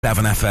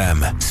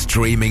FM,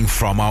 streaming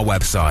from our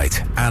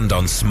website and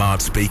on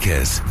smart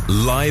speakers,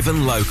 live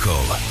and local,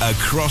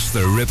 across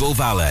the Ribble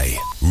Valley.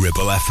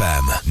 Ribble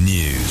FM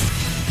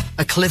News.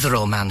 A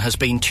Clitheroe man has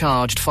been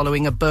charged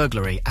following a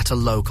burglary at a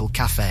local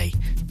cafe.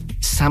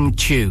 Sam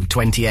Chu,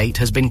 28,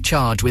 has been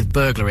charged with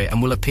burglary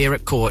and will appear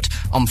at court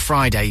on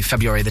Friday,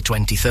 February the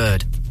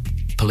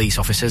 23rd. Police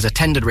officers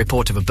attended a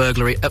report of a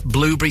burglary at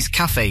Blueberry's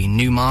Cafe,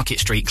 New Market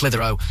Street,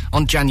 Clitheroe,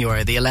 on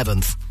January the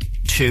 11th.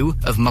 Chu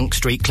of Monk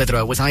Street,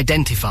 Clitheroe, was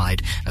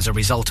identified as a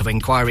result of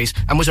inquiries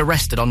and was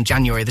arrested on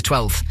January the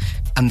 12th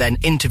and then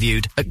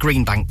interviewed at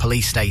Greenbank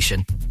Police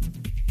Station.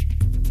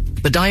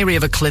 The diary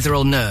of a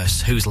Clitheroe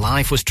nurse whose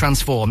life was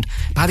transformed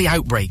by the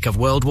outbreak of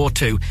World War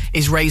II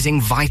is raising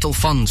vital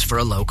funds for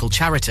a local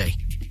charity.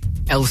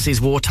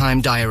 Elsie's wartime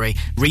diary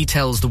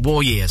retells the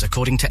war years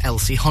according to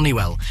Elsie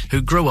Honeywell,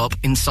 who grew up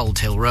in Salt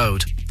Hill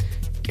Road.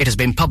 It has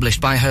been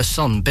published by her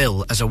son,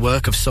 Bill, as a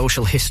work of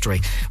social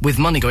history, with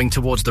money going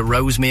towards the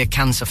Rosemere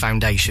Cancer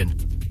Foundation.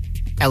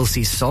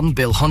 Elsie's son,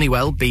 Bill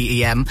Honeywell,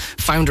 BEM,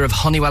 founder of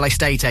Honeywell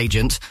Estate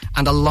Agents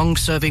and a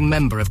long-serving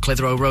member of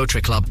Clitheroe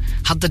Rotary Club,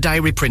 had the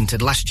diary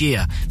printed last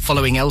year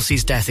following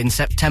Elsie's death in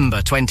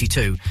September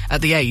 22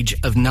 at the age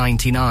of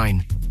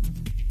 99.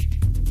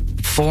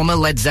 Former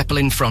Led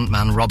Zeppelin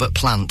frontman Robert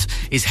Plant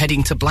is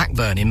heading to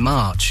Blackburn in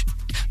March.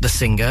 The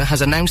singer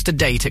has announced a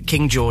date at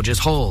King George's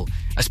Hall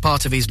as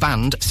part of his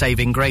band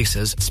Saving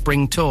Grace's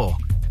spring tour.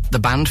 The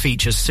band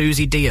features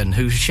Susie Dean,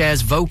 who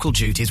shares vocal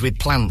duties with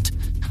Plant,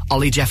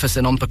 Ollie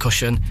Jefferson on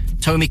percussion,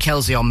 Tommy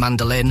Kelsey on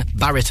mandolin,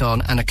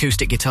 baritone and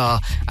acoustic guitar,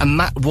 and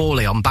Matt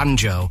Worley on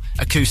banjo,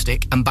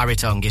 acoustic and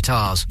baritone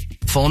guitars.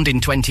 Formed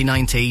in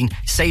 2019,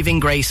 Saving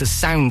Grace's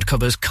sound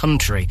covers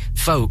country,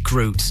 folk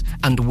roots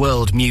and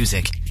world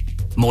music.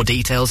 More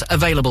details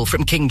available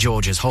from King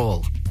George's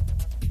Hall.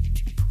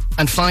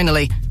 And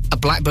finally, a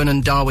Blackburn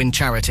and Darwin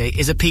charity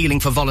is appealing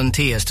for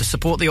volunteers to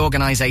support the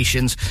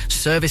organisation's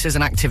services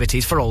and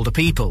activities for older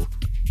people.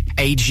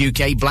 Age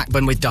UK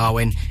Blackburn with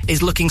Darwin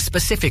is looking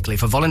specifically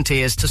for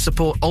volunteers to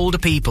support older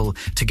people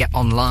to get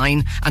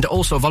online and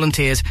also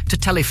volunteers to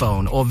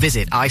telephone or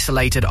visit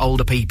isolated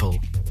older people.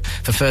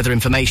 For further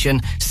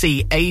information,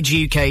 see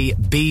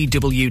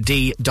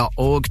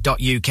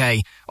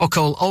ageukbwd.org.uk or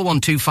call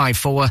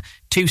 01254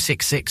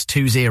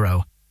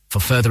 26620. For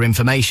further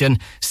information,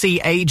 see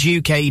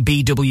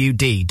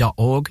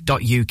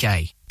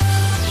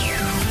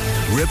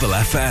ageukbwd.org.uk. Ribble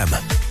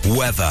FM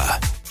weather.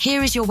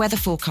 Here is your weather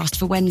forecast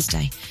for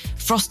Wednesday.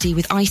 Frosty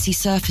with icy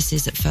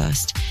surfaces at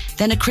first,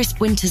 then a crisp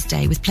winter's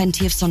day with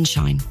plenty of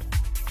sunshine.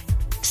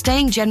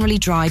 Staying generally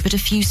dry, but a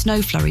few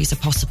snow flurries are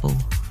possible.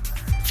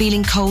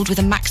 Feeling cold with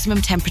a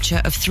maximum temperature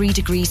of 3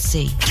 degrees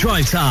C.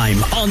 Drive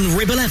Time on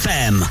Ribble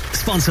FM.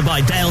 Sponsored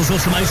by Dales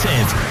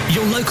Automotive,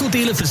 your local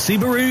dealer for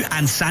Subaru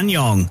and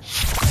SsangYong.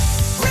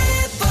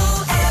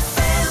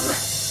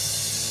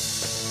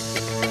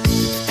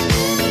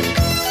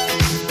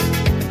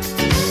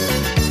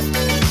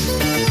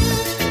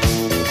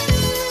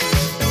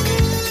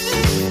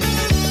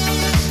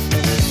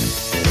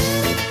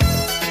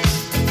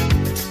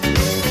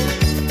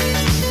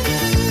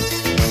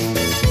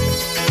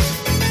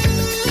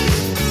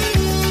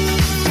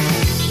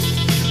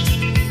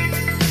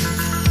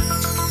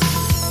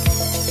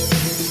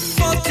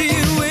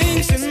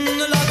 Wings in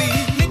the lobby,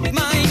 lick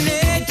my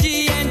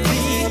energy.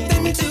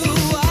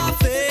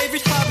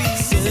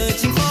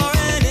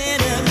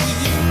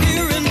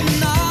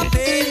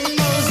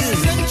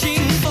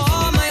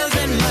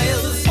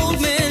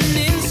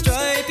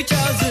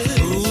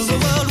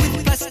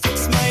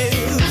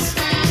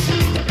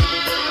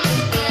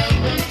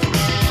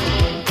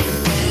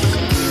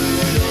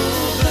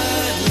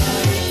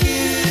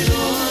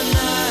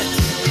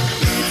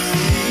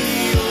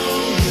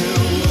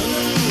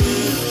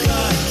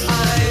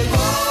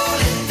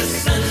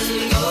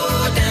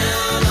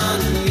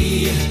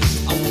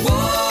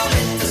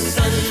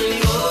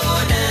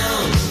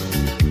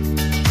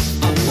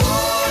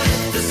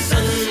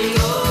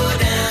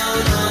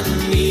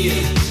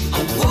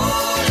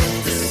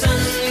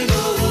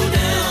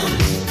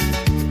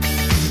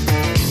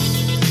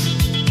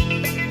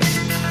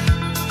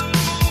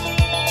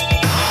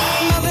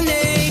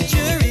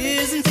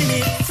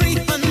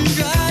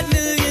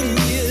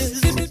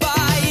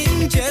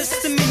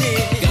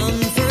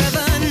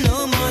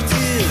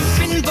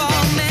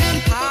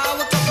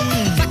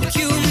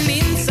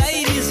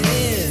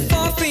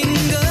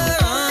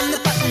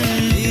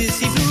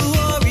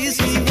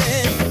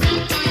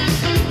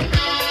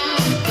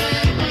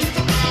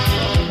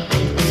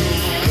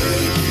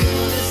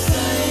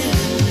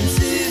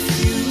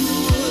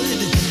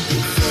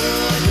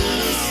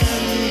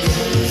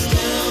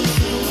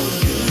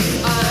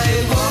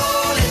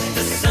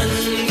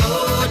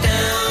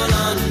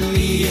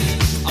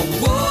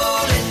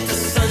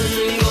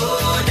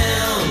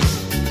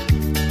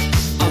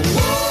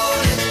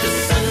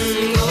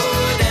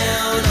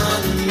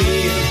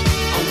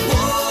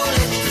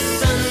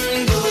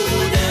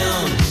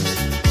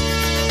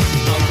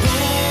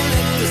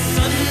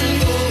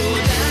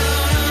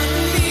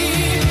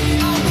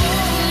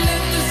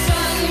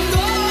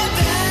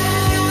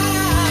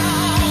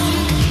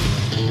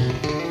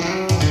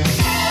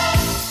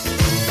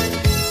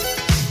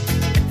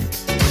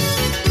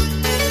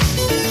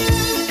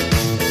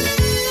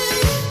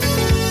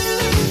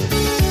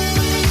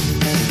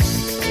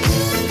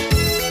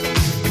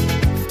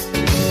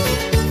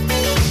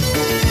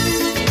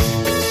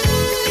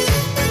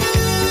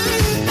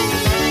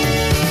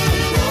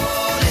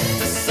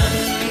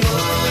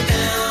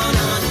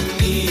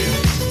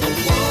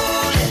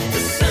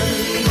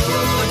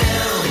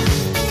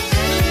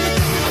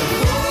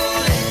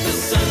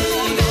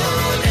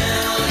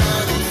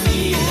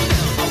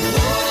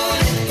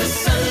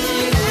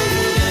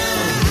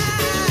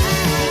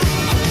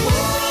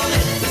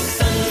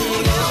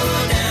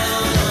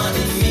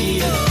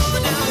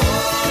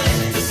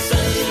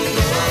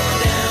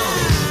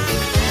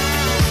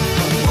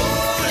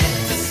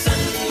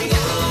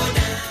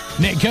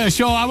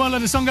 Kershaw, I won't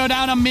let the sun go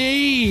down on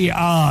me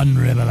on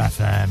Ribble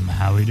FM.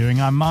 How are we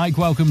doing? I'm Mike.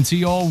 Welcome to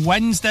your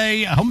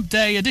Wednesday hump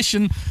day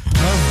edition of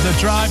The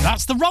Drive.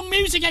 That's the wrong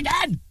music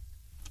again!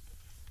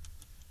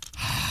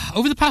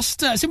 Over the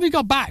past, since we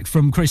got back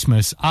from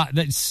Christmas,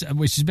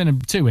 which has been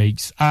 2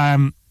 weeks,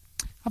 I've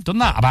done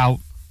that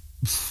about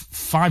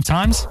 5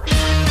 times.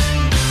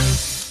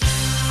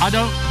 I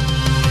don't...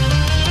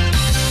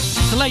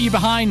 To let you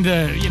behind,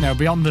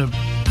 beyond the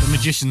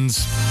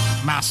magician's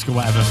mask or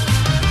whatever,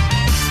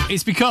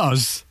 it's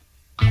because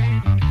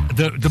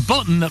the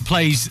button that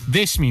plays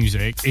this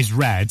music is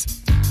red,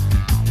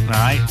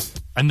 right?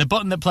 And the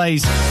button that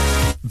plays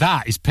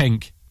that is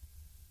pink.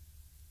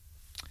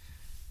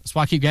 That's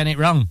why I keep getting it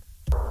wrong.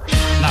 Now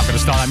I'm going to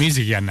start that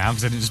music again now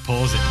because I didn't just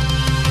pause it.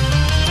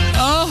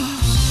 Oh,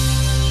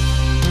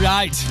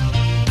 right.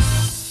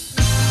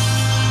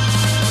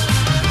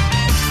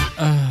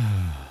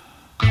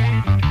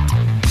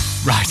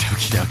 Right,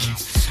 okie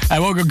dokie.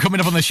 What we're coming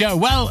up on the show?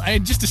 Well,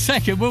 in just a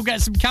second, we'll get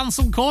some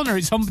Cancel Corner.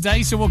 It's hump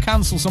day, so we'll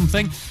cancel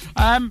something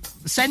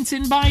sent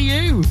in by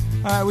you,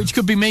 which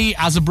could be me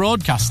as a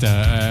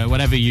broadcaster,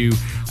 whatever you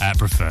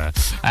prefer.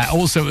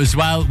 Also, as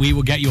well, we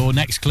will get your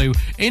next clue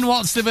in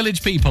What's the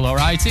Village People,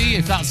 alrighty?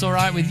 If that's all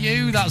right with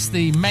you, that's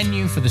the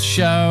menu for the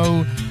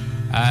show,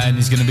 and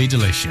it's going to be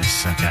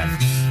delicious, okay?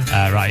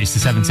 Right, it's the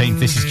 17th.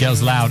 This is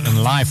Girls Loud,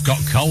 and Life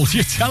Got Cold.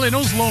 You're telling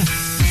us, love.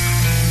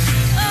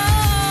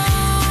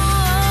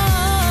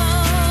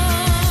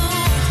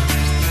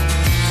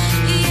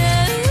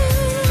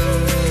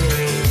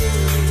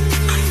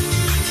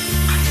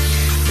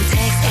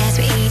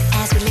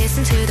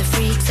 To the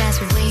freaks as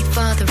we wait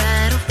for the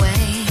right of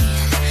way.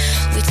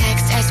 We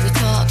text as we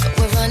talk,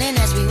 we're running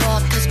as we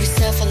walk, cause we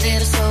surf a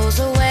little souls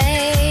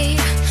away.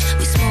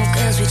 We smoke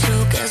as we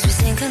choke, as we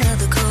sink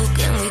another coke,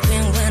 and we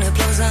grin when it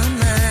blows our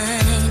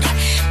mind.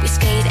 We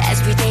skate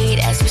as we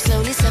date, as we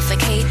slowly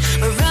suffocate.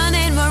 We're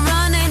running, we're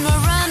running,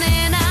 we're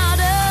running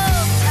out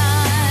of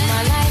time.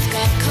 My life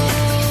got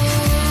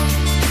cold.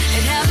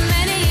 It happened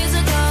many years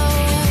ago,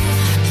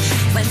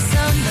 when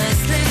summer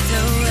slipped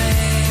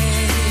away.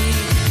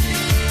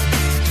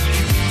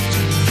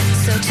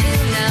 So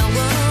till now,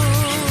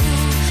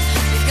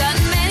 we've got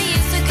many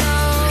years to go.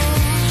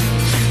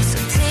 So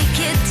take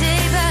it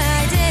day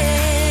by day.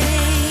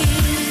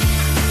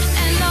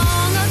 And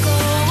long ago,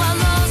 I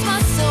lost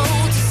my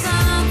soul to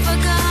some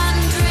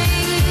forgotten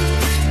dream.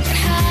 But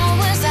how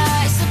was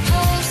I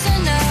supposed to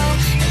know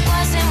it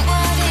wasn't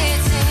what it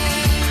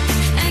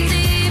seemed? And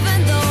even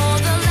though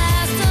the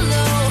last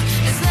hello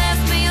has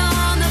left me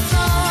on the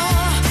floor,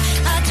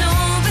 I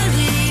don't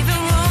believe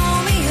in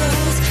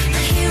Romeos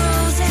or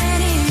heroes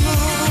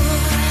anymore.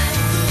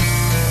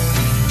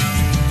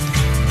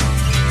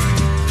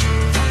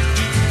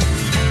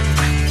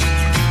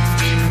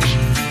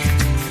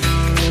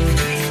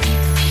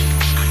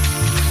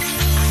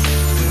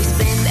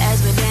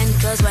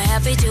 Cause we're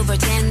happy to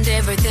pretend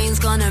everything's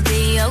gonna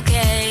be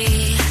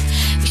okay.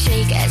 We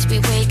shake as we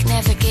wake,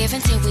 never give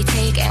until we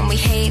take, and we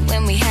hate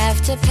when we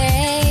have to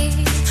pay.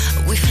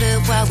 We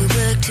flirt while we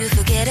work to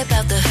forget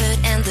about the hurt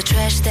and the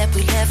trash that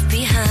we left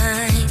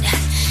behind.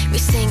 We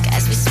sink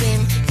as we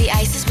swim, the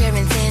ice is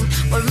wearing thin.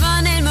 We're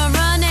running, we're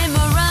running,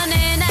 we're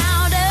running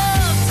out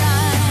of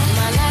time.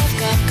 My life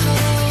got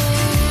cold.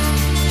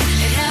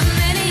 It happened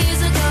many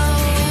years ago,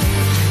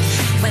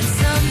 when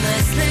summer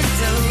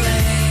slipped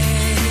away.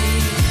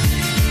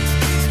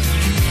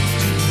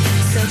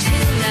 So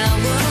till now,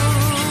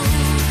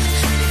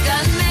 we've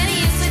got many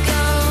years to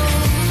go.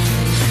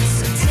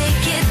 So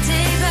take it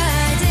day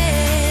by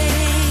day.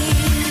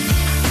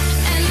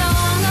 And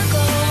long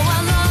ago, I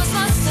lost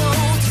my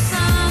soul to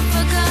some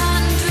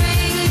forgotten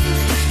dream.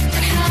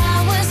 But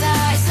how was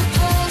I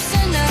supposed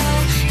to know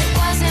it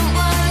wasn't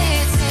what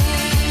it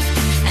seemed?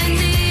 And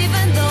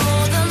even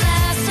though the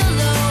last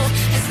hello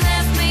has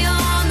left me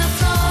on the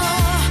floor,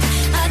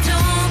 I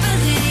don't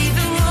believe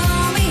in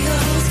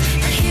Romeos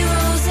or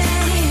heroes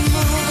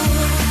anymore.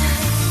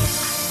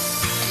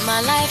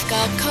 My life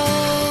got cold.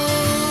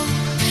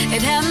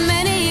 It happened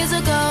many years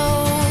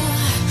ago,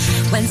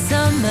 when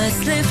summer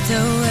slipped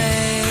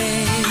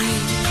away.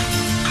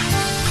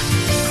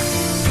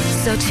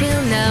 So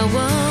chill now,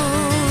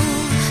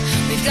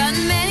 we've got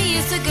many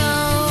years to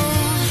go.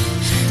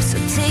 So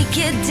take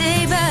it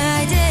day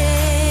by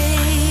day.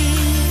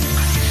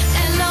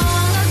 And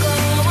long ago,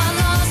 I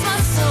lost my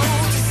soul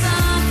to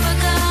some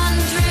forgotten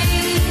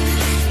dream.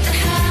 But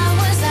how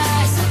was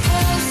I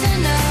supposed to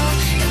know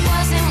it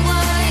wasn't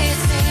what it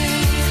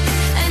seemed?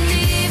 And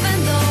even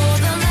though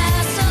the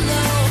last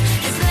hello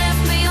has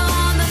left me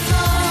on the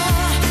floor,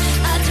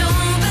 I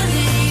don't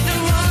believe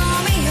in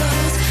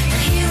Romeos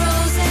or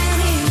heroes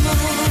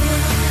anymore.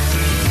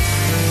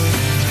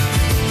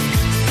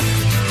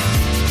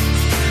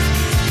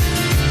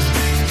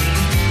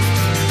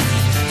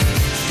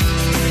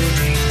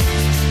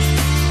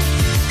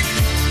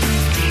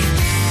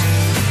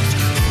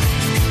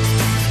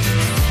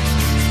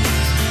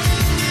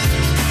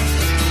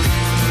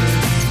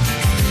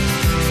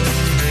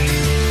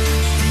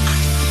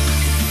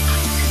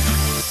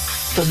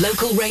 For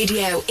local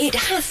radio, it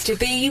has to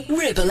be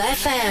Ribble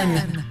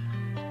FM.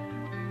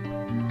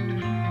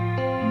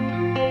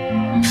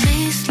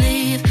 Please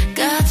leave,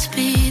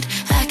 Godspeed.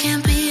 I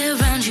can't be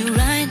around you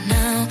right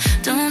now.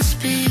 Don't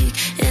speak,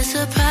 it's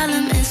a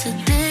problem, it's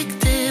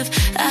addictive.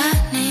 I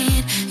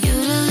need you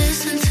to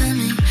listen to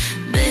me,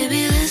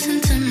 baby, listen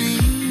to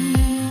me.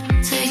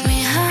 Take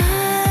me high,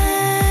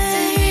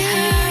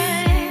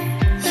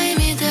 lay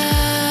me down.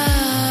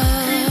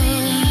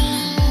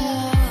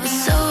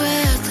 It's so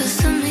reckless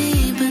to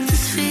me, but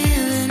this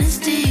feeling is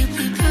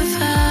deeply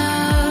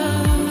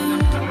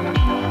profound.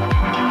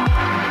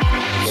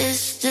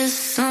 It's just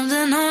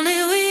something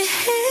only we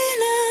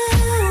know.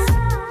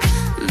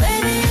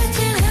 Baby, I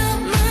can't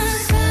help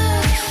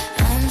myself.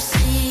 I'm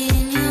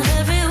seeing you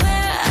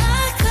everywhere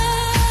I go.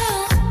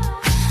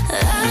 I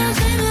don't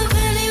dream of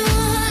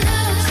anyone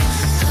else.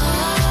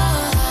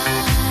 All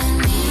I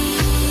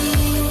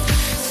need,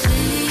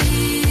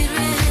 sweet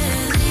relief.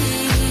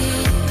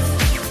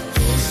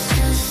 It's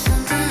just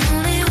something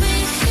only we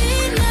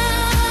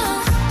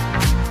know.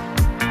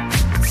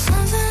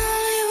 Something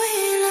only we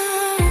know.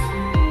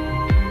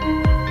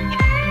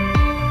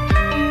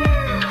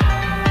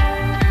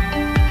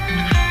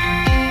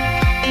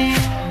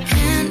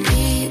 Can't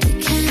eat,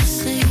 can't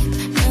sleep.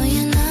 No,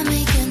 you're not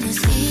making this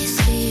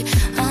easy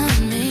on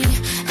me.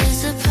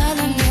 It's a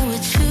problem that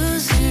we're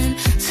choosing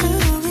to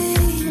be.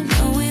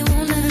 No, we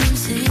won't let them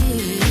see.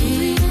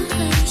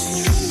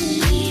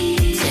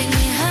 Take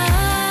me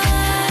high,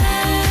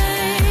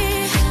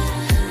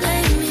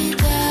 lay me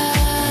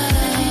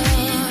down.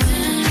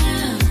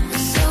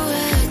 It's so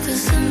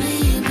reckless to me,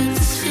 but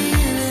this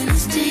feeling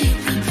is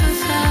deeply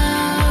profound.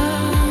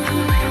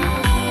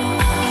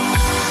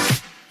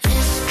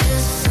 It's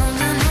just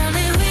something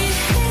only we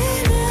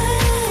know.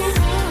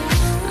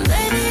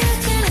 Baby, I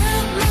can't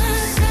help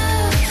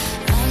myself.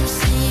 I'm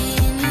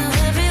seeing you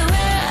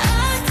everywhere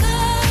I go.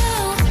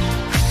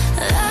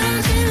 I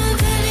don't dream of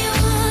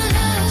anyone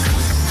else.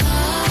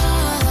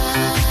 All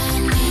I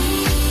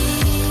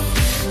need,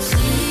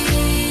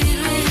 sweet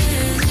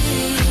relief.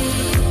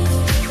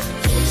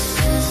 It's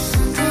just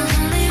something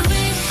only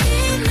we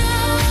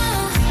know.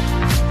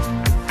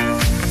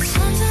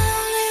 Something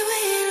only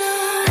we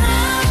know.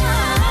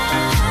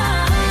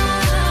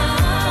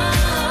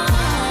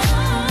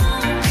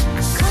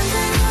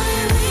 Something only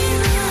we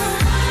know.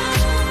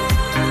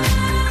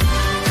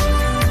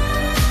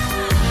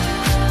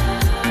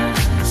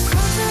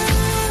 Something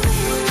only we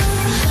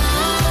know.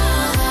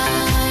 All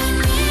I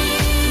need,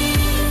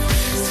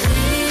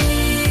 sweet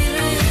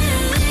relief.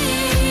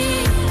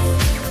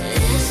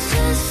 It's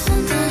just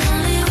something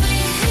only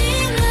we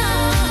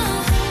know.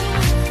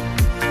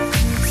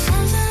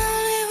 Something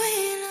only we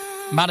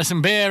know.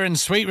 Madison Beer and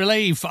Sweet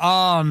Relief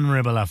on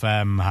Ribble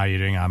FM. How are you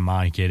doing? I'm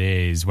Mike. It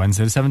is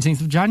Wednesday the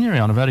 17th of January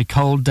on a very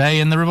cold day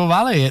in the Ribble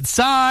Valley. It's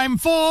time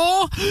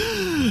for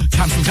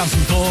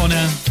Cancel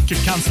Corner.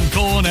 Cancel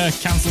Corner.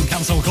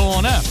 Cancel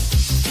Corner.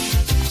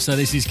 So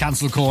this is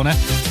Cancel Corner.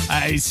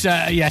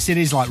 Yes, it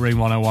is like Room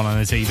 101 on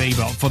the TV,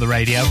 but for the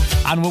radio.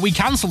 And we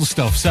cancel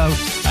stuff, so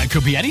it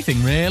could be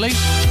anything, really.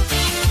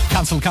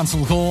 Cancel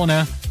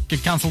Corner.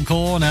 Cancel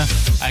Corner.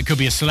 It could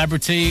be a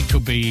celebrity. It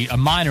could be a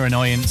minor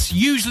annoyance.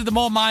 Usually the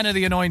more minor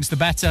the annoyance, the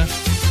better.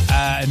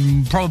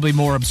 And probably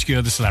more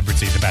obscure the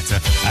celebrity, the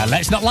better.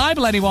 Let's not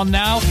libel anyone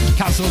now.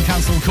 Cancel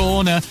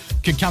Corner.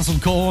 Cancel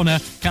Corner.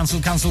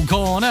 Cancel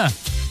Corner.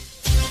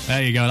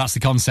 There you go, that's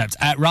the concept.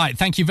 Right,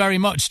 thank you very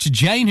much to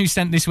Jane, who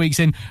sent this week's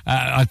in,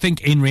 I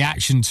think in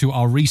reaction to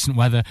our recent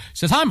weather.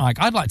 Says, hi Mike,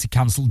 I'd like to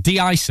cancel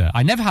de-icer.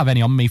 I never have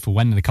any on me for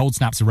when the cold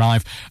snaps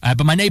arrive,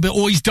 but my neighbour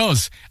always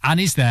does, and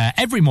is there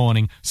every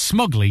morning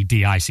smugly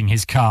de-icing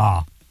his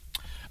car.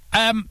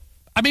 I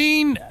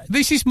mean,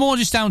 this is more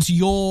just down to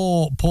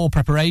your poor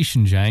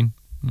preparation, Jane,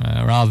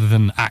 rather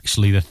than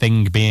actually the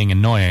thing being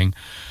annoying.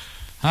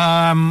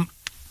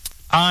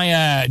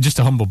 I just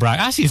a humble brag.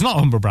 Actually, it's not a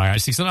humble brag.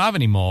 Actually, 'cause I don't have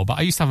any more. But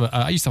I used to have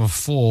a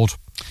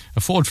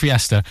Ford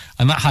Fiesta,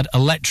 and that had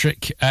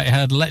electric. It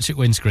had electric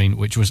windscreen,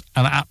 which was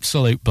an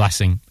absolute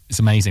blessing. It's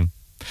amazing.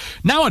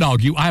 Now I'd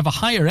argue I have a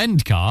higher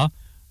end car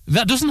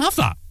that doesn't have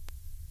that.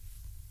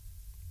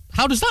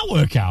 How does that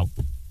work out?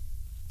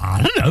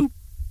 I don't know,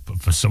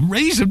 but for some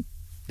reason,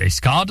 this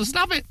car doesn't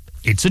have it.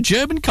 It's a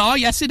German car.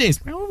 Yes, it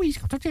is. Oh, he's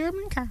got a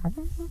German car.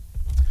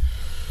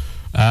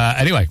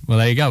 Anyway, well,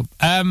 there you go.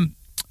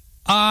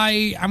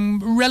 I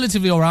am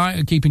relatively all right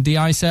at keeping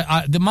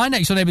de-icer. My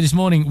next door neighbour this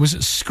morning was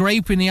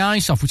scraping the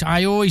ice off, which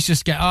I always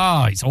just get,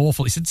 it's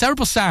awful. It's a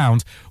terrible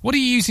sound. What are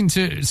you using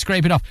to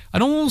scrape it off?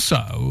 And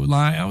also,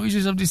 I always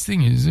just have this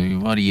thing,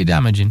 what are you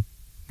damaging?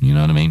 You know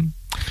what I mean?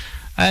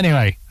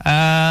 Anyway,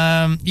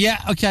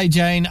 okay,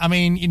 Jane. I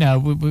mean,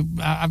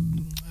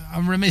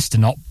 I'm remiss to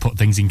not put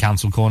things in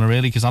Cancel Corner,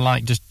 really, because I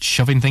like just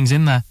shoving things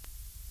in there.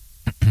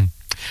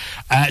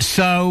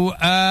 So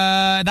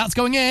that's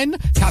going in.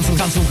 Cancel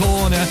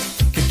Corner.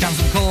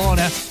 Cancel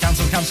Corner.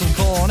 Cancel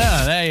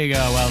Corner. There you go.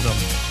 Well done.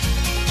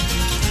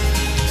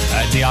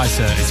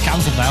 De-icer is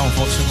cancelled now,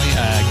 unfortunately.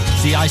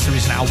 De-icer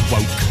is now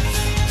woke.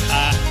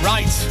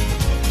 Right.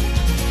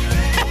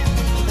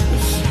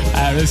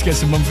 Let's get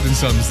some Mumford &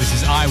 Sons. This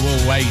is I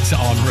Will Wait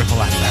on Ribble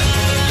FM.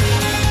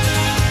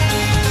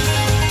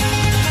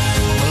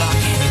 Well, I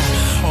came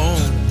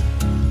home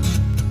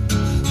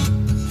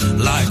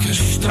like a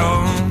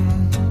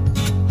stone,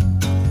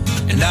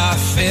 and I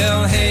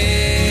fell heavy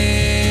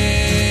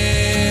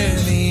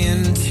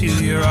into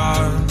your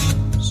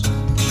arms.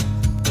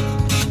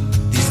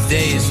 These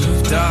days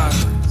of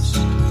dust,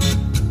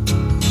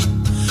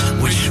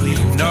 which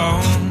we've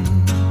known,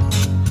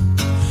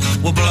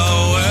 will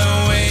blow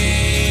away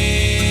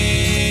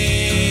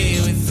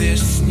with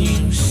this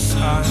new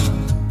sun.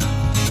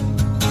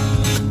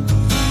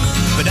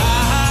 But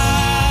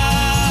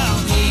I'll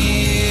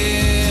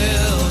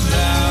kneel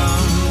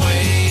down,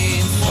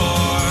 wait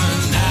for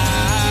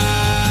now.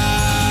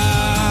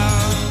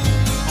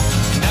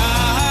 And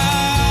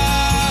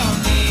I'll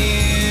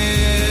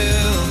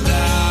kneel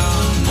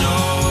down,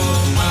 know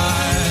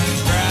my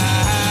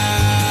ground.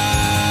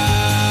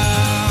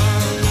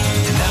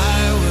 And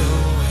I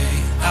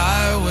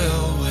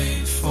will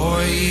wait for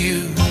you.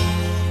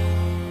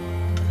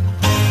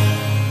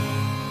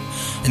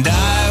 And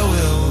I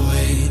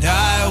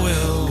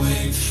will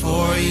wait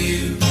for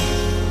you.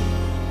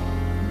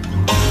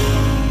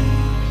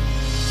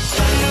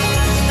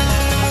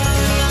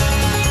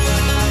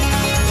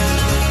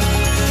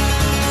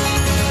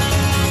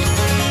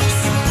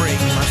 So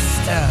break my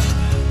step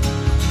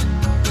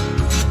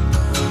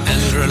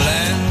and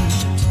relent.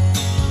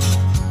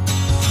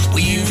 Will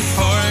you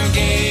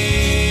forgive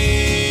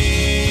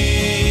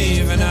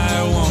and I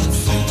won't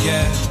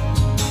forget.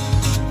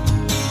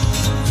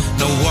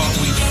 Know what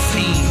we've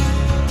seen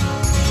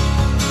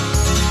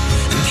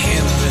and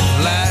him with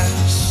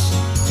less.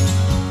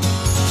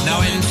 Now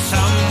in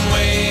some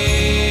way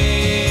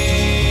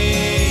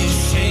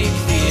shake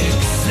the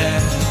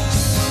excess.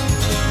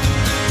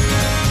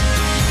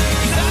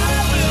 'Cause I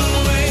will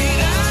wait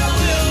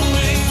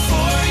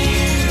for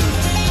you.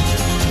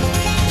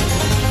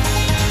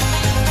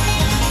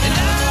 And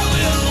I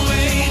will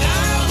wait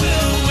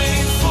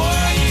for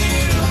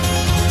you.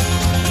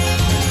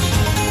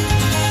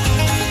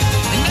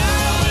 And I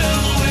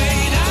will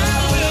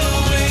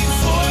wait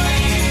for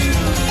you.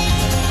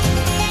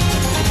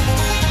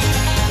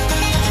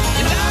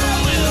 And I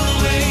will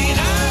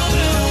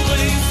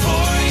wait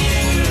for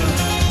you.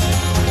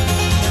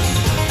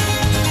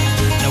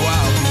 Now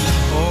I'll be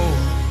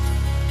old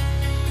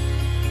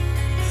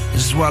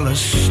as well as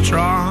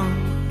strong,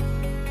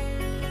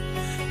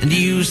 and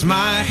use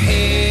my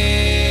head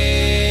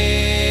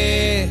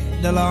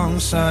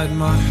alongside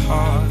my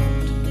heart.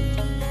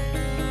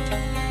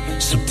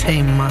 So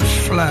tame my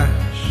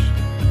flesh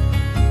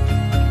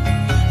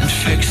and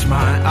fix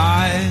my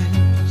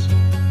eyes.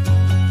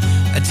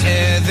 A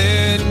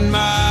tethered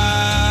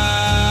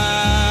mind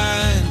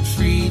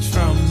freed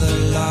from the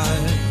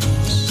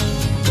lies.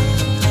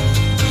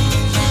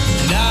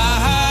 And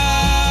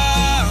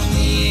I'll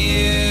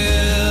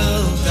kneel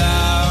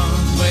down,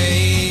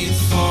 wait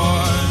for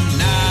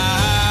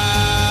now.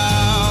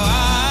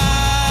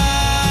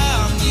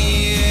 I'll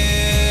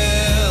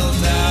kneel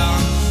down,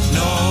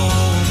 know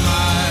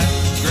my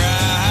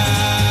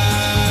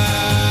ground.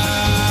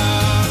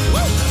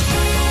 Woo!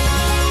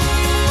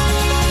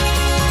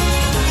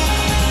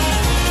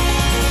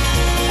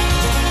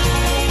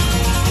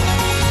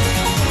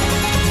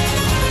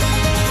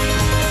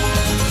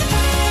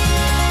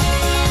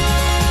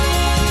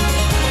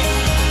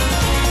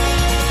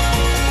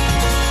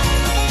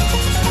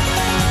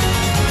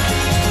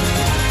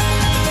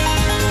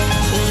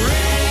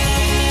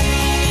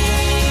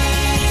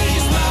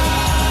 Raise my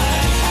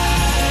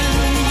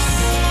hands,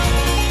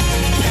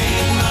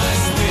 paint my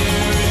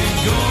spirit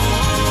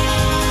gold,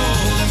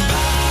 and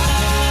bow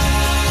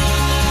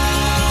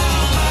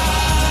my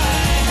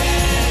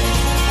head,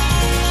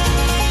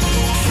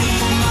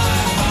 feel my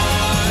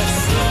heart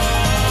slow.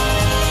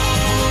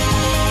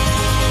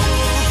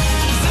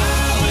 'Cause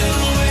I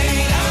will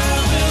wait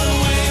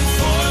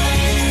for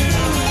you.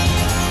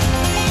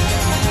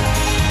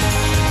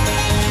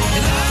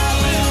 And I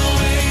will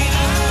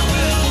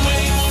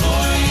wait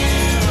for you.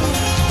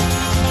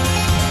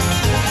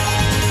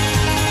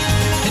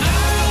 And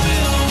I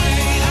will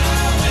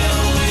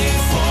wait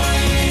for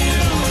you.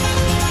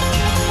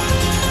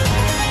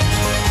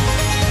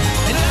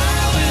 And I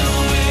will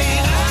wait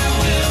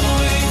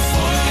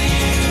for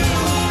you.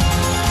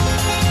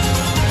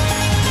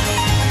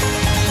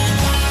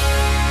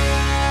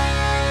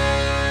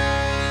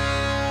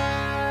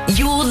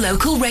 Your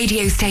local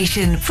radio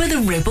station for the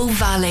Ribble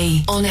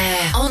Valley. On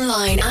air,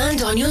 online,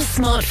 and on your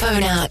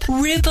smartphone app.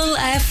 Ribble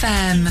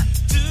FM.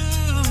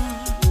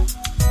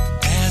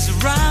 As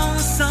around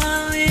the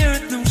sun, the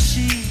earth knows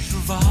she's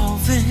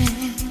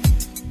revolving,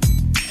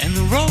 and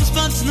the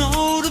rosebuds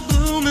know to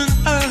bloom in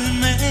early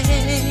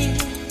May.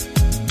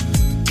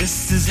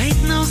 This is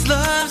ain't knows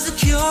love's a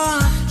cure.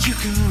 You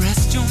can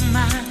rest your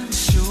mind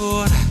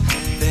assured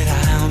that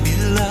I'll be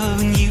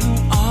loving you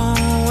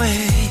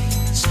always.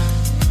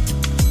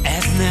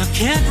 As now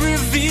can't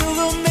reveal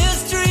the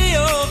mystery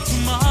of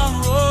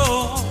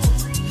tomorrow,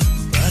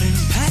 but in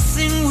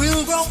passing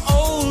we'll grow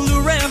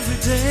older every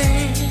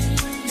day.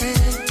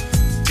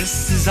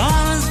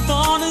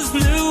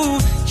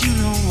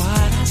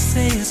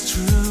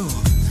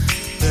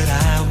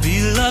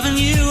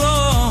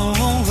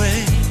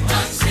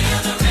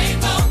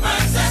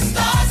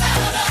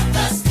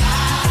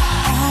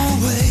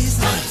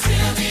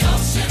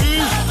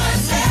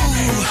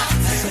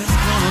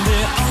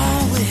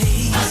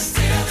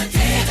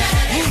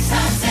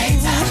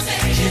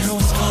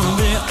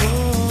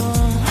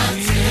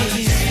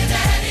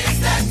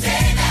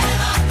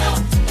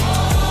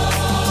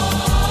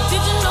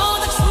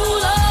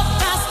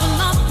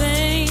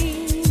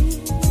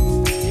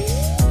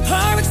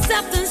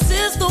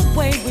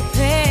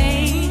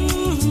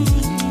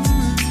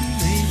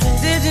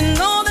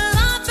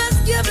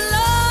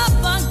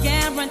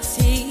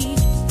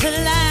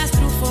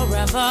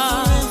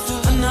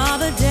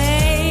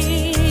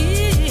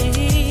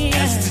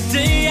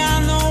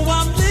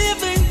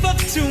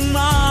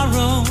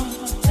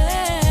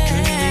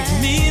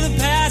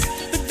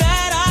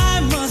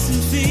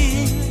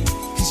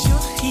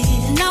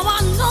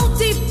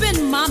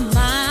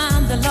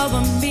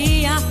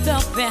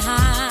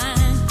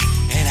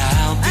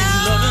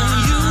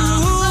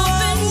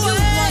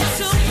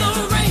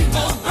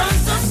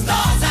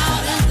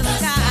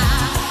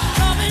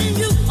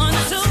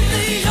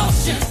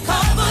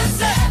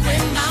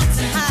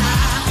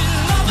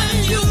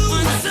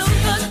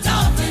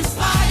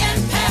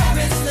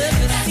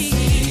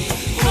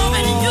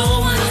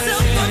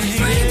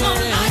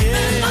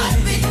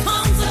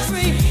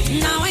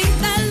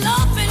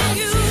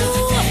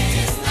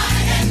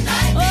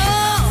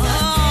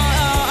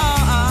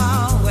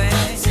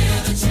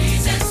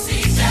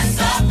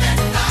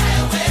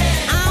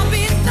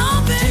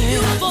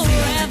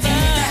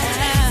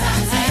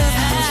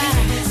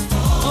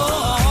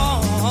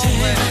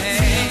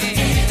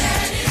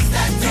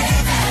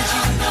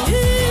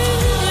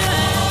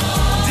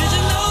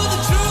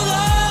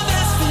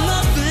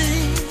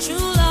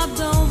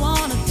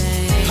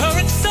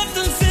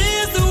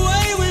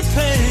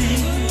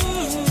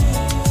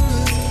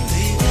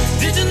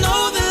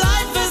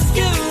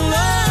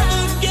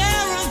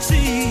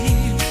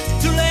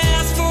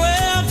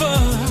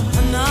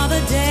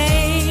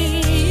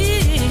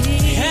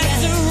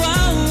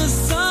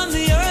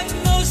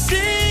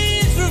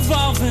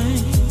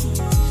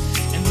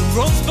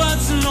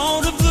 rosebuds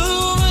know to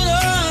bloom in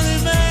early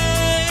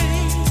May.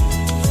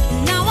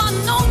 Now I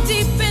know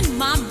deep in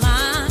my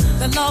mind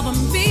that love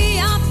will be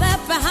out there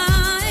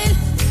behind.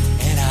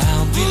 And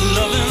I'll be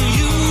loving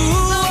you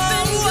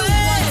Loving you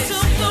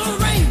until the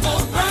rainbow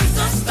burns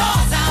the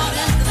stars out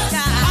in the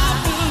sky. I'll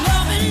be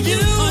loving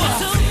you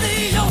Until the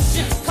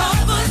ocean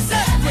covers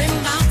every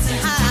mountain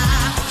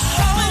high.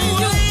 Loving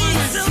you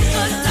until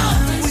the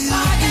dolphins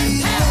fly and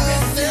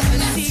perish in the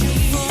sea.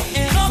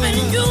 Loving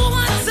you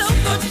until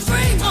the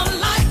dream of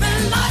life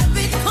and life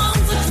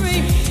becomes a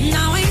dream.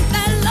 Now ain't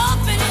that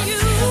loving you?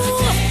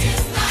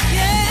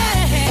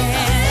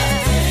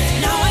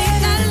 Yeah. Now ain't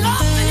that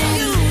loving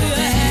you?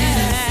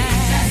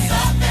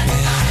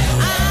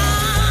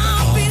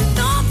 I'll be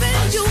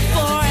loving you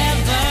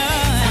forever.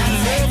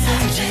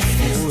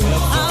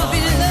 I'll be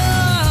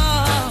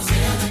loved,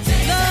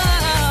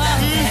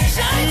 loved.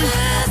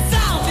 Jesus,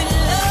 I'll be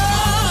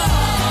loved.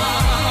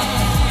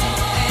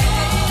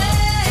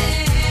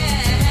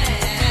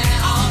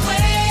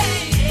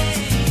 Always.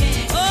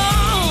 Oh, yeah.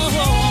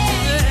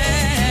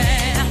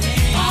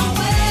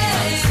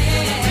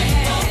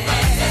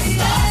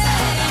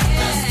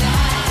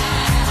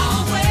 Always.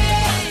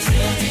 Always.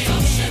 The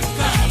ocean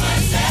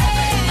covers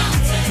every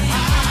mountain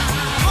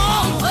high.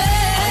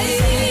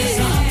 Always.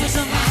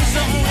 Until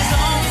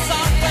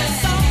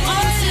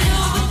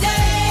the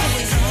day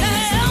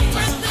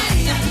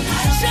everything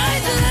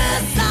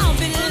changes, I'll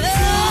be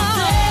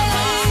loved.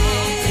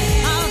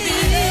 I'll be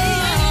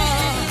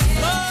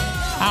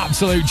loved.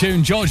 Absolute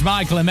tune. George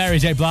Michael and Mary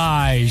J.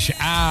 Blige.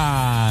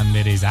 And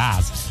it is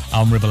as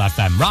on Ribble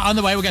FM. Right on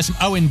the way, we'll get some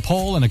Owen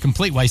Paul and a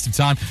complete waste of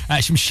time.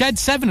 Some Shed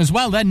 7 as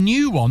well, their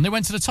new one. They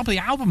went to the top of the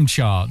album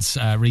charts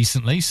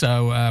recently,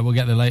 so we'll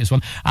get the latest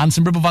one. And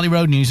some Ribble Valley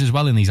Road news as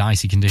well in these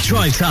icy conditions.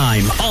 Drive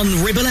Time on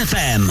Ribble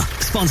FM.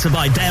 Sponsored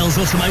by Dales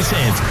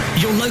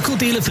Automotive, your local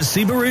dealer for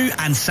Subaru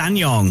and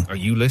SsangYong. Are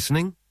you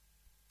listening?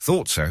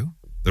 Thought so.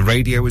 The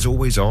radio is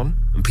always on,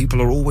 and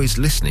people are always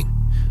listening.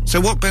 So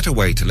what better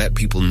way to let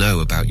people know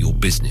about your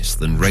business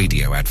than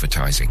radio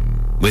advertising?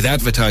 With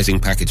advertising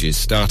packages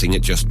starting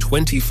at just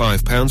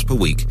 £25 per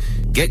week,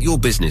 get your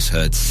business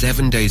heard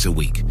 7 days a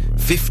week,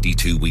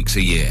 52 weeks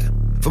a year.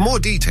 For more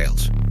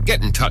details,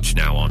 get in touch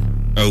now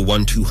on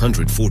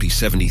 01200 40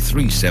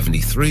 73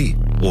 73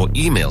 or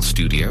email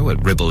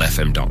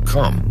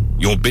studio@ribblefm.com.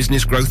 Your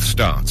business growth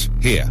starts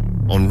here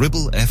on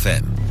Ribble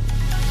FM.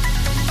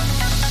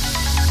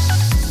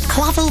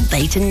 Clavel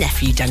Bait and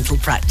Nephew Dental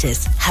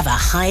Practice have a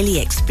highly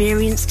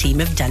experienced team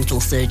of dental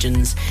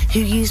surgeons who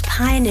use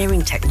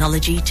pioneering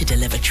technology to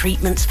deliver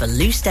treatments for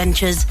loose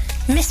dentures,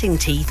 missing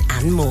teeth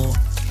and more.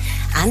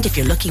 And if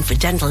you're looking for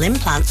dental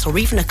implants or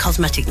even a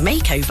cosmetic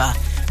makeover,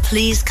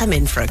 please come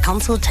in for a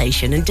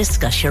consultation and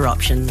discuss your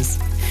options.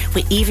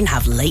 We even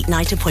have late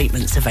night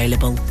appointments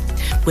available.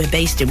 We're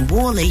based in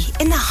Worley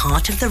in the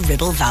heart of the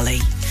Ribble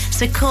Valley.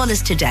 So call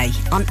us today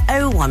on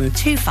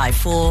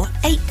 01254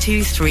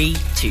 823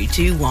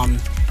 221.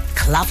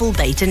 Clavel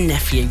Bait and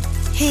Nephew,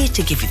 here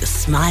to give you the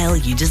smile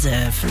you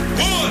deserve.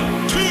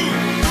 1, 2, 3,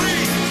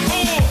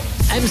 4.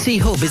 MC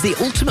Hub is the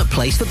ultimate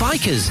place for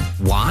bikers.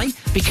 Why?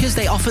 Because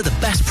they offer the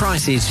best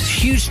prices,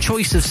 huge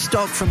choice of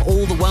stock from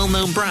all the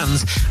well-known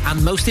brands,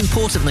 and most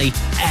importantly,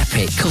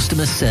 epic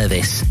customer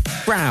service.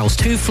 Browse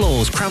 2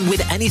 floors crammed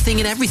with anything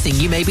and everything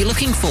you may be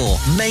looking for.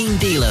 Main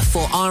dealer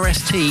for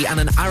RST and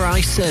an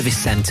RI service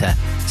centre.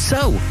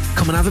 So,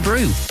 come and have a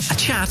brew, a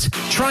chat,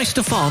 try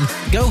stuff on,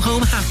 go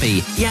home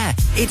happy. Yeah,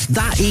 it's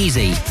that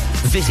easy.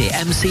 Visit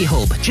MC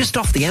Hub just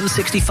off the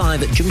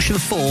M65 at Junction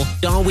 4,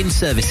 Darwin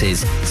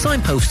Services.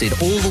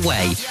 Signposted all the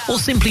way, or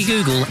simply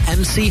Google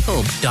MC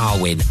Hub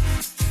Darwin.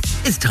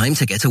 It's time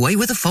to get away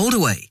with a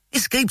foldaway.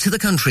 Escape to the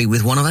country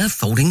with one of our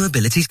folding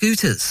mobility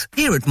scooters.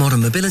 Here at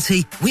Modern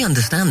Mobility, we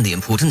understand the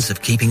importance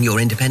of keeping your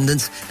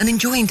independence and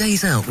enjoying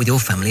days out with your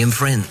family and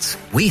friends.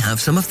 We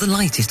have some of the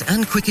lightest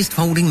and quickest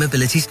folding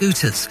mobility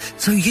scooters,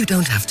 so you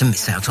don't have to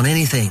miss out on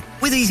anything.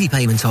 With easy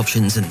payment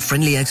options and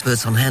friendly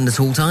experts on hand at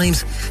all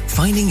times,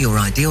 finding your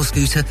ideal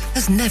scooter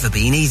has never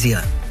been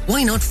easier.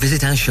 Why not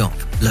visit our shop,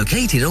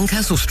 located on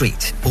Castle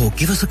Street, or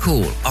give us a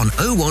call on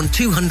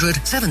 01200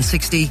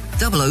 760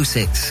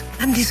 006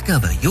 and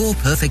discover your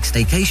perfect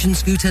staycation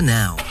scooter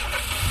now.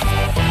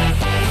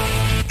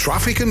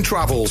 Traffic and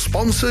Travel,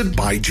 sponsored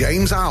by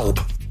James Alb.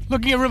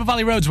 Looking at Ribble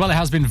Valley Roads, well, it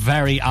has been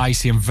very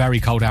icy and very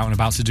cold out and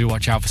about, so do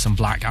watch out for some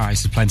black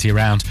ice. There's plenty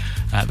around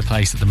the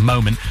place at the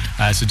moment,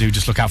 so do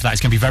just look out for that.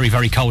 It's going to be very,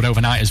 very cold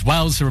overnight as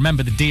well, so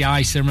remember the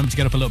de-ice, and remember to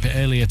get up a little bit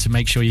earlier to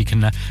make sure you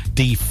can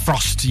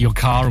defrost your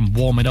car and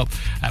warm it up.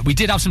 We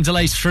did have some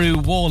delays through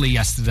Worley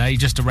yesterday,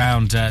 just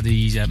around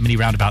the mini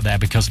roundabout there,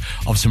 because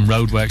of some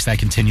roadworks they're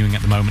continuing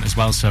at the moment as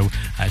well, so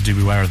do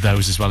be aware of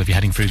those as well if you're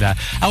heading through there.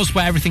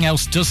 Elsewhere, everything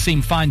else does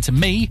seem fine to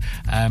me,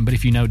 but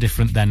if you know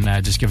different, then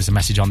just give us a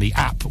message on the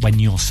app when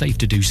you're safe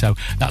to do so.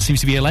 That seems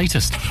to be your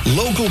latest.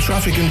 Local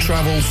Traffic and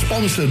Travel,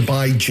 sponsored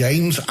by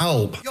James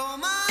Alb.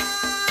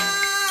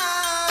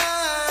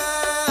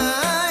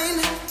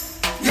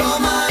 You're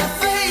my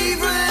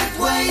favorite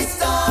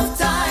waste of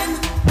time.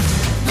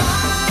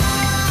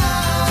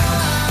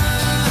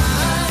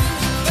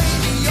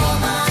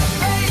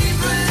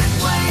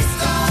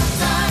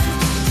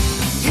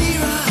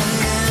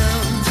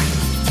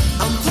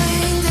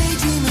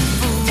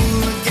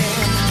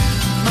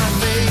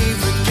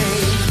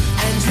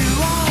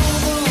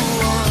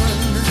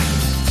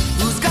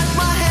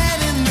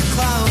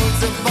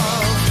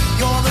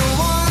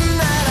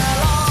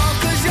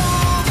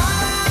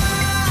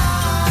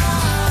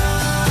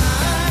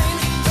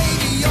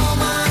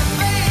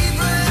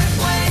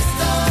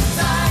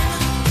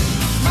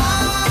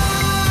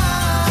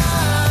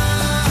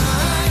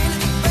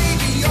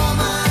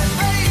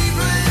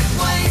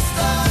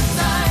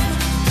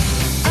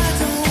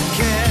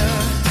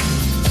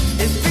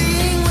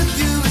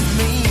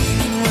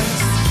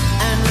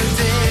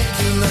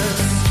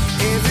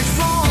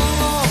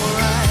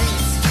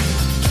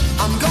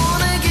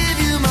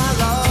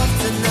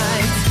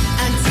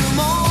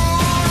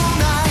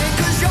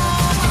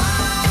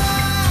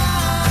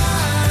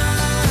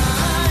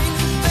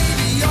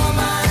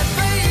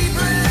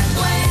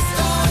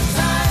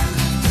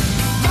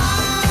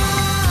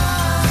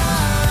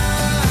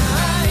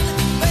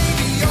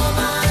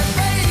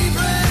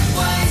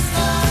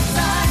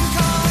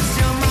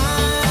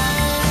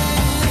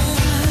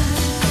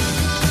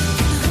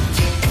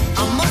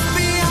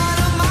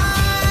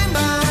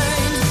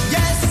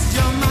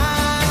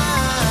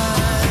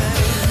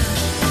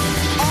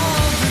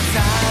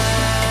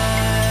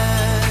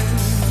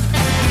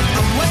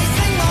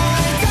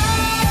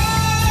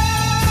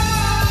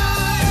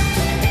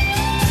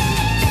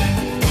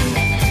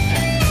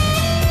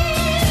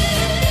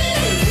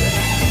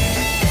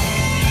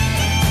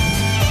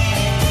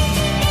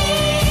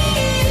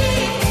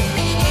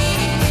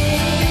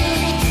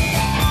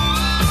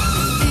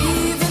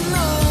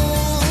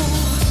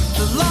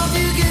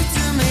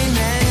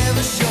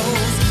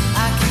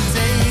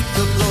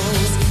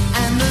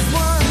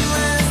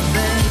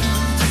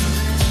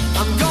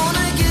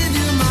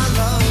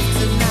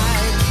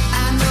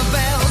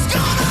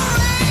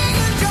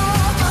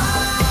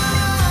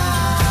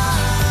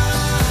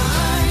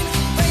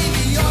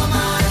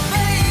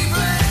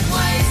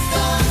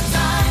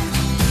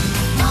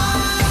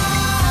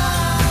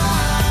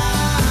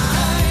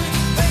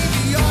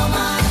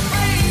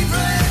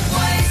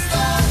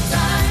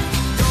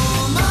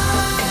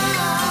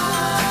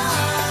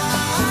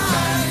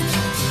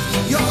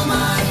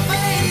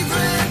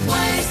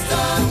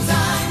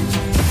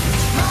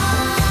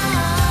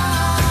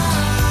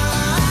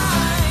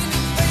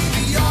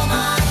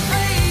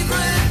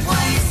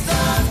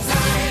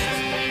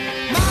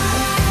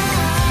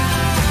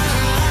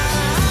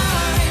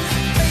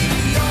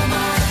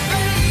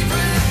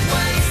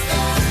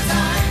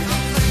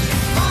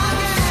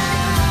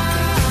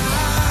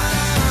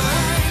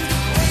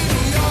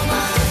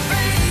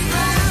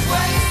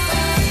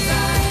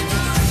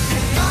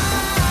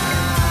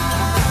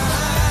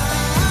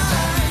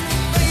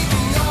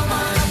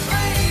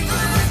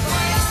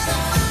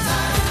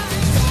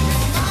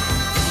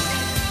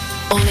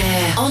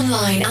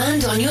 online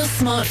and on your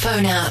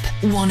smartphone app.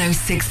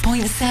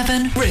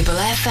 106.7 Ribble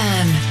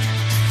FM.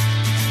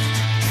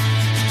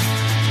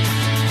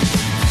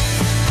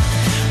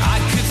 I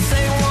could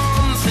say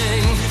one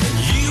thing and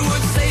you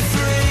would say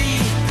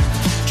three,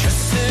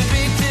 just to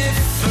be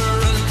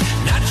different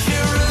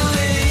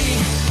naturally.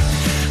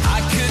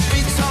 I could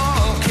be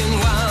talking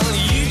while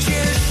you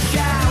just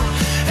shout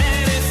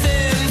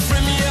anything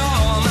from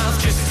your mouth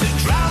just to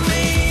drown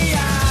me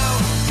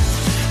out.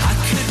 I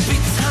could be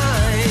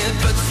tired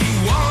but you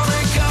wanna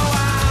go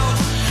out.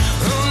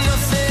 Oh,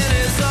 nothing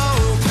is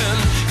open,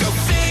 go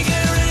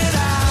figure it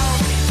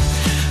out.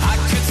 I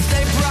could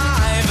stay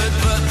private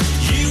but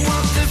you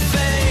want the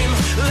fame.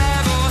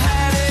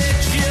 Level-headed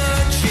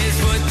judges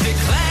would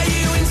declare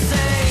you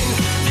insane.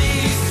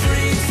 These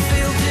streets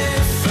feel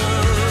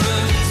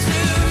different to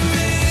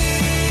me.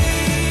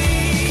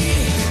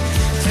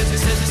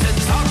 To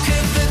talk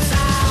of the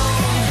town.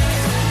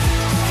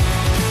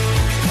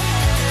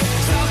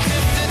 Talk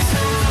of the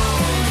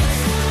town.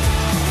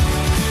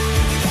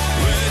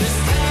 Word is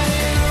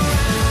spreading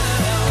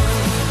around.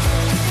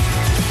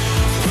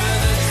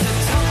 Whether to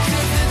talk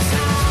of the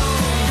town.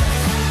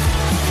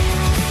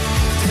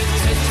 To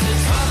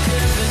talk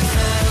of the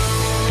town.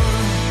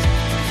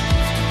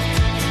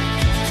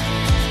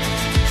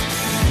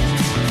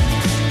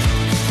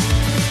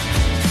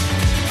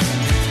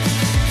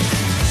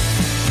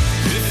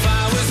 If I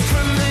was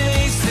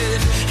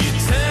cremated, you'd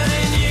turn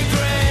in your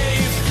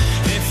grave.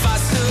 If I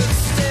stood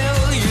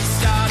still, you'd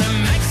start a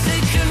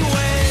Mexican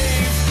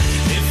wave.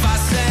 If I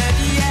said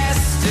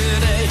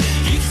yesterday,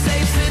 you'd say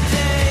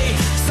today.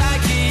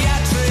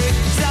 Psychiatric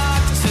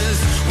doctors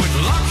would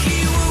lock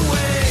you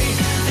away.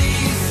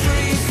 These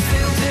streets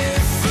feel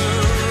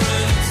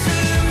different to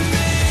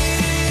me.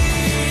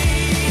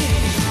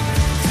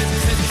 To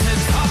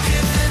talk of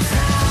the town.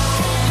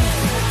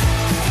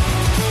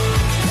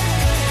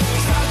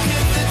 Talk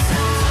of the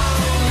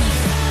town.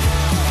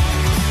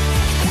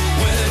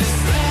 Word is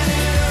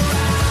spreading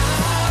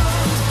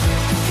around.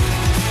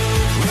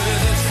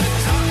 Whether to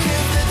talk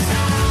of the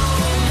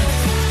town.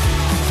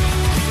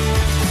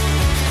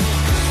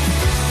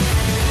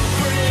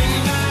 Bring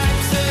back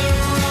the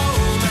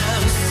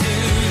romance to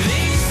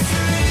these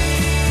streets.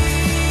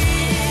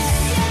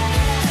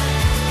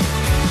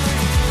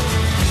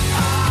 I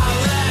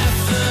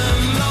left the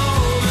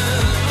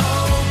moment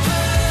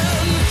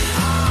open. I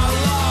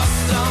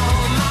lost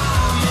all my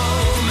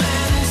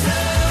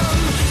momentum.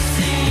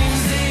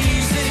 Seems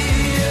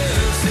easier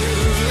to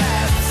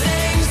let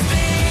things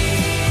be.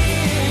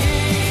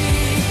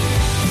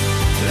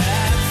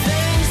 Let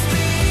things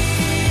be.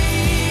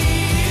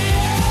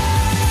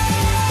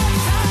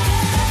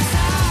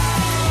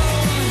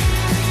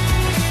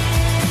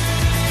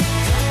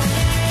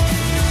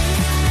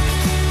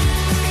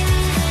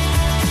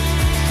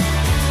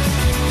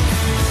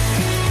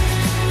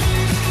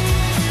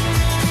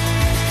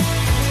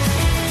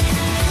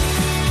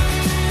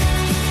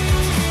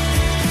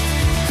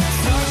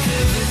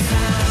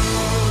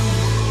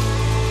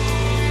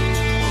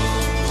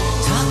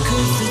 Talk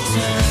of the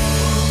town.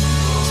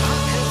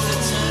 Talk of the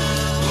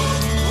town.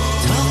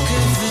 Talk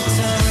of the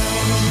town.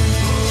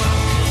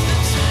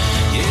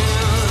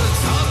 Yeah,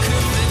 talk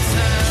of the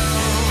town.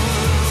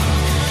 Talk of the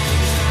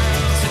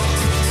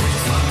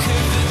town.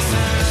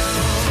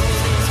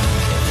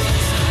 Yeah,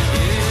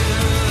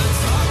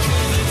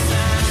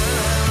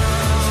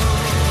 talk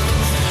of the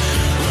town.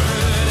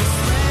 Word is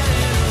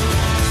spreading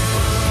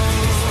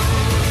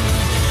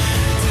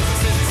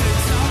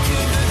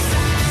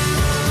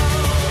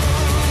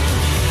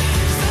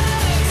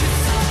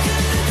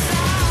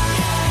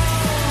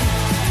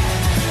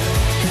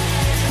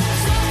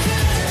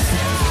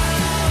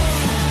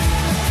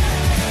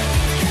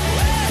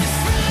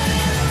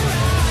Talk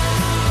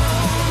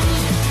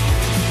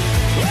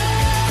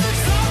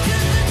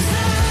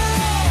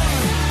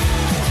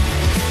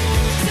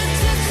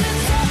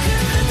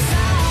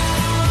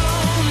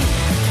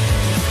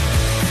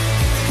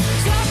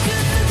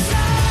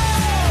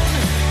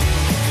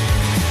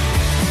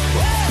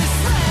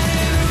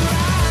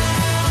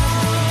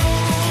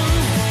of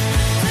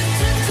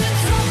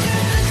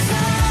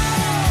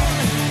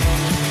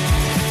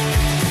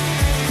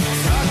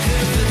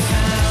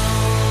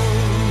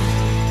the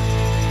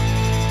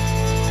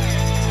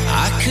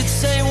I could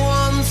say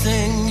one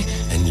thing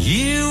and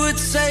you would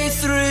say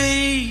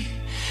three,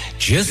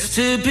 just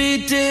to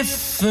be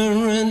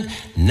different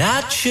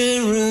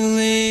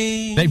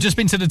naturally. They've just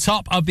been to the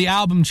top of the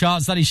album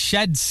charts. That is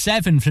Shed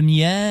 7 from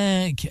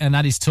York, and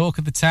that is Talk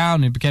of the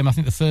Town, who became, I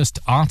think, the first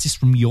artist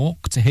from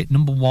York to hit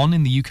number 1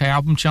 in the UK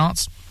album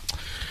charts.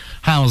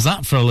 How's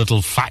that for a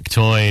little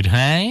factoid,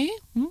 hey?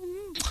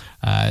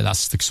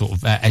 That's the sort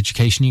of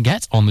education you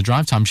get on the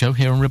Drive Time show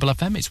here on Ribble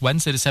FM. It's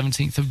Wednesday the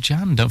 17th of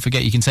Jan. Don't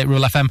forget you can take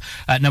Ribble FM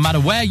no matter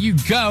where you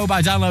go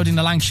by downloading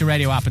the Lancashire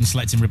Radio app and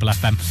selecting Ribble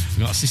FM.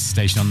 We've got a sister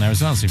station on there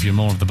as well, so if you're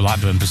more of the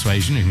Blackburn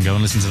persuasion, you can go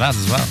and listen to that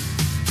as well.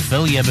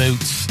 Fill your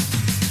boots.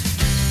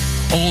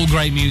 All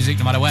great music,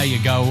 no matter where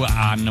you go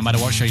and no matter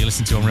what show you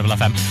listen to on Ribble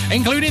FM,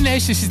 including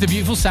this. This is the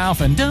Beautiful South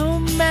and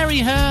Don't Marry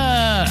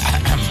Her.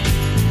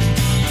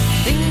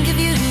 Think of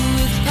you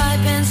with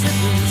pipe and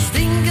slippers.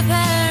 Think of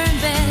her in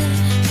bed,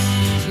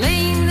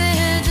 laying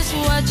there just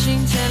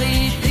watching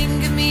telly.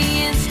 Think of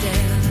me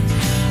instead.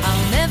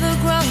 I'll never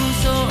grow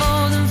so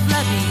old and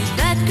flabby.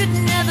 That could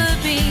never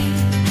be.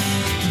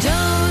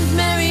 Don't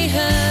marry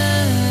her,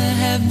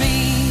 have me.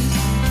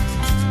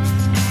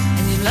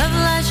 And your love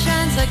light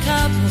shines like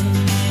copper,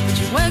 but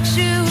your work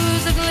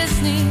shoes are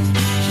glistening.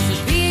 She's a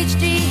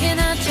PhD and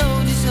I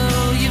told you so.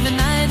 You've a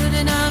knighthood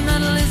and I'm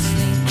not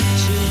listening.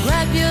 She'll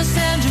grab your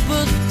Sandra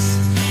Bullocks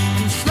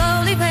and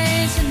slowly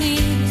raise her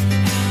knee.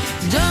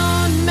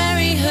 Don't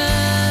marry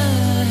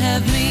her,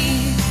 have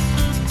me.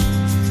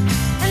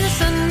 And the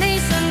Sunday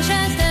sun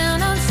shines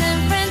down on San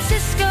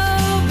Francisco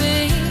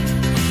Bay,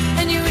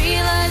 and you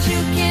realize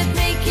you can't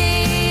make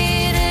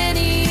it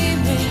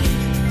anyway.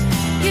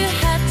 You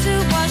had to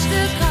wash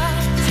the car,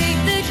 take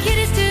the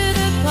kiddies to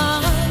the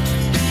park.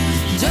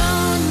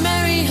 Don't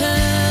marry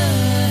her,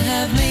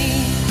 have me.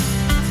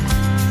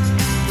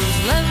 Those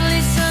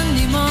lovely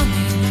Sunday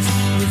mornings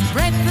with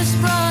breakfast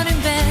brought in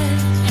bed.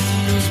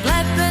 Those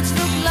blackbirds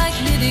look like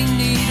knitting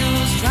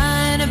needles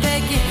trying to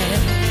beg your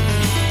head.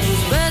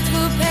 Those birds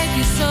will peg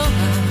you so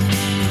hard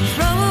and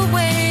throw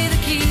away the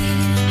key.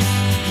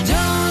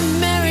 Don't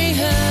marry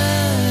her,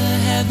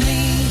 have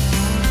me.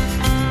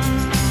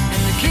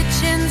 And the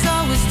kitchen's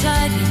always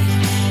tidy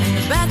and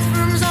the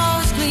bathroom's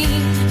always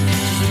clean.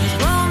 She's a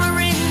diploma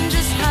ring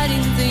just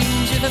hiding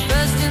things. You're the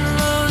first in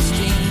low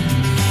esteem.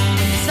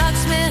 And your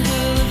socks smell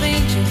of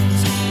angels,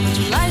 but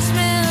your life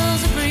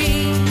smells of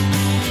green.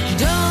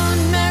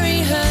 Don't marry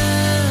her,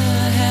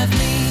 have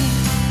me.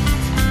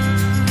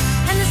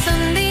 And the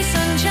Sunday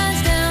sun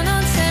shines down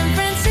on San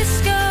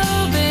Francisco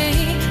Bay,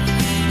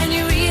 and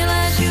you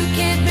realize you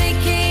can't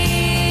make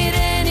it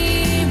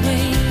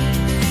anyway.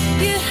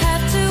 You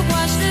have to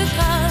wash the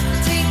car,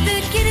 take the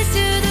kiddies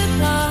to the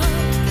park.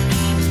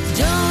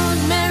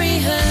 Don't marry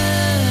her,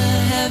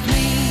 have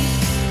me.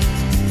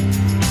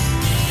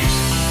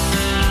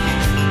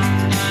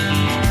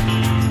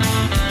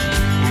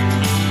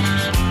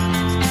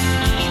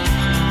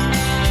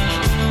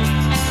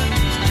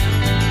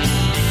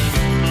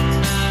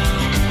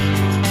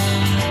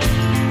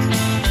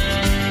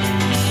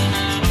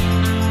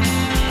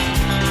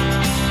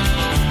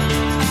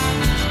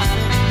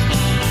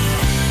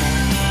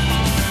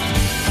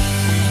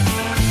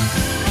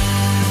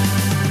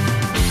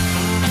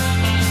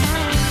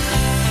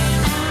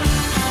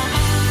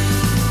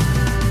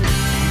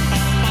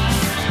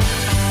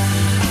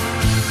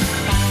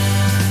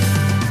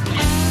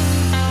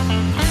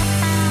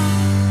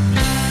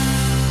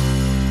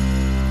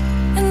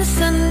 And the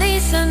Sunday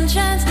sun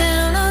shines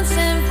down on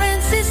San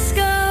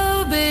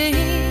Francisco Bay,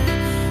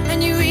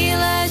 and you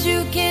realize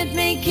you can't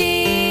make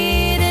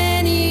it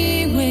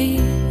anyway.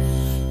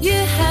 You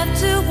have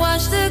to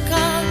wash the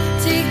car,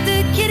 take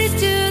the kiddies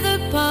to the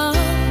park.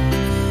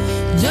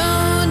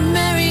 Don't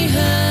marry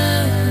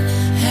her,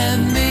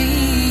 have me.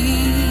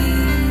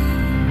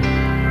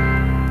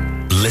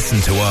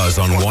 Listen to us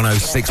on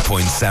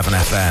 106.7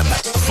 FM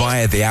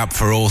via the app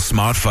for all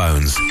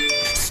smartphones.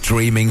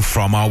 Streaming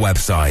from our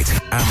website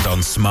and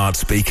on smart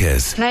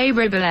speakers. Play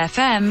Ribble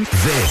FM.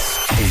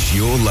 This is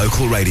your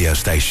local radio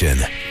station.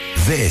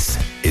 This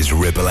is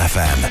Ribble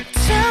FM.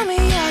 Tell me,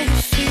 are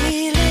you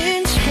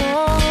feeling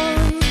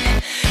strong?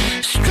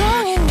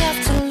 Strong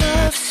enough to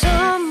love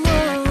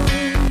someone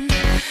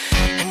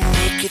and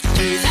make it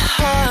through the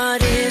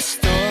hardest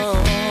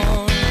storm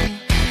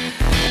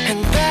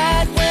and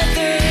bad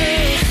weather?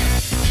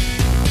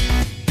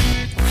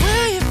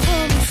 Will you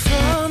pull me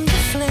from the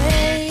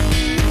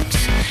flames?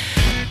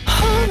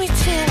 Hold me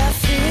till I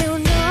feel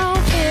no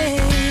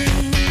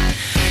pain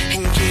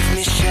and give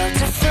me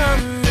shelter from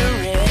the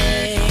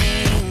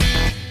rain.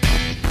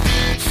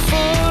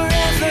 For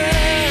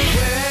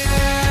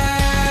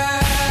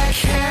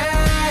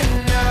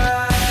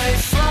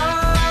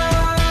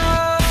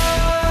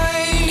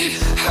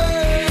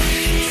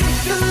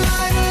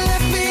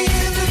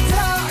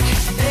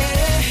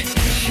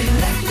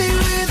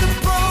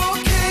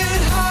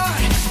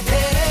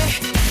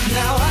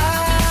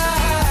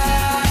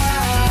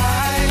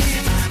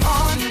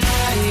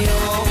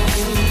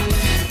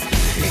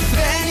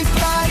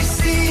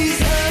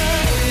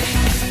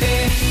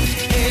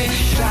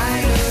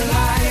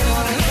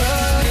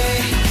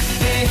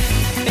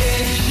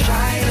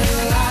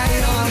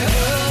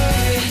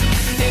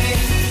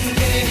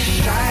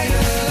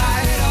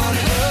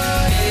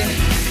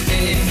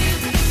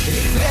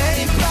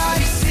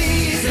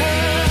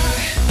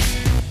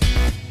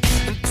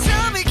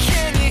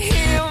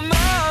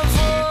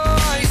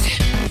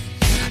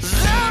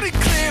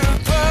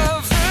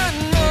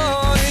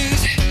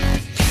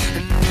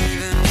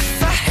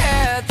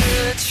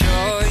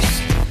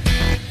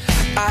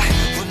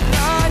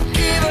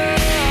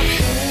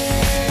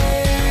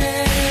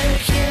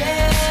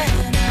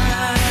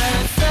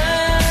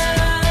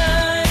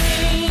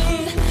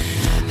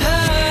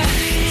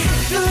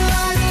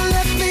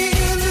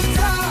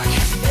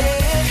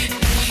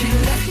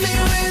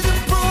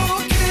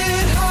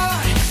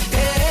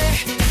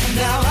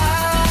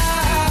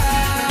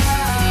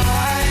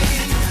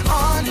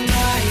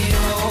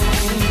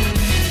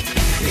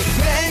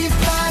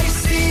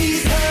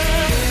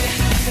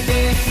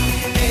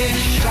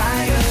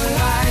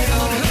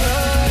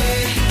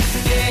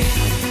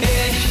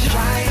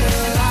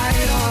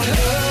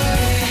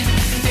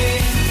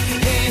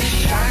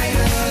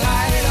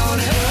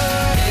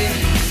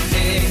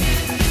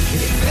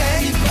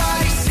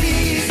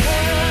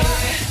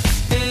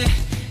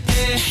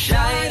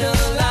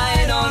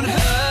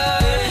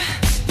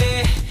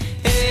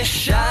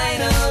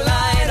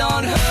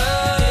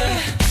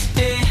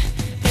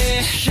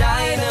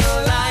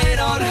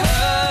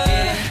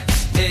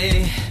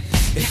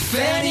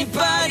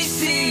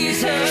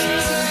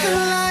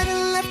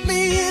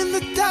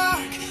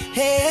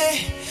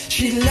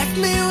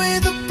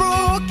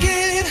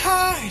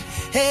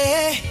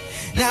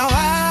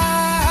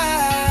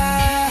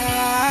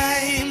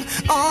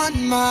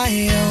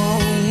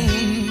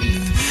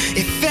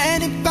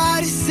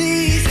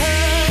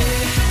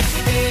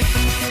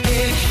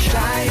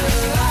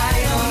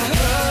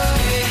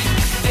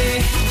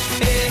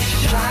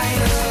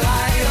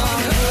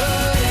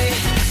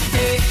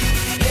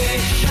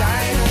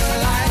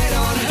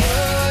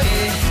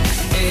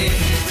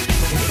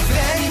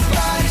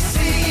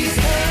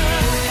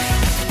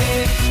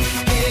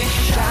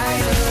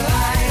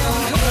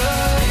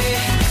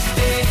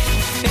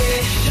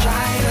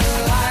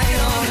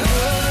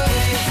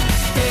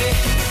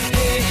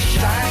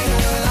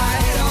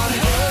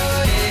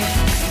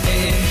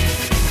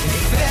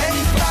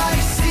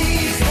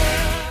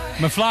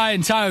Fly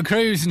and Tayo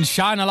Cruz and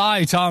Shine a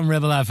Light on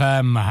Ribble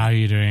FM. How are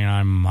you doing?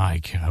 I'm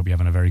Mike. I hope you're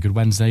having a very good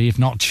Wednesday, if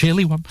not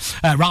chilly one.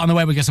 Right on the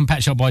way, we get some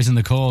Pet Shop Boys in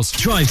the cause.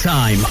 Drive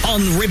Time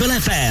on Ribble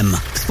FM.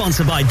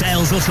 Sponsored by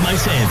Dales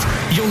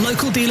Automotive, your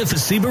local dealer for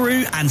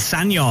Subaru and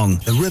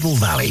SsangYong. The Ribble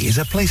Valley is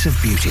a place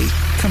of beauty,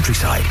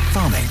 countryside,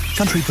 farming,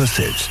 country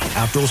pursuits,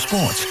 outdoor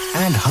sports,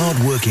 and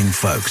hard-working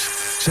folks.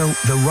 So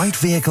the right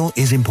vehicle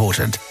is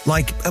important,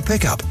 like a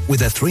pickup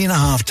with a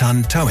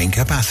 3.5-ton towing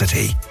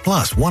capacity,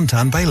 plus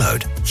 1-ton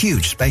payload,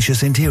 huge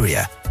spacious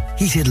interior,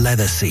 heated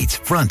leather seats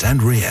front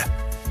and rear,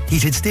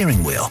 heated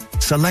steering wheel,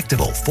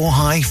 selectable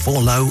 4-high,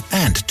 4-low,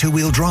 and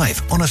 2-wheel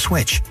drive on a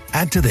switch.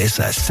 Add to this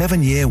a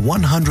 7-year,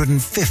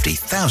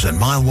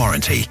 150,000-mile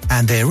warranty,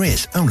 and there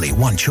is only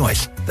one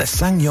choice, the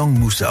SsangYong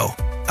Musso,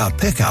 a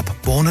pickup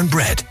born and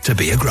bred to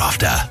be a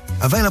grafter.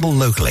 Available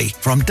locally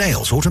from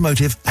Dales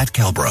Automotive at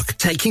Kelbrook.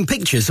 Taking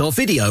pictures or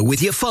video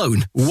with your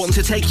phone? Want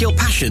to take your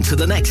passion to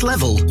the next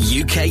level?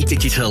 UK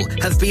Digital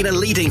have been a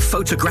leading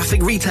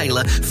photographic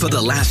retailer for the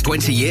last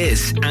 20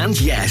 years. And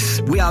yes,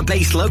 we are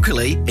based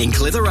locally in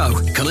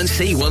Clitheroe. Come and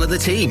see one of the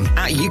team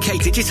at UK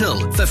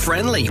Digital for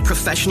friendly,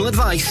 professional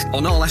advice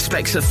on all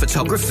aspects of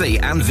photography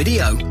and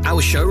video.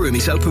 Our showroom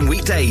is open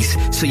weekdays,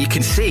 so you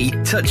can see,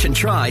 touch and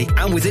try.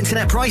 And with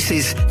internet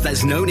prices,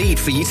 there's no need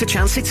for you to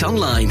chance it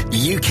online.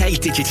 UK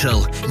Digital,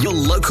 your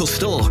local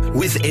store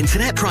with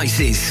internet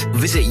prices.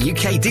 Visit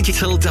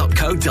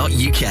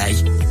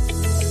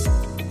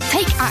ukdigital.co.uk.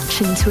 Take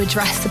action to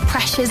address the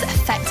pressures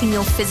affecting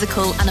your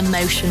physical and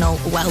emotional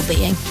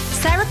well-being.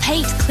 Sarah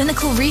Pate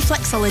Clinical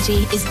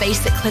Reflexology is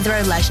based at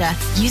Clitheroe Leisure.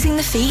 Using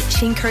the feet,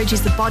 she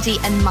encourages the body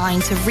and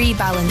mind to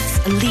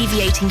rebalance,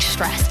 alleviating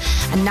stress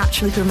and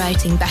naturally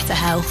promoting better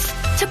health.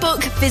 To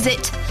book,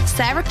 visit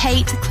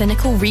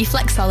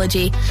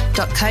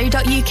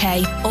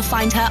sarahpateclinicalreflexology.co.uk or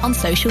find her on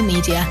social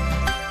media.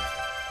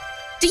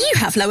 Do you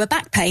have lower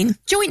back pain,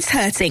 joints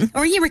hurting,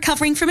 or are you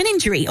recovering from an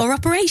injury or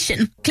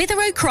operation?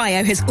 Clitheroe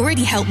Cryo has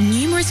already helped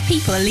numerous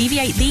people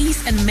alleviate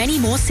these and many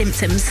more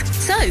symptoms.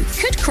 So,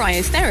 could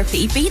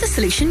cryotherapy be the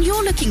solution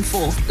you're looking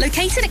for?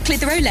 Located at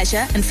Clitheroe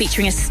Leisure and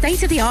featuring a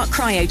state-of-the-art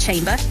cryo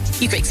chamber,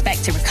 you can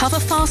expect to recover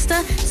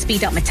faster,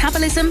 speed up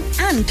metabolism,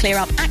 and clear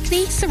up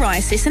acne,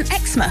 psoriasis, and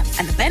eczema.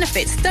 And the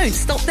benefits don't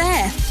stop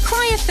there.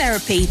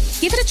 Cryotherapy.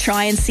 Give it a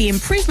try and see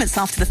improvements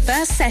after the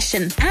first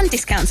session, and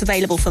discounts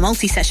available for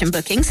multi-session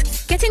bookings.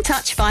 Get in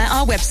touch via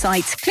our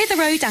website,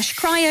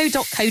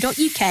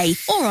 clitheroe-cryo.co.uk,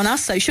 or on our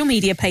social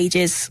media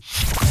pages.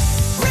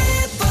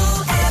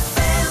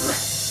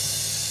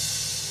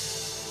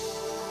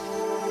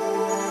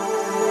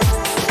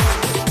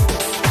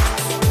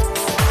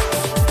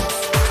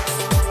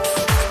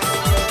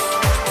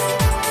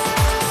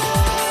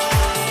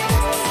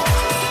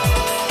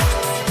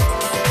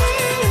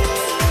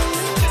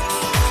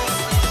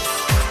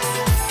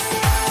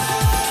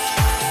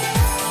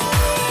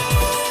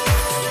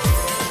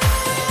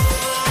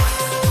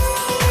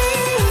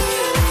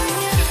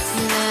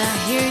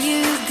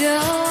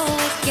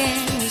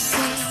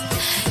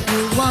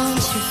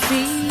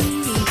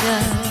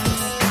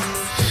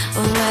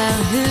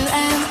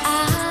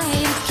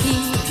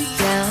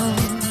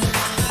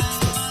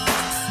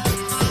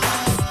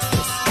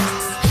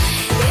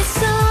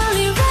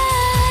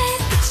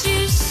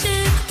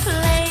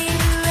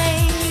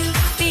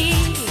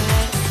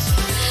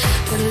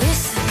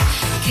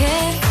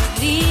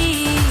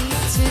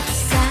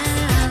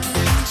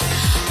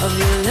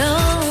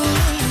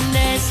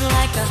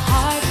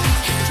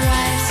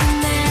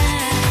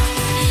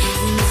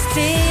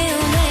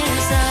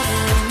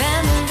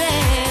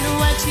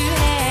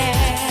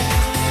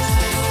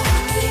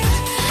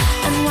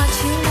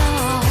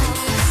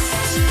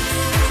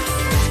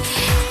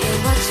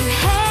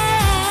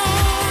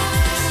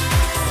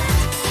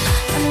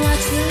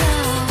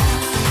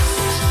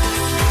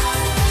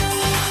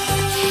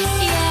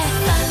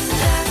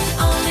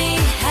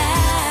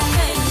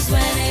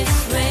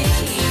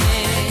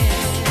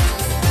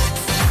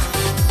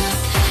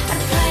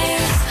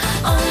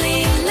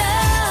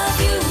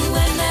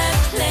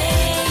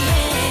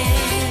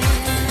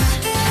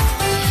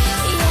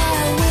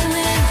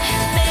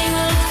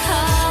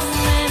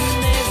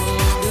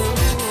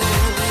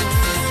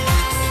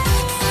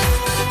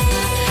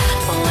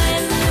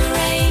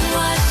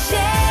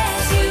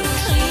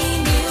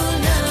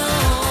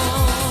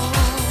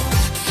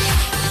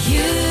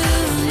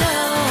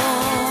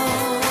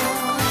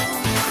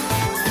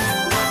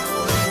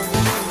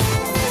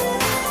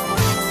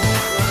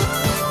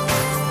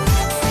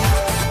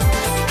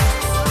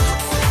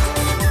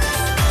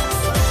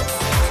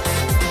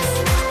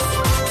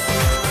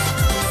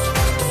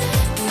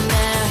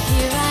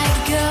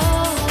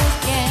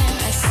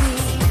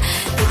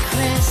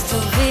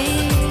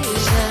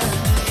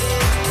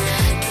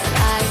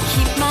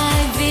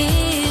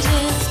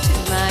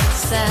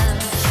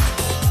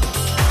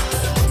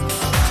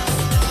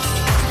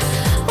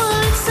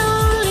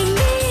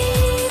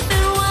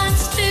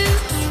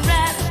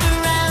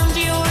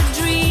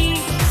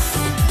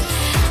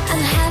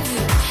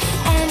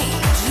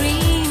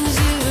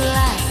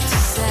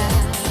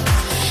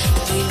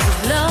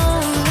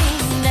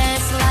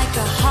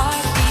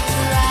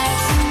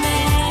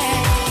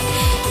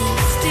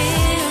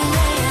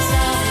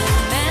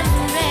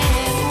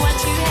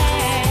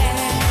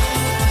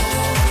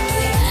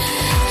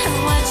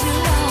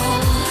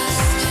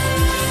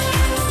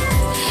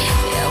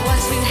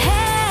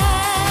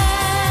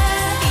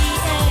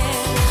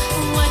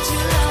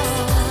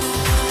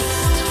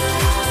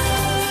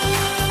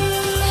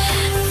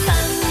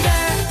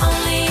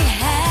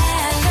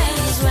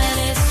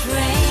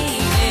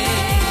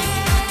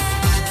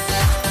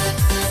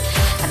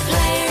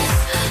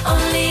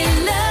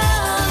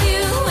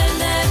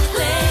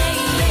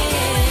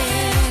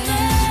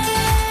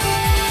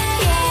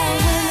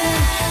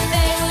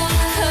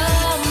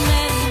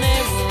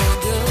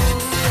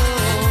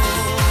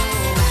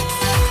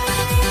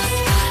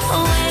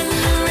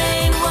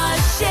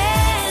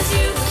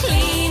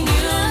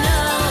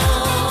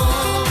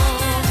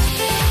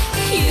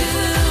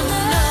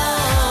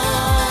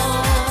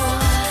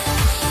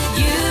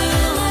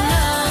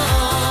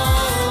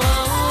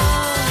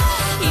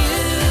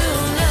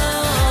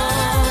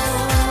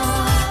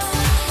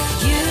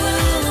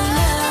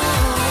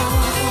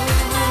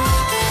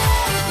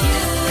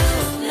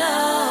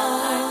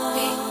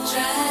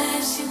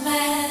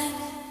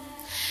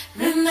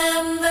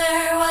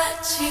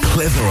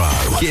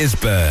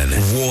 Gisburn,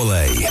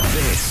 Worley.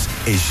 This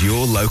is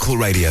your local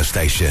radio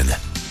station.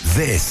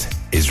 This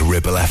is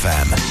Ribble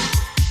FM.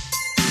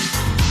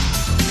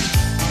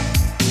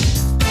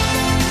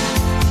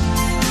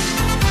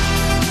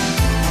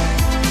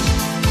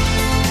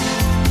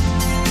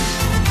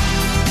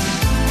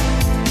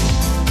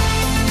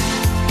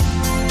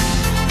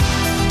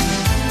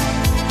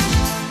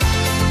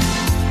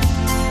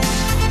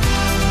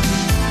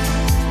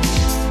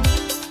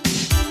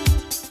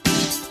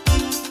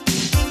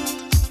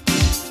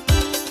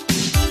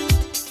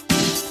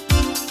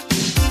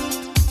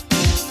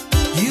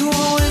 You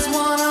always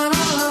wanted a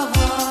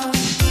lover.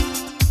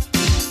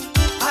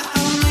 I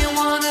only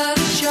wanted a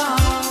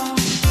job.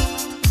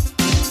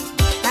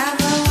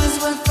 And I was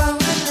worth for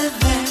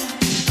living.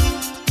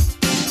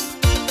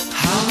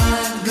 How am I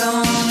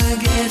gonna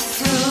get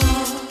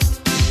through?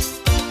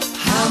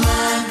 How am I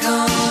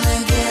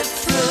gonna get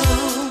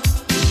through?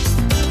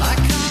 I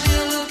come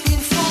here looking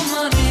for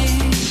money,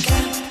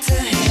 got to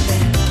have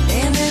it,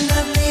 and end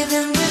up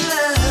leaving with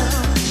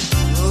love.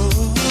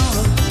 Oh,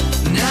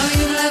 now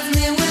you left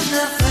me with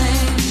nothing,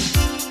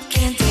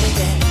 can't take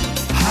it.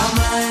 How am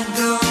I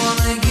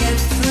gonna get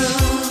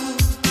through?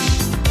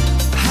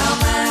 How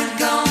am I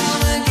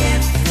gonna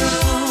get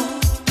through?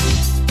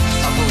 I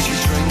bought you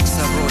drinks, I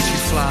brought you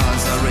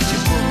flowers, I read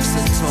your books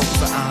and talked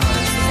for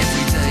hours.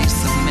 Every day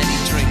so many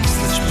drinks,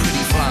 such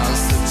pretty flowers.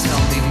 So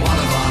tell me, what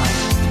have I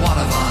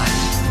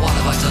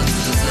done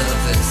to deserve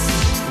this?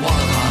 What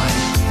have I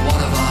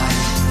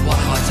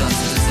done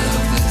to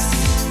deserve this?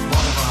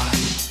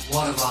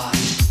 What have I?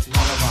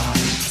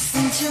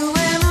 Since you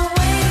went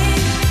away,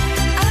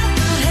 I've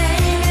been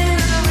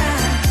hanging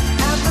around.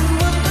 I've been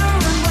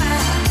wondering why.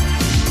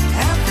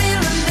 I'm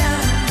feeling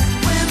down.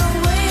 Went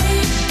away.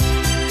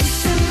 You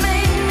should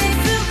make me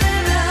feel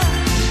better,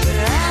 but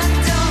I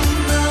don't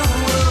know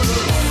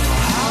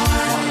how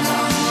I'm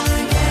gonna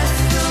get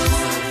through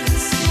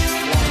this.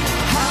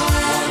 How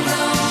I'm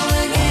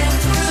gonna get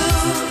through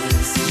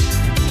this.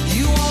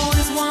 You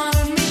always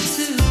wanted me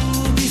to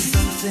be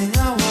something I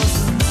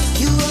wasn't.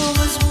 You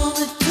always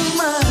wanted too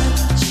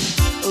much.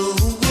 Oh,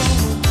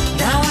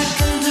 now I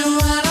can do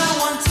what I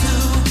want to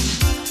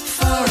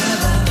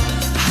forever.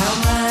 How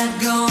am I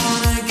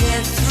gonna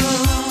get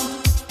through?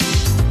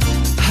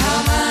 How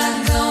am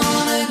I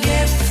gonna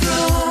get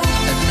through?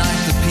 At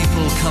night the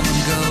people come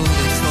and go.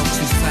 They talk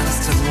too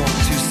fast and walk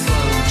too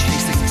slow.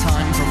 Chasing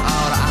time from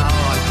hour to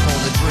hour. I pour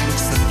the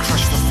drinks and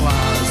crush the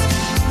flowers.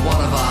 What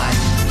have I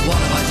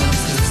done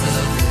to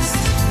deserve this?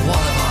 What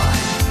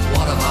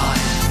have I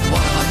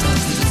done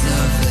to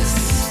deserve this?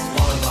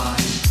 What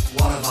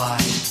have I?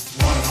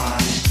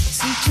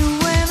 Since you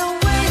went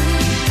away,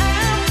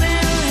 I've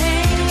been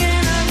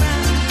hanging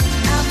around.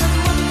 I've been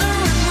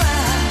wondering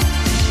why.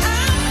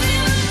 I'm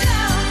feeling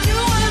down. You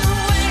went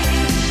away.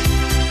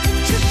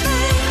 Did you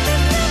make me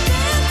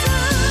feel better?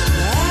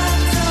 I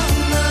don't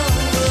know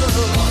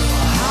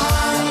how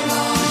I'm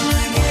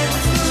gonna get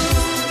through.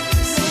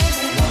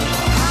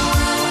 How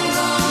I'm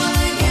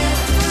gonna get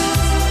through. How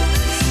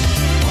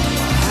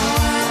I'm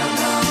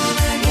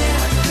gonna get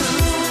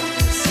through.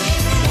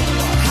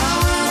 How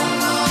I'm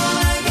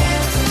gonna get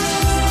through.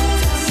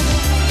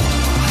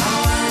 How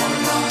I'm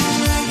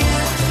gonna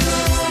get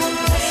through.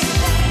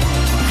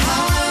 How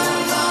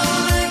I'm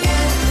gonna get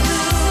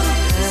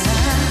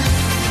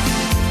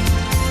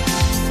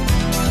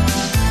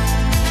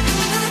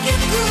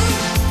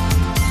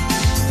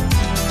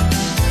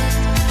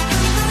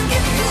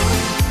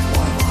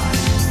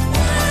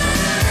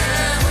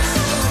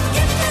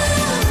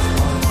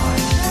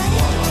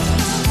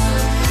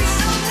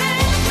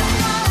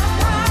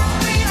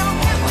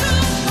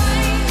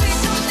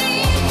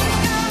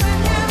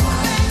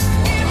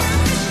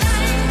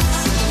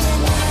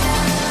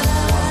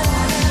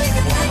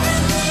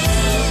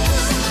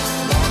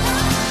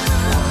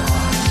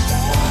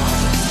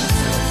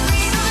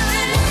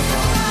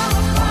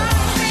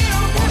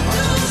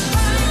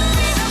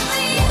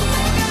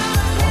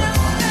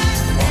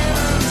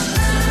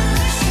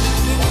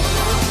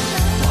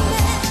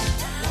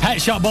Pet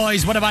Shop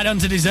Boys, what have I done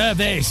to deserve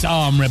this?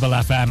 On Ribble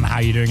FM. How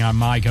you doing? I'm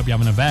Mike. Hope you're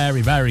having a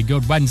very, very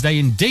good Wednesday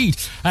indeed.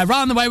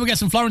 Round the way, we'll get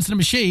some Florence and the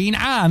Machine,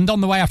 and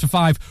on the way after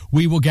 5,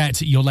 we will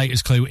get your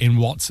latest clue in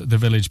What's the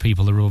Village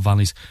People, the Ribble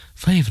Valley's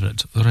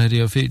favourite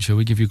radio feature.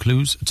 We give you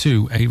clues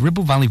to a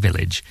Ribble Valley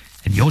village,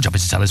 and your job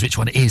is to tell us which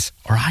one it is.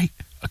 All right?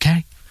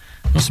 Okay?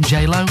 Want some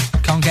J-Lo?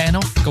 Can't get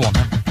enough? Go on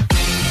then.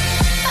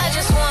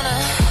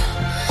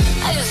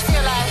 I just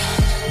feel like,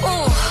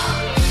 ooh,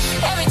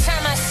 every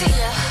time I see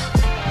you,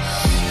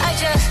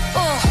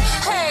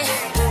 hey,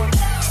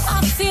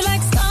 I feel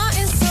like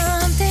starting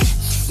something.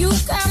 You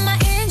got my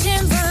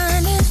engine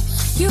running.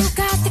 You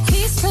got the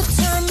keys to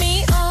turn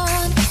me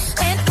on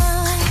and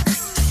on.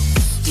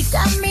 You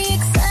got me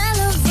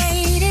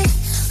accelerated.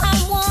 I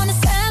wanna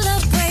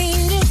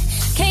celebrate it.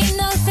 Can't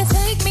nothing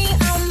take me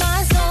out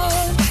my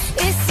zone.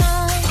 It's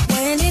on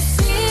when it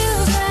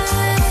feels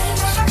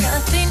like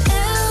nothing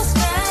else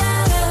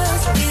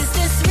matters. Is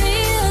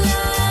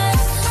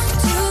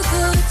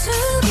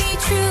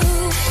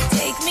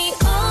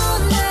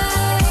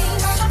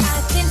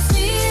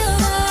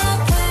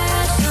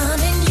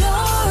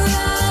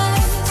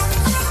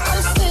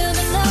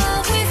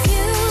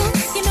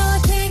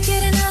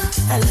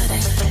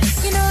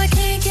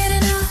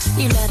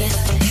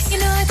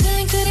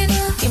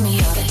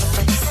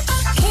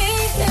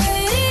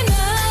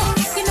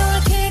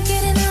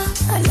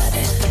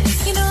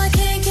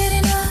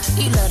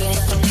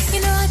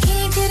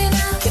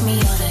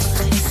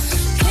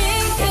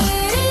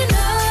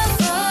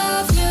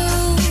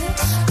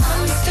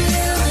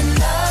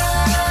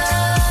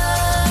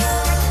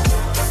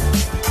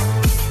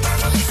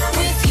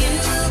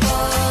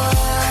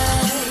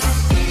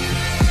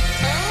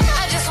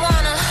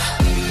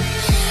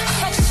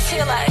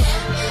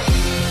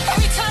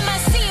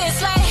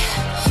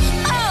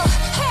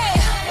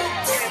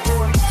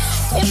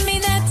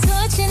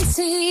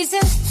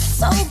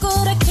So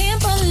good, I can't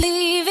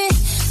believe it.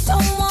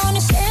 Don't wanna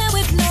share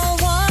with no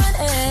one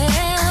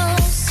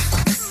else.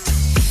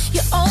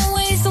 You're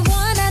always the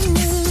one I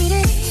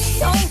needed.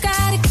 Don't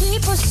gotta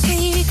keep a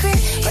secret,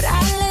 but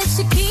I let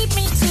you keep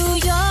me to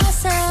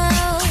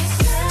yourself.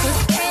 'Cause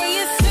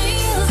babe, it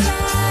feels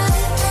like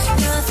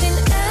nothing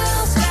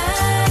else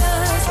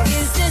matters.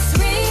 Is this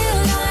real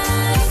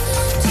life?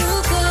 Too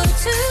good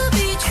to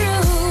be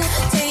true.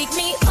 Take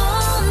me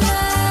all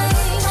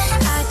night.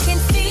 I can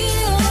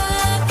feel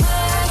the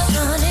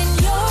passion in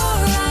your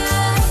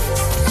eyes.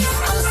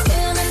 I'm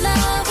still in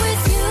love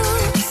with you.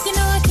 You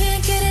know I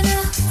can't get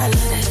enough. I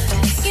love it.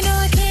 You know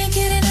I can't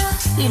get enough.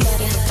 You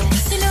love it.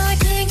 You know I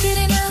can't get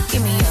enough.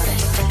 Give me all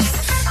that.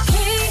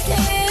 Can't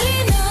get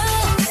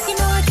enough. You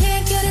know I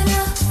can't get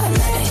enough. I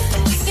love it.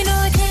 You know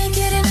I can't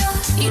get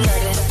enough. You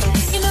love it.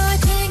 You know I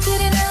can't get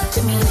enough.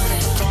 Give me all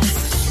that.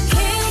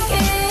 Can't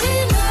get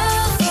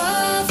enough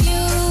of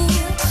you.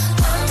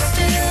 I'm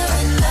still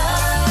in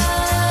love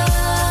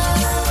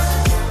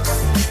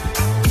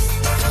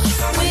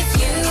with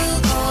you,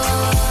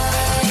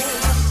 boy.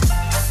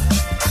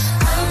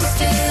 I'm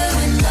still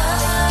in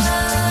love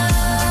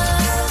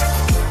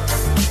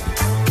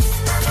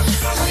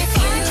with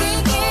you.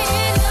 Can't get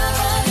enough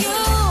of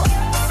you.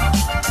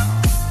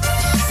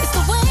 It's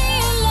the way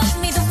you love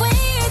me, the way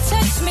you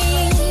touch me.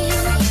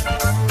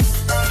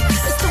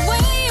 It's the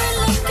way you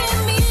look at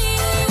me.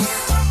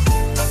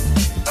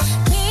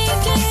 Can't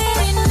get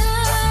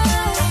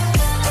enough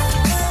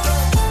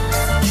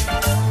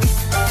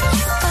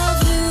of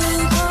you,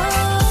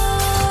 boy.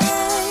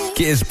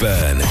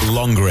 Gisborne,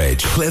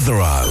 Longridge,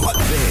 Clitheroe.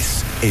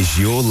 This is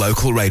your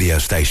local radio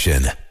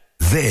station.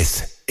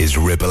 This is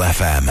Ribble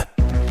FM.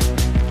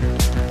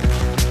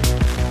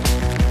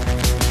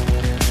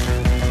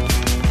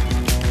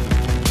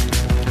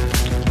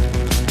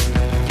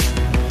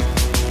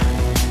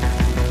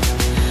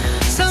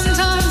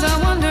 Sometimes I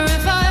wonder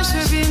if I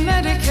should be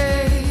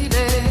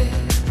medicated.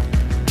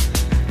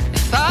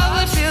 If I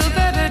would feel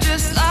better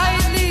just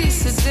lightly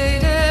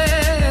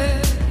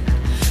sedated.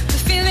 The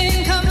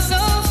feeling comes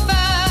so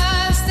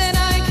fast and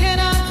I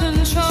cannot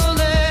control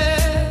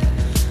it.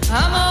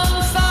 I'm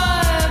on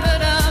fire,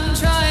 but I'm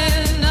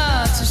trying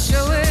not to show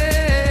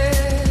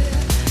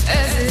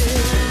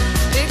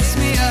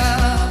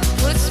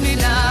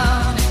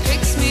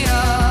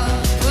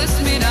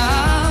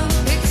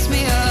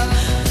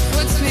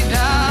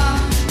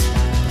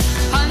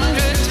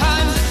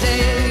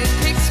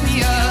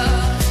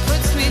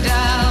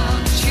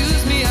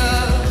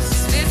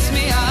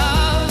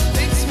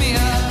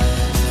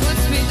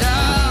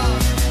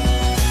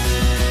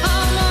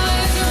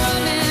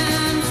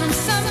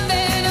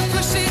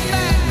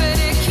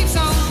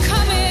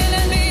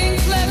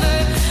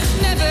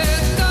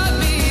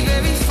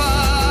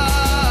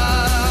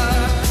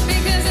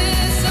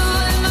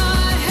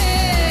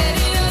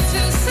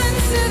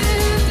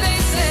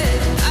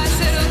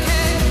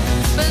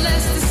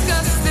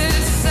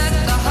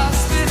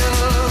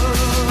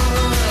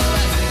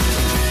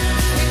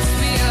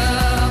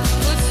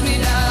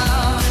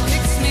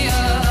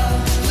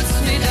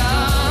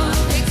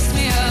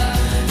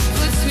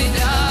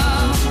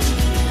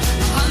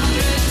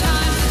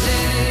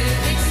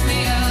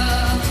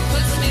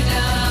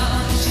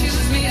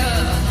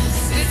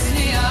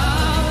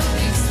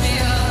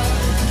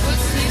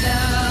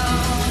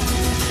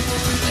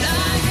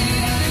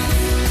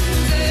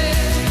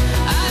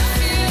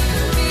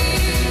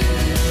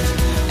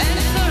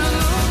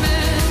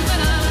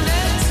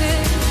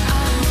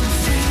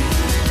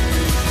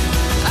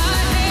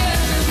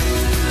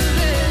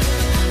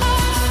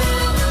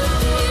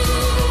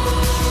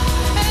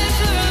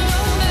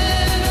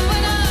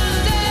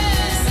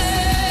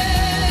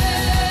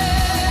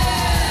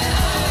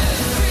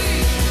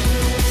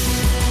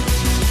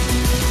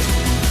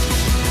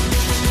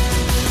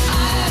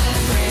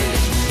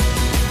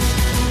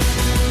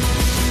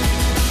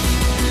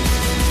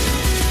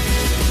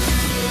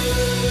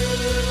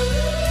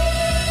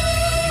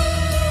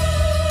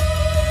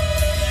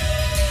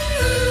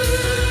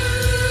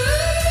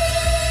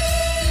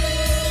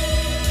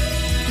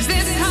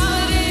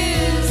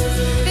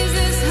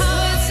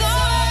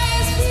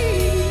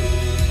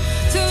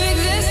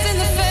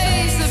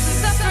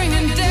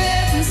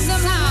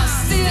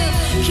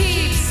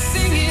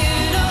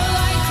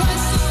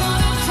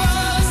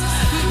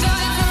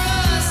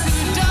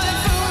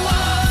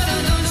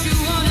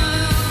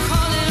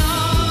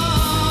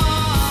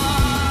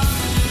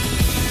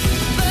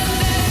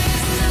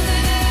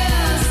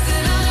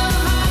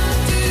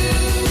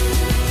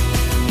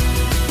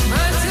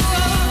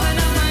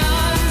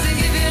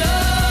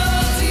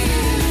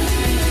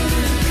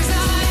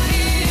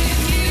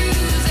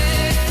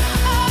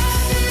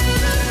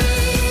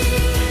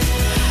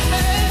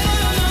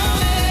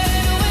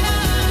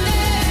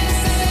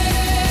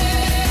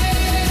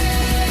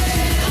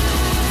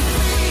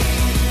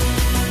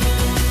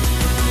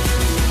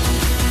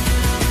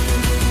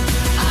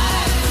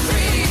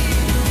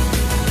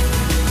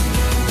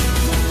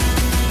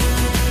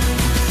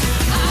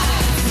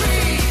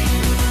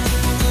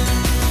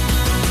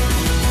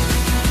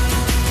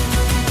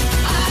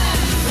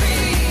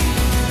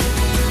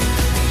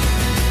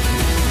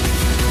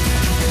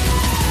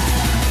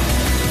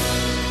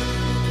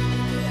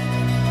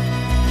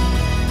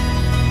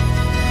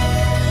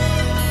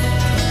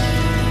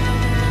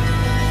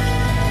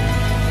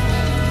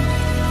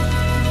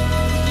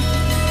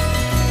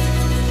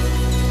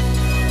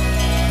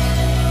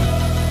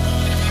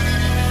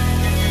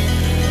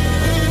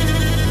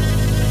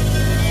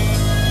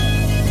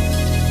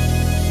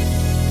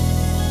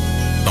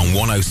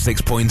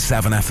 106.7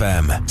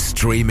 FM,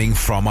 streaming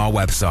from our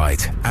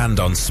website and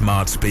on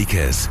smart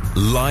speakers.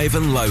 Live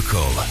and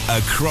local,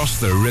 across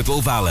the Ribble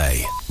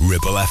Valley.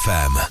 Ribble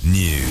FM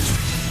News.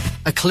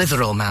 A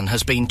Clitheroe man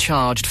has been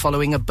charged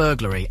following a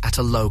burglary at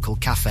a local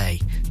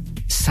cafe.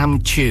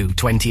 Sam Chu,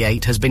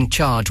 28, has been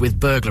charged with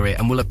burglary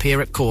and will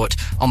appear at court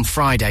on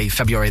Friday,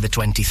 February the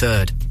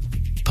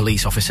 23rd.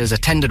 Police officers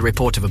attended a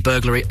report of a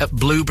burglary at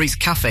Blueberry's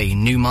Cafe,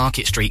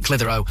 Newmarket Street,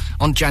 Clitheroe,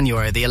 on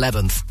January the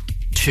 11th.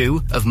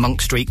 Chu of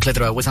Monk Street,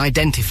 Clitheroe, was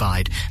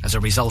identified as a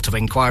result of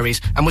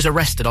inquiries and was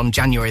arrested on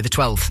January the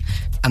 12th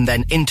and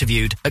then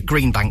interviewed at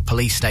Greenbank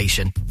Police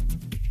Station.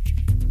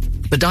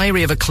 The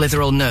diary of a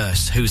Clitheroe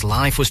nurse whose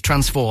life was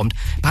transformed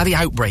by the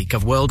outbreak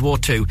of World War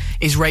II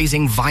is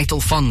raising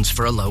vital funds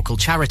for a local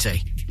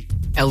charity.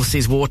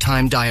 Elsie's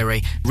wartime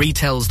diary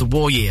retells the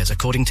war years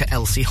according to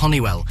Elsie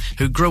Honeywell,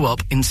 who grew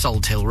up in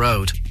Salt Hill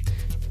Road.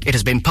 It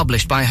has been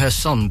published by her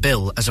son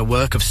Bill as a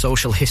work of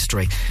social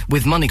history,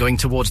 with money going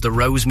towards the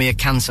Rosemere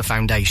Cancer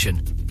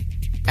Foundation.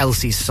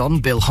 Elsie's son,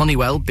 Bill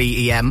Honeywell,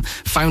 BEM,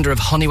 founder of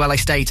Honeywell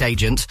Estate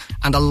Agents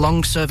and a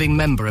long-serving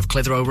member of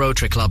Clitheroe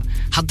Rotary Club,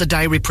 had the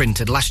diary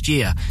printed last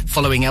year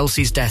following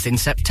Elsie's death in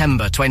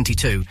September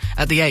 22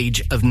 at the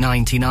age of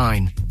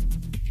 99.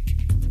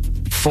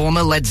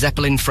 Former Led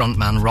Zeppelin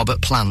frontman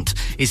Robert Plant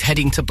is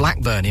heading to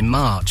Blackburn in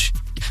March.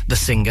 The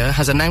singer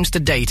has announced a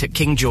date at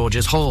King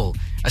George's Hall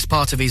as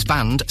part of his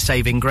band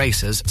Saving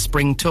Grace's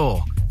spring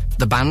tour.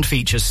 The band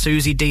features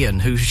Susie Dean,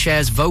 who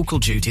shares vocal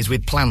duties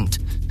with Plant,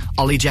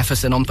 Ollie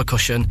Jefferson on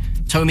percussion,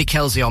 Tommy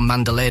Kelsey on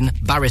mandolin,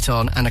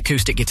 baritone and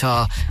acoustic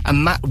guitar,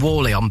 and Matt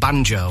Worley on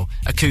banjo,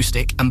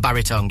 acoustic and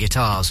baritone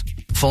guitars.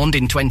 Formed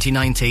in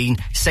 2019,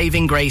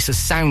 Saving Grace's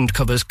sound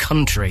covers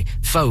country,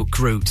 folk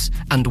roots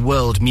and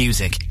world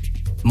music.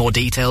 More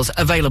details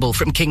available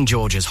from King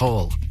George's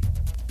Hall.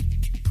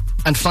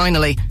 And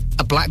finally,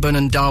 a Blackburn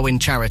and Darwin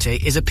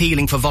charity is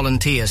appealing for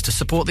volunteers to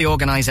support the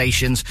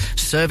organisation's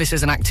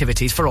services and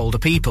activities for older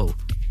people.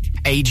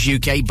 Age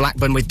UK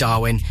Blackburn with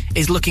Darwin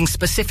is looking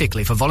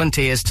specifically for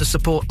volunteers to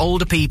support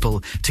older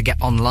people to get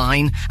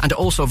online and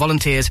also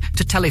volunteers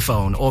to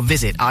telephone or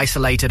visit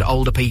isolated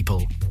older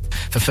people.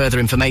 For further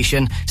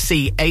information,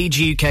 see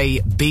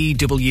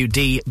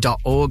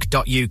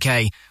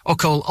ageukbwd.org.uk or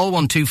call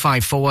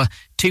 01254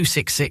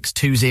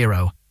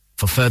 26620.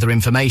 For further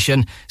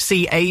information,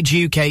 see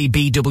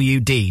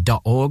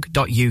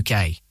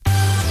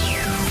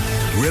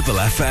ageukbwd.org.uk. Ribble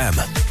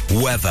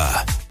FM weather.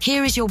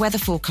 Here is your weather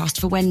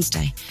forecast for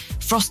Wednesday.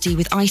 Frosty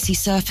with icy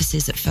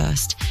surfaces at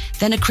first,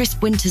 then a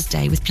crisp winter's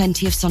day with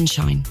plenty of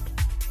sunshine.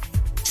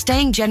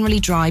 Staying generally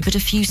dry, but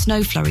a few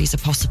snow flurries are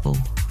possible.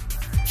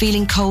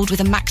 Feeling cold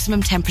with a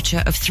maximum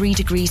temperature of 3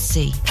 degrees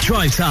C.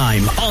 Drive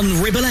Time on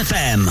Ribble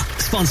FM.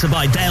 Sponsored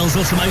by Dales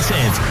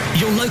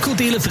Automotive, your local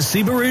dealer for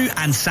Subaru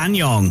and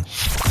SsangYong.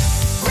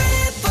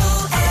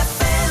 When I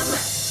find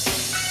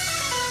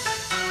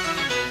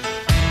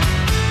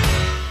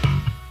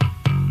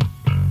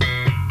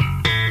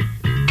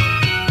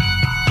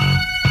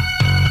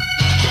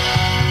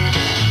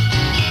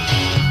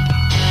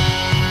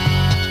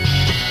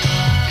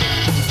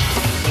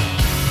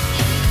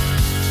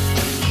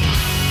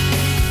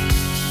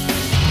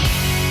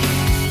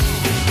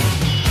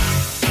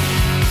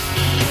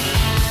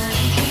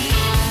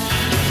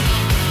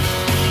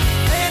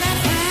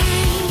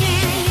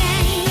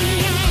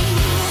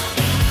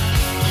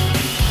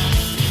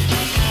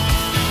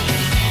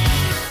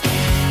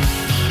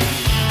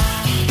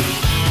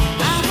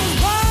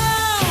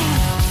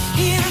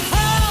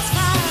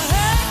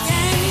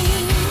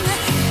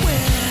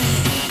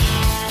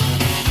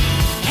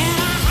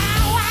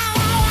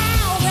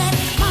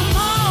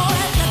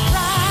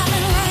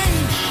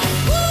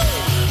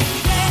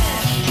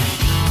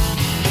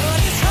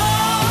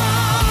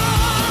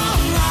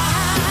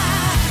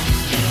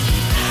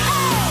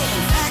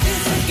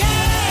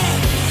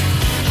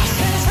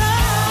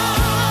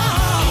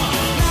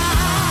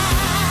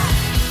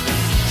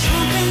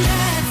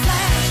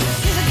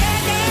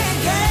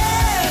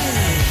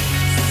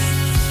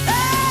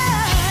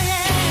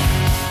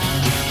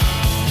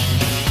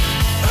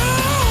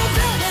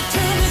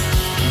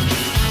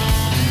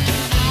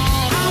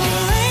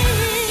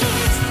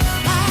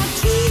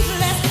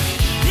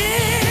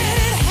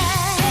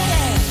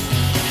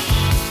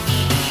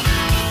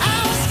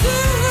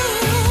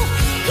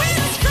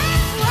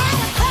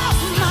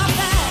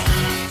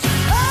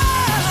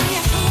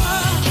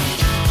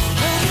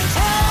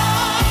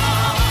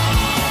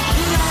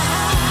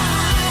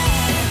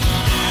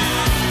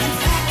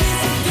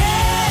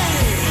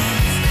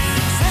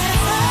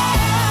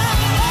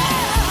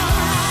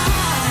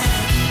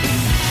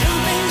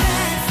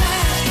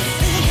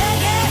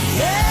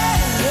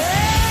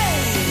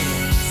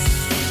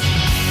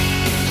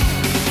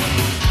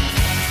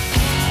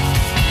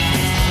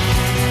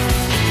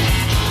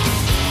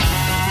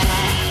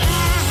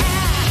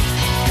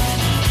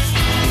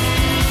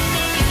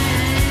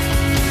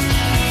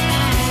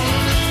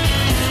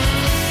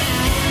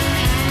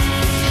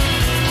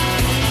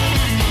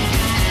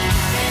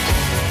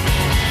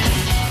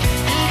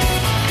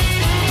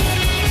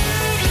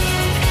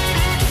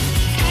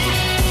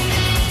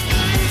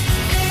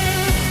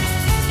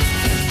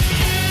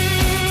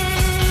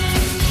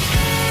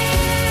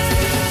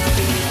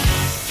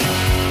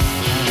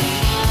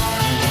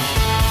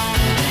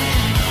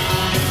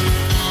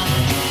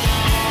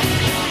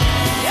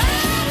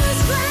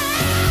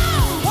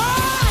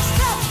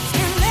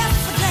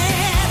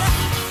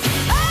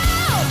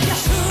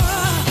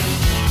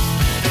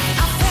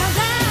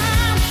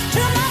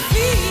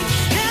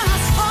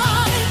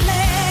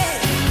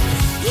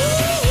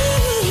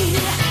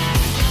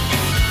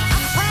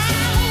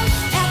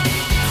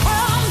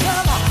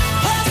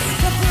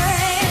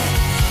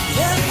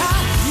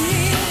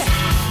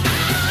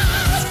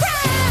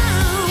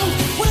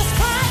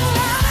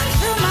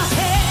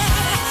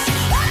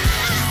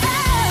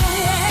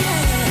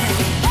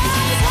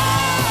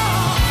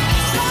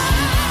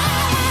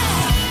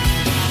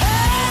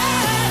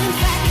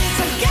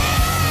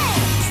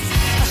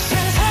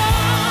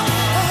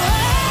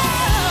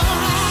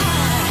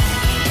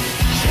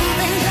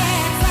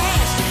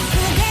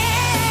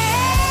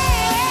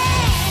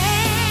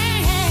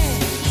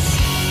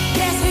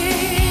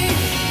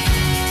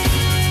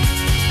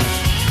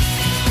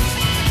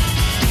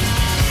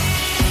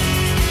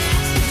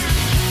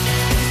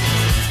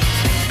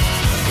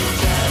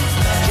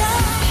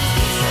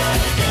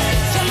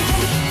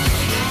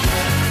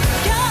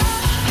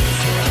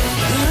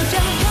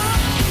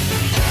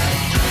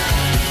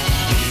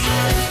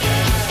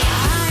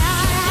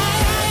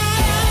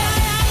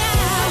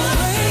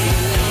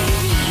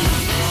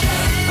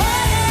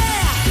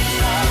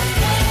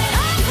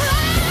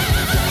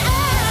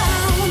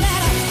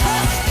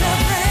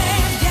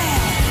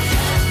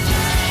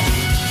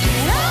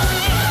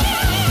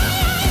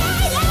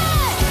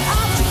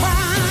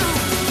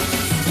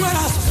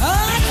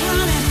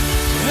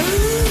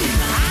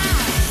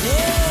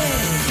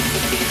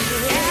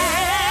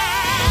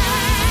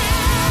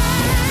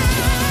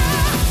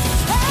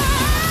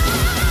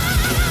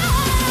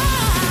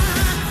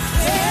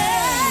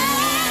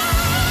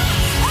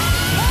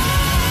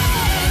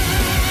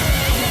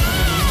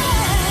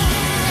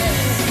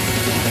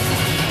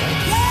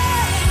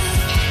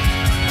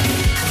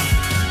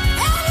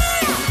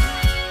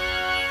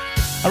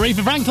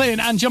Aretha Franklin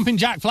and Jumping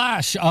Jack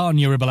Flash on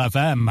your Ribble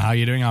FM. How are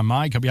you doing? I'm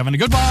Mike. Hope you're having a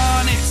good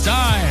one. It's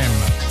time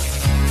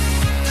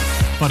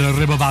for the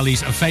Ribble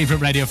Valley's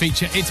favourite radio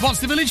feature. It's What's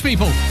the Village,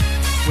 people?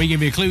 We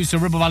give you clues to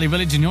Ribble Valley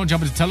Village and your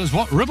job is to tell us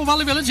what Ribble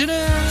Valley Village it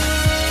is.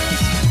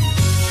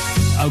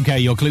 OK,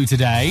 your clue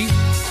today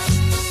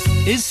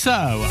is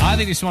so. I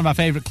think this is one of my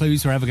favourite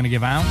clues we're ever going to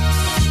give out.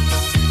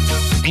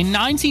 In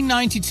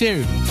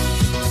 1992,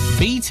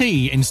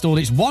 BT installed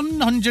its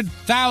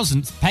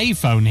 100,000th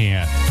payphone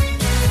here,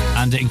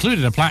 and it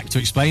included a plaque to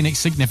explain its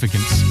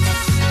significance.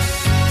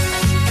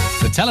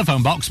 The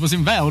telephone box was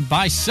unveiled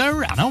by Sir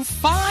Ranulph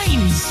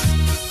Fiennes.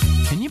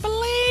 Can you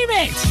believe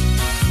it?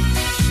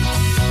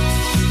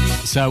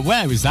 So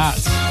where was that?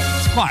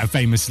 It's quite a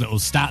famous little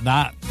stat,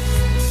 that.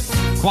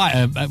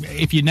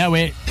 If you know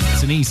it,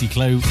 it's an easy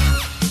clue.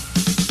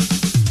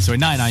 So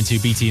in 1992,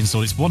 BT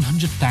installed its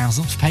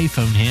 100,000th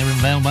payphone here,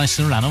 unveiled by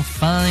Sir Ranulph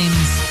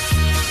Fiennes.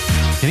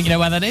 You think you know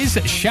where that is?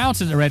 Shout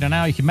at the radio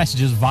now. You can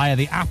message us via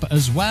the app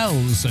as well,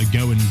 so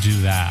go and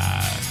do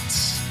that.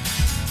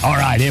 All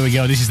right, here we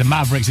go. This is the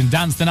Mavericks and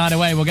Dance the Night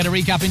Away. We'll get a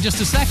recap in just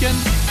a second.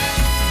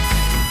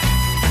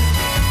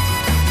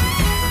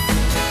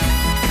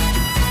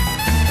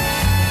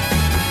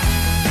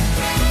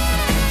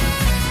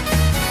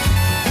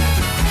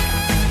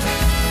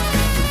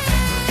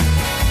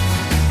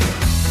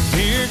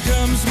 Here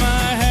comes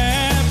my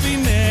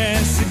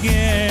happiness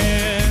again.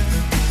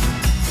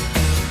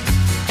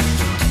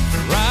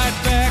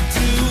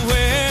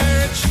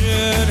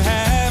 Should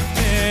have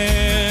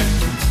been,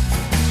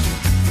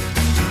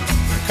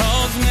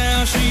 'cause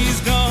now she's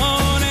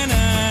gone and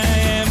I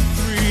am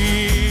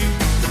free,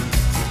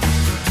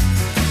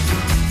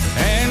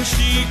 and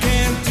she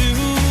can't do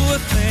a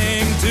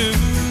thing to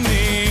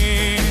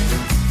me.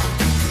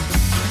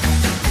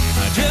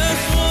 I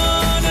just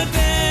wanna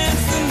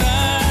dance the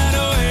night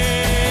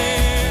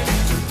away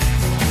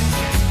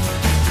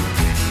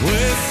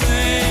with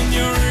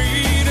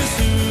senoritas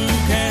who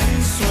can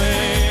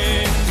sway.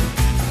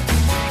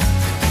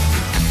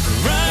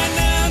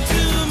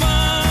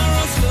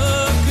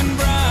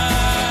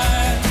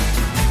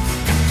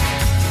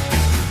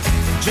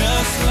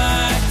 Just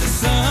like the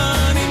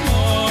sunny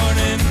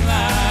morning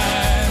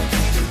light.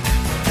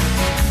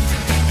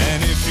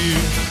 And if you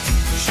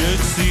should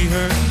see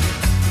her,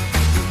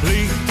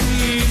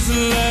 please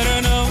let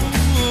her know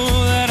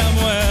that I'm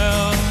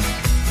well,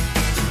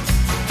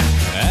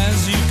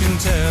 as you can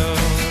tell.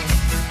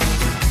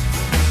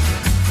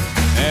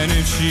 And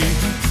if she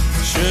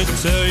should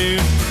tell you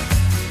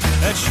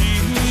that she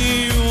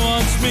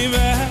wants me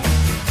back,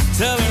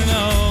 tell her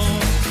no,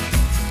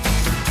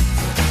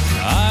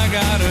 I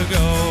gotta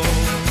go.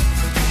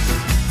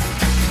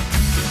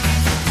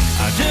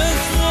 I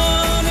just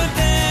wanna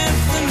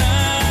dance the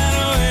night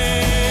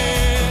away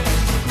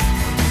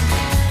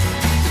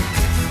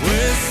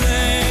with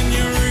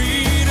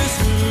senoritas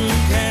who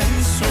can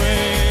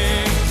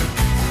sway.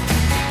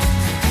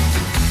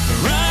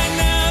 Right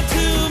now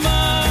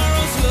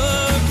tomorrow's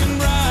looking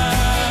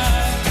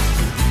bright,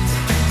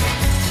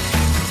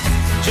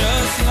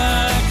 just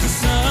like the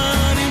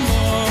sunny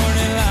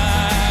morning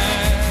light.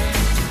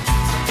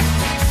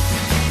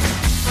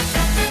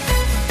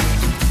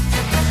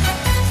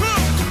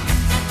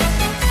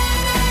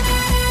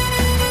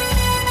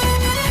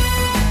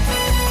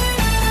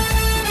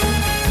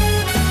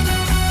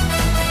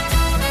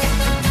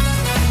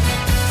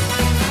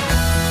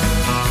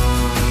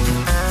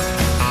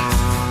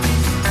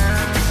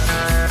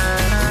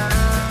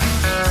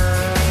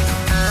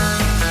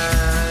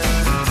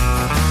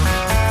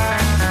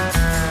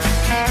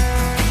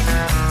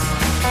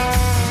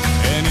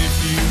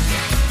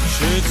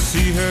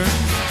 See her,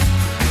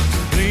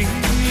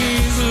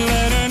 please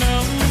let her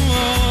know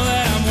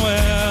that I'm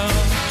well,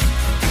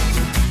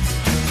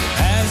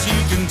 as you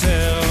can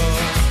tell.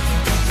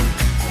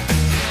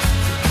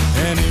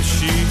 And if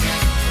she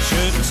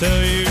should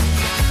tell you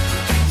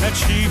that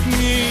she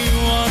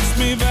wants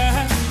me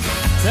back,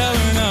 tell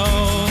her no,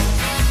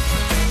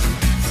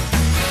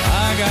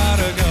 I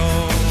gotta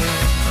go.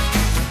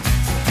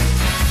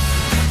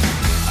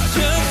 I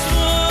just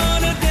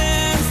wanna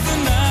dance the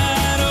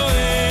night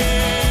away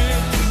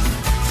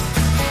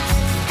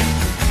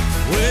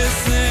with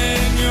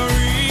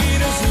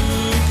senoritas who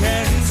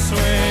can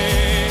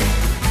sway.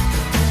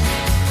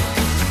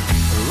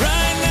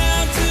 Right now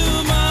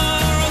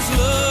tomorrow's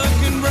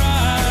looking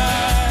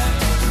bright,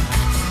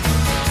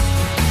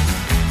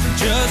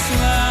 just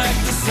like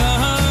the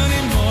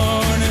sunny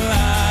morning.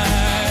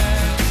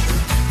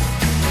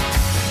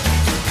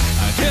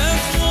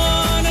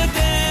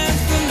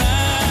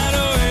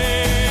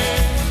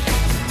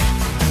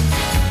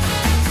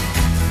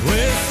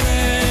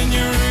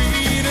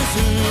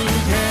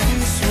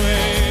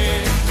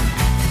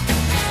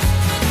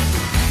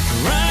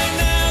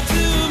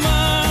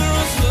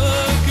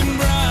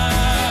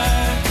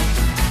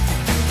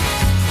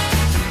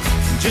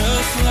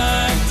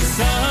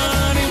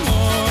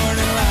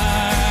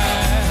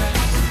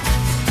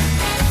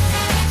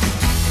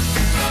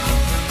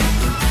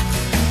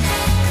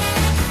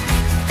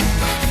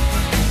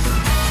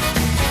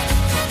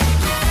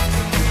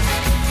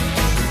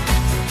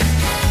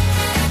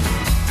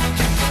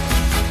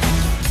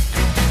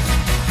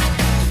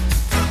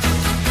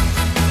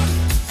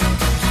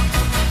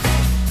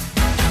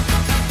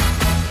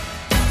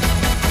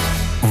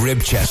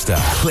 Ribchester,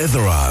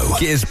 Clitheroe,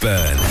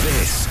 Gisburn.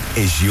 This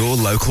is your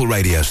local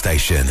radio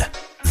station.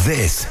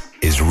 This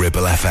is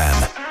Ribble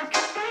FM.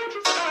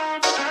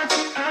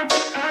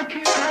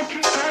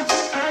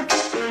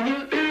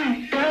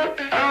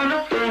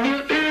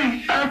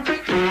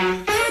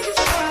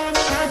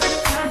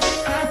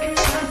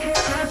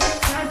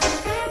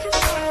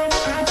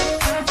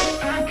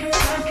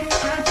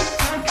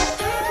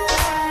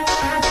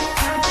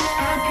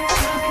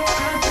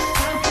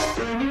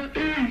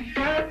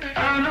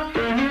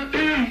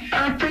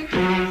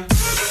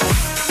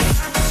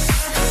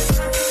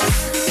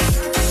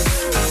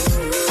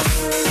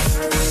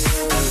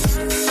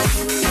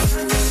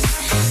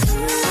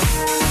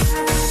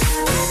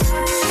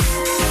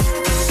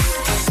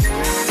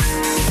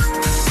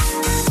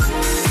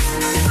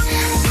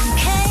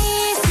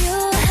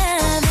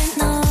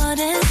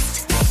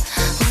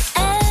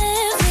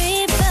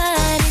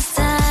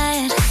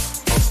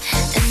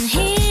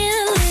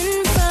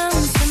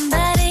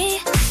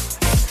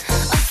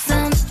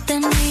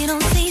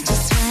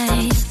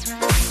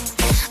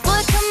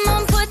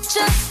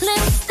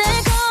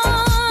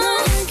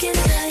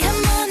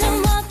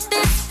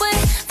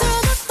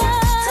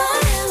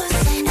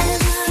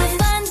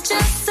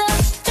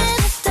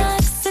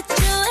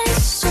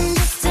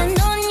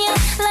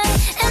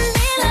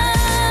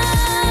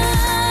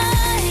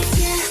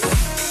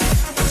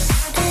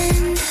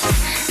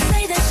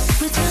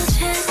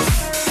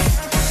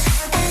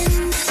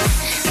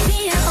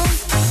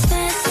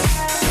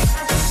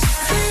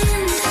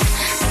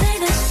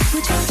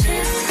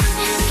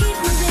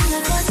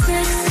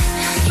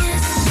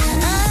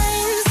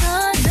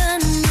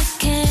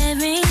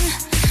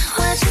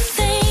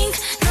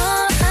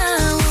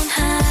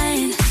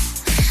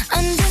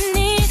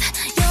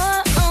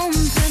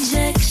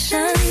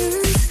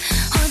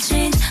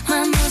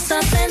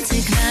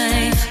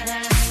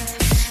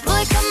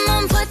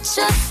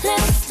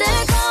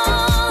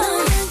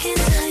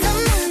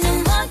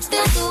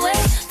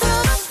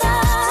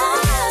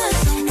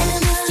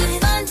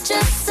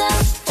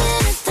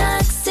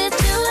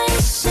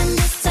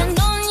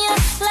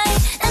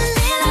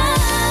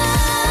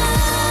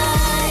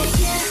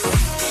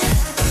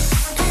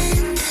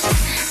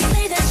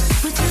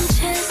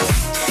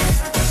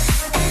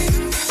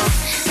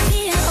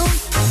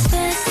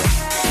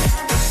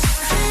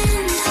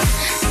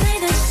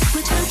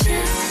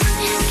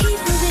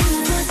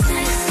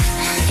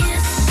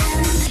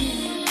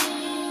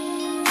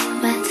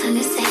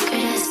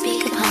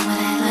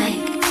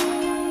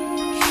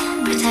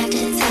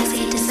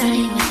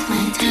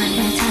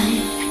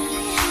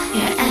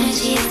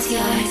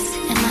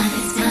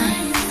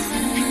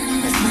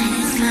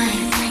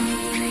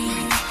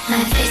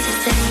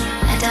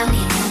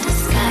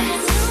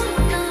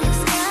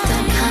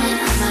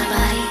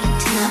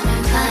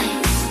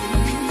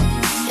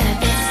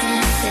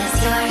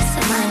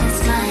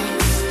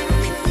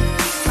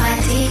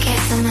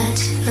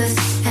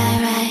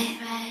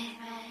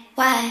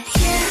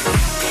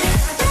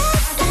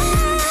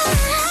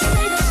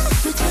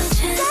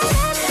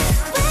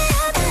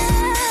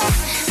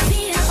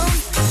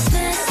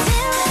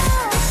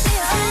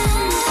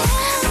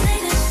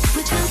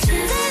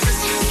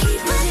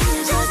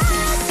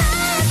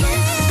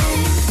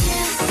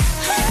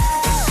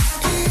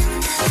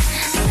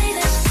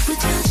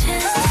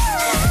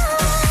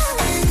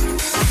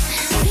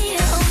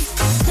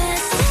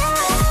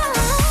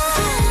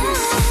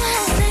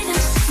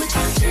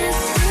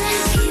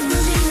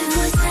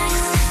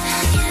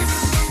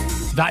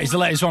 That is the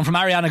latest one from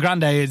Ariana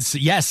Grande. It's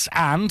Yes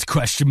and,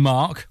 question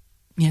mark.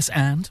 Yes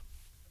and.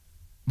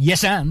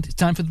 Yes and. It's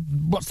time for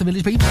What's the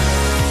Village People?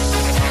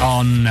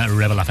 On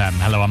Ribble FM.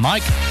 Hello, I'm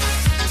Mike.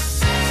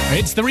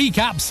 It's the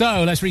recap,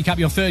 so let's recap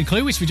your third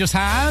clue, which we just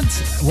had.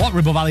 What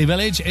Ribble Valley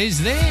village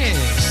is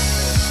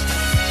this?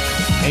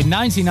 In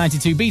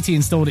 1992, BT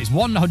installed its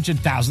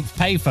 100,000th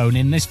payphone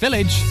in this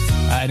village.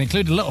 It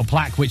included a little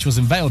plaque which was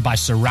unveiled by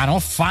Sir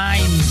Ranulph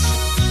Fiennes,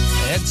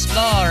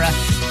 explorer.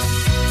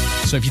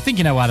 So if you think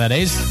you know why that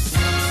is,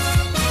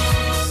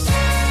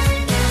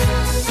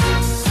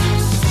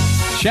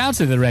 shout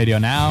to the radio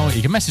now.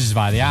 You can message us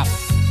via the app.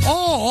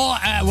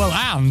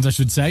 And I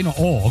should say, not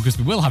or, because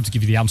we will have to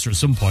give you the answer at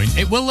some point.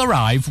 It will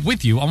arrive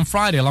with you on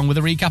Friday, along with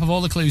a recap of all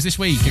the clues this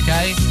week,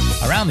 okay?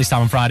 Around this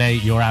time on Friday,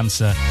 your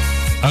answer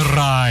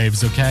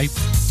arrives, okay?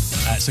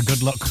 So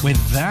good luck with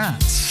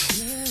that.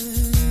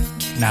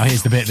 Now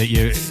here's the bit that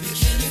you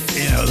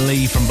know,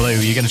 Lee from Blue,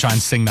 you're going to try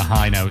and sing the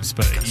high notes,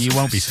 but you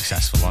won't be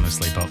successful,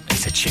 honestly, but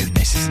it's a tune,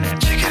 this, isn't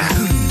it? Check it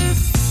out.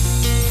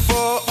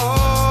 For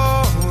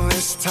all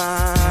this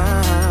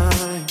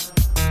time,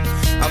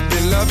 I've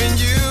been loving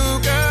you,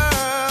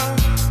 girl.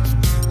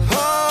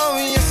 Oh,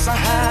 yes, I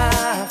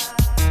have.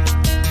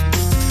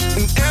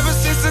 And ever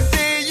since the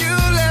day you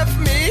left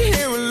me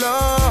here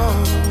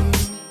alone,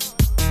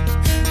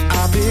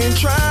 I've been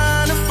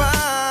trying to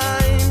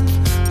find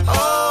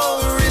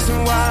the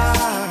reason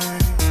why.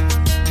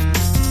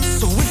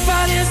 So if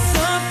I did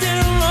something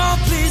wrong,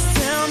 please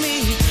tell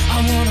me. I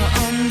wanna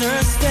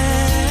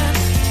understand,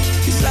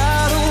 'cause I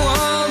don't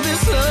want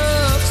this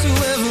love to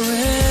ever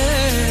end.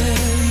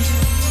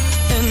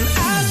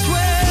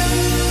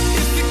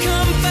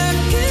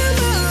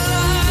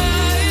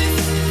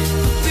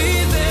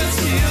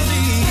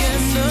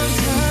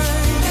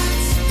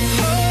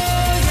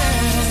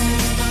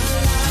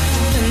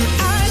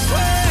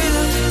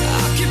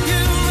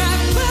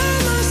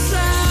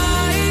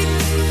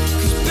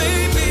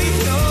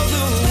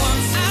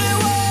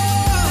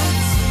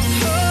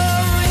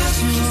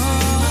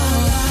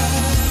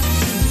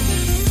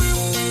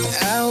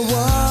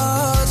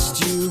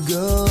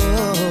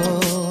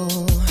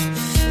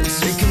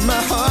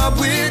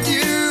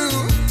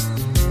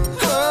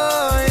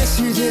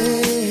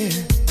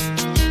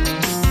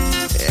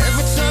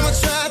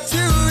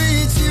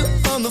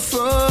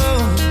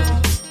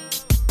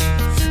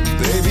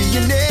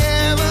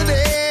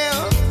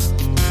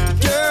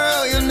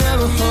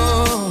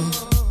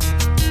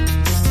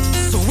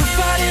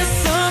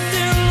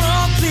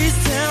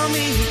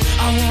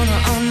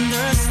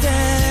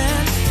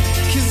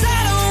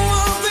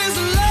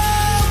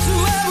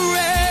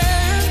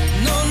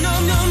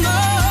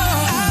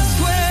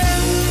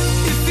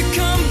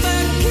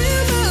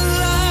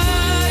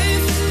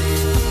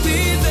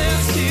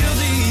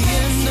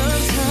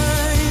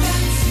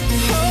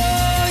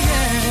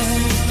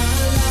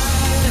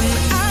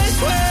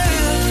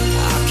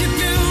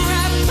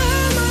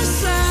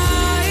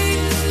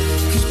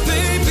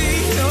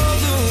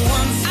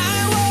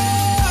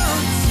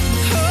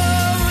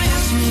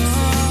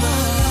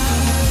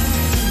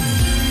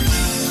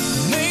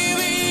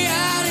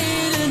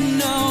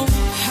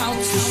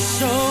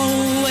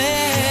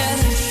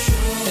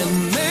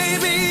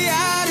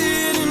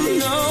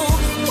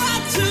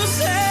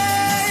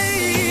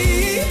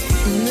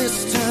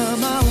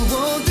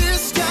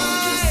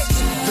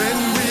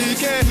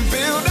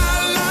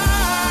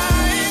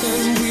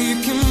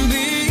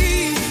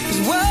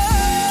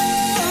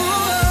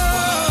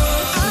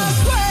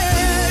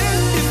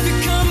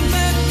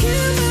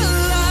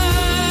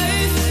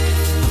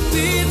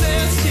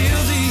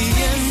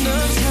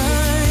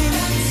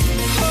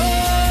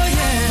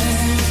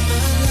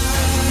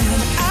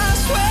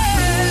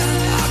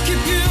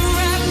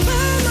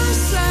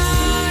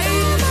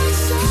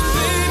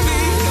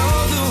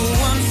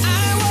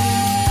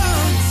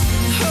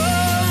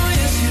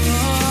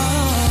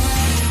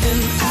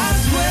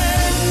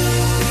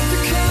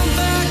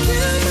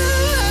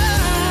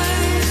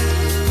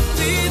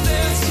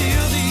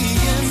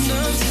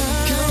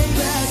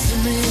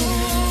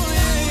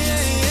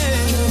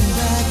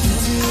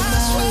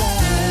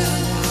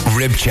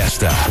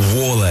 Ribchester,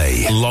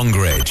 Worley,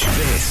 Longridge.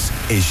 This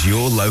is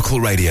your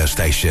local radio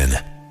station.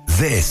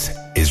 This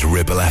is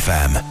Ribble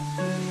FM.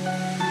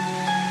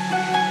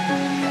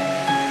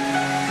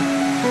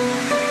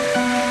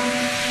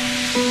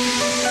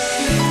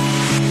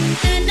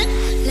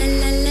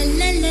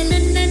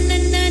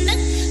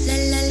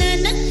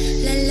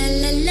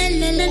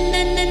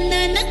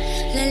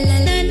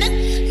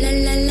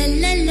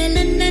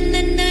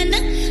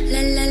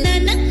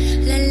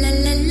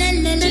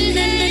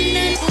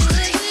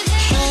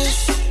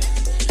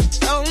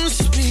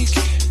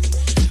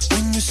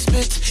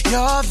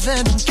 Your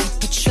venom,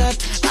 keep it shut.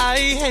 I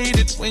hate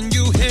it when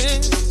you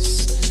hiss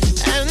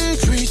and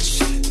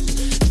preach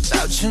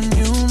about your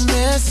new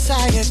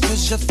messiah,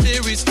 'cause your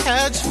theories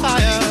catch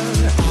fire.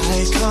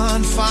 I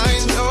can't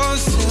find your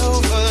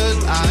silver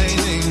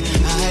lining.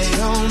 I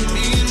don't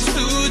mean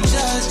to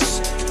judge,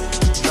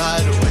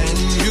 but when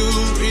you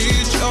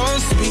read your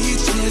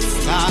speech, it's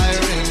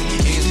firing.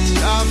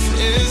 Enough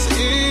is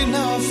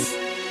enough.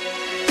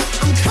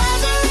 I'm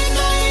covering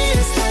my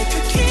ears like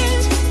a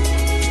kid.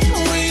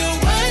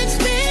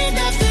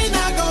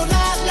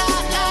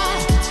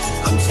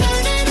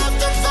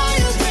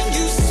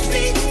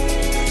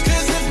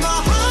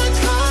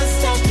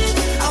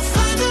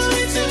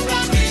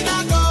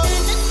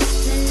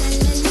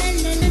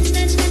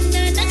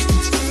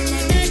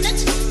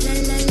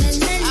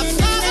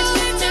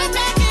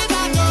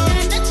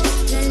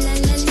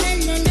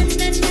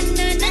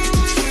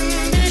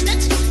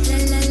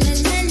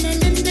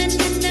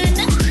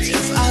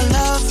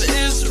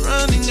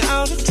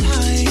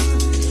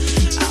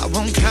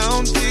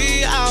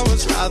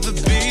 Rather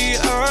be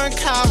a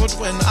coward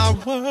when our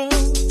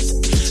worlds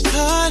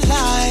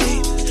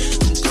collide.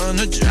 I'm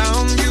gonna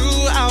drown you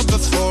out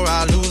before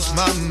I lose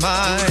my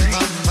mind.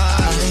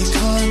 I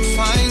can't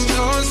find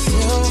your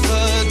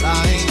silver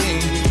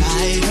lining.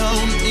 I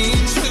don't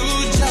mean to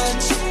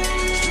judge,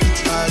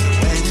 but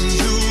when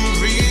you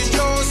read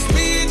your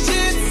speech,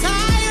 it's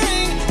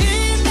tiring.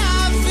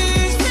 Enough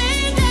is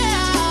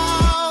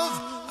enough.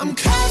 I'm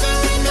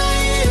covering my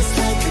ears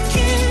like a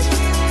kid.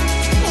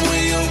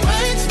 When your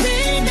words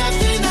mean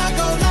nothing,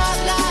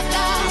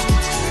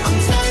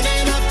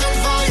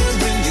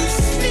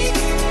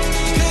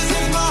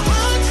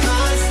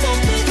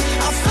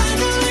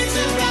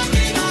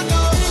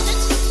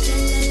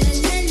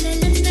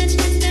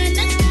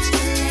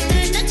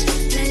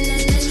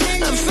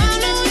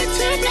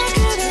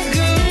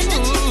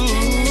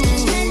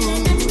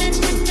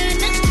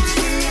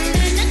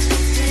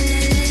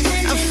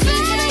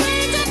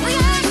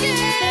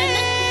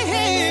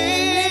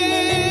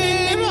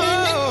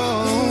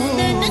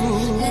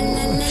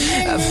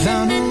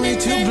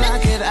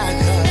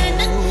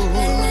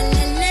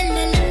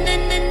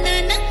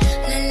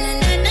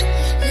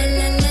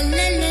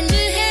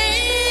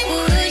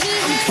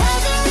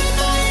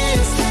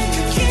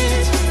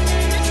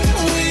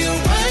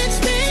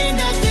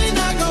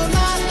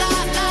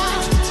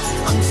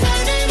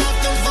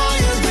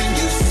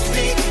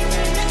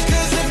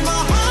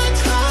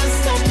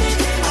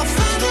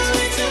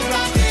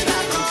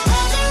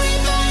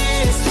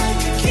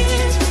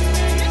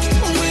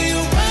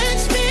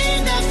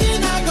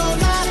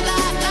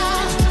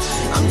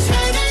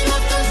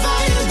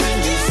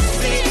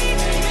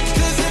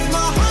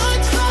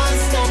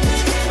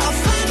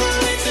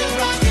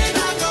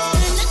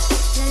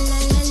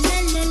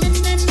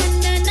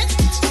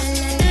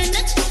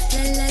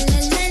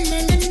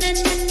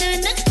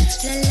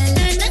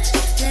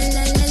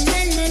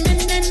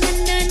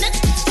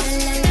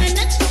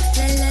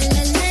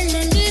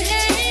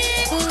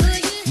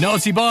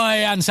 Naughty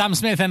Boy and Sam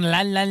Smith and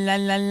La La La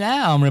La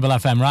La on Ribble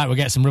FM. Right, we'll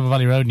get some Ribble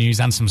Valley Road news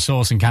and some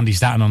sauce and Candy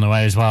Staton on the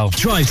way as well.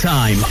 Drive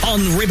Time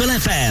on Ribble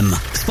FM.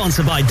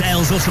 Sponsored by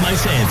Dales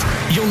Automotive,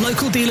 your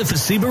local dealer for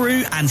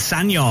Subaru and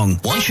SsangYong.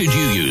 Why should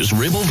you use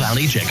Ribble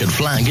Valley Checkered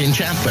Flag in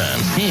Chatburn?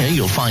 Here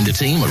you'll find a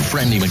team of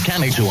friendly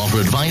mechanics who offer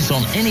advice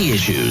on any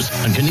issues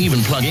and can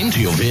even plug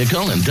into your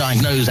vehicle and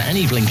diagnose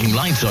any blinking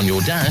lights on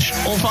your dash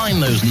or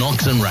find those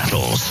knocks and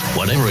rattles.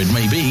 Whatever it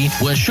may be,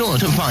 we're sure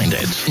to find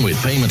it.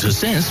 With Payment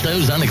Assist,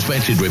 those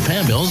unexpected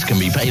repair bills can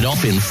be paid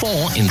off in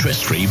 4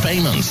 interest-free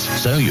payments,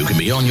 so you can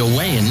be on your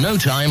way in no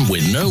time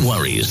with no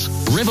worries.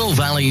 Ribble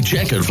Valley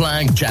Checkered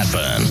Flag,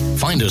 Chatburn.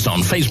 Find us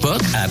on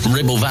Facebook at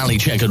Ribble Valley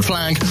Checkered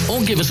Flag or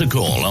give us a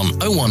call on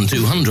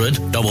 01200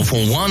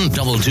 441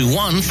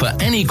 221 for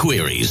any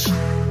queries.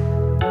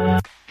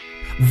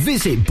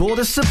 Visit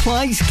Border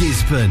Supplies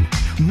Gisborne.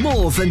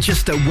 More than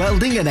just a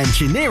welding and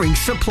engineering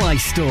supply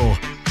store.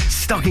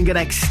 Stocking an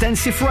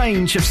extensive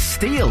range of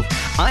steel,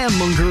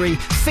 ironmongery,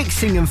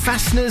 fixing and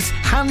fasteners,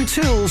 hand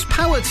tools,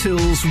 power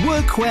tools,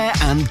 workwear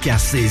and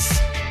gases.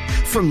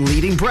 From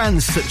leading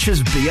brands such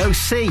as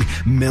BOC,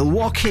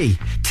 Milwaukee,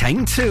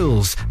 Tang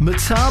Tools,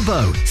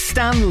 Metabo,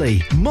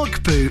 Stanley,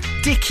 Muck Boot,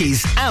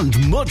 Dickies and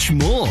much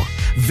more.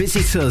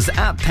 Visit us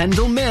at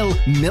Pendle Mill,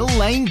 Mill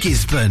Lane,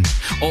 Gisborne,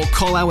 or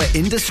call our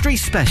industry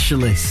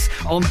specialists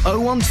on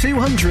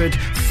 01200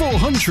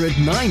 400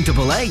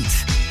 988.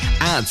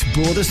 At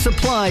Border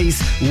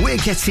Supplies, we're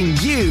getting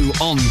you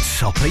on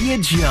top of your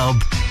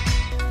job.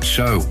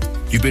 So,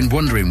 you've been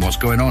wondering what's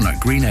going on at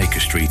Greenacre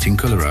Street in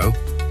Clitheroe?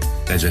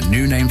 There's a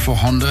new name for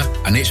Honda,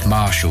 and it's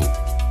Marshall.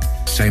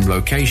 Same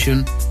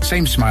location,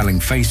 same smiling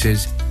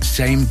faces,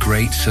 same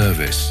great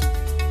service.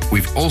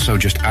 We've also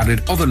just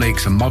added other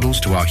lakes and models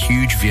to our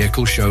huge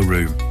vehicle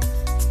showroom.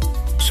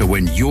 So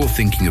when you're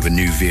thinking of a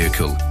new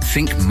vehicle,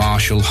 think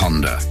Marshall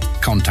Honda.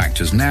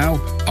 Contact us now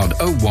on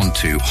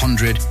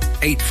 01200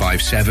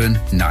 857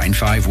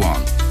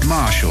 951.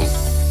 Marshall,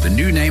 the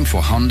new name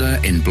for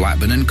Honda in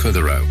Blackburn and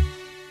Clitheroe.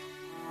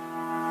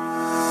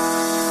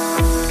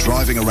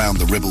 Driving around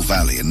the Ribble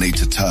Valley and need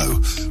to tow?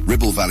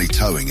 Ribble Valley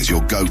Towing is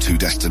your go-to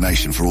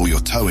destination for all your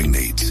towing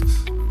needs.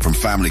 From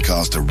family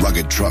cars to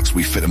rugged trucks,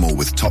 we fit them all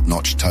with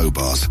top-notch tow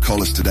bars.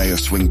 Call us today or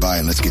swing by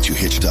and let's get you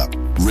hitched up.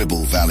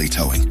 Ribble Valley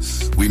Towing.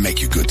 We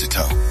make you good to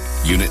tow.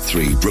 Unit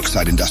 3,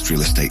 Brookside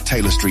Industrial Estate,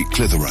 Taylor Street,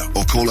 Clitheroe.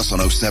 Or call us on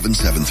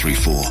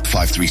 07734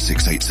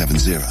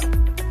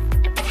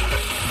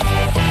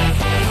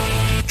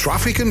 536870.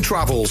 Traffic and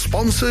Travel,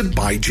 sponsored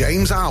by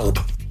James Alb.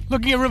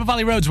 Looking at Ribble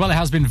Valley roads, well, it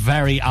has been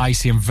very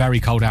icy and very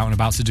cold out and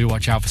about, so do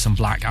watch out for some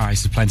black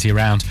ice. There's plenty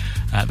around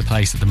the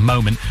place at the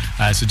moment,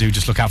 so do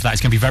just look out for that.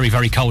 It's going to be very,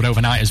 very cold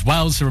overnight as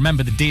well, so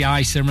remember the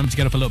de-ice, and remember to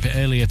get up a little bit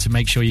earlier to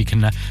make sure you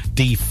can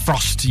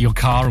defrost your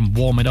car and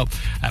warm it up.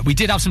 We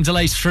did have some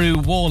delays through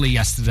Worley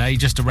yesterday,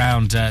 just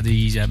around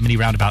the mini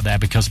roundabout there,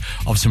 because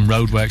of some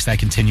roadworks they're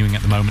continuing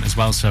at the moment as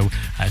well, so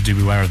do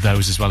be aware of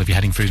those as well if you're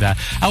heading through there.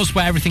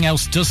 Elsewhere, everything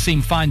else does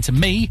seem fine to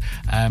me,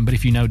 but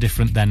if you know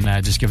different, then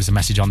just give us a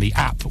message on the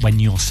app when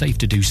you're safe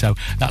to do so.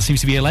 That seems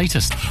to be your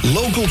latest.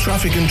 Local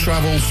Traffic and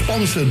Travel,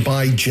 sponsored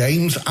by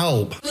James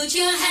Alb. Put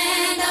your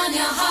hand on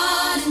your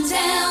heart and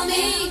tell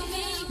me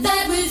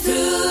that we're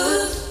through.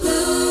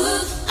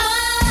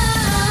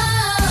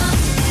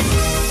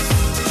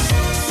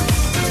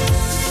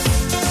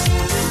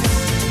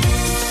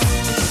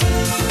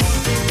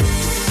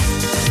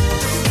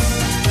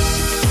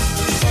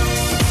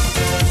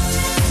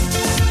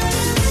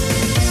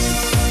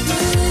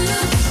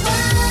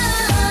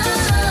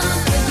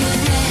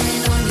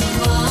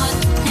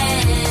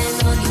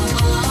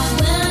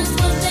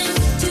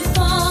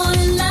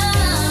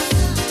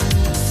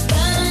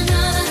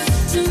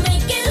 To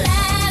make it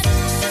last.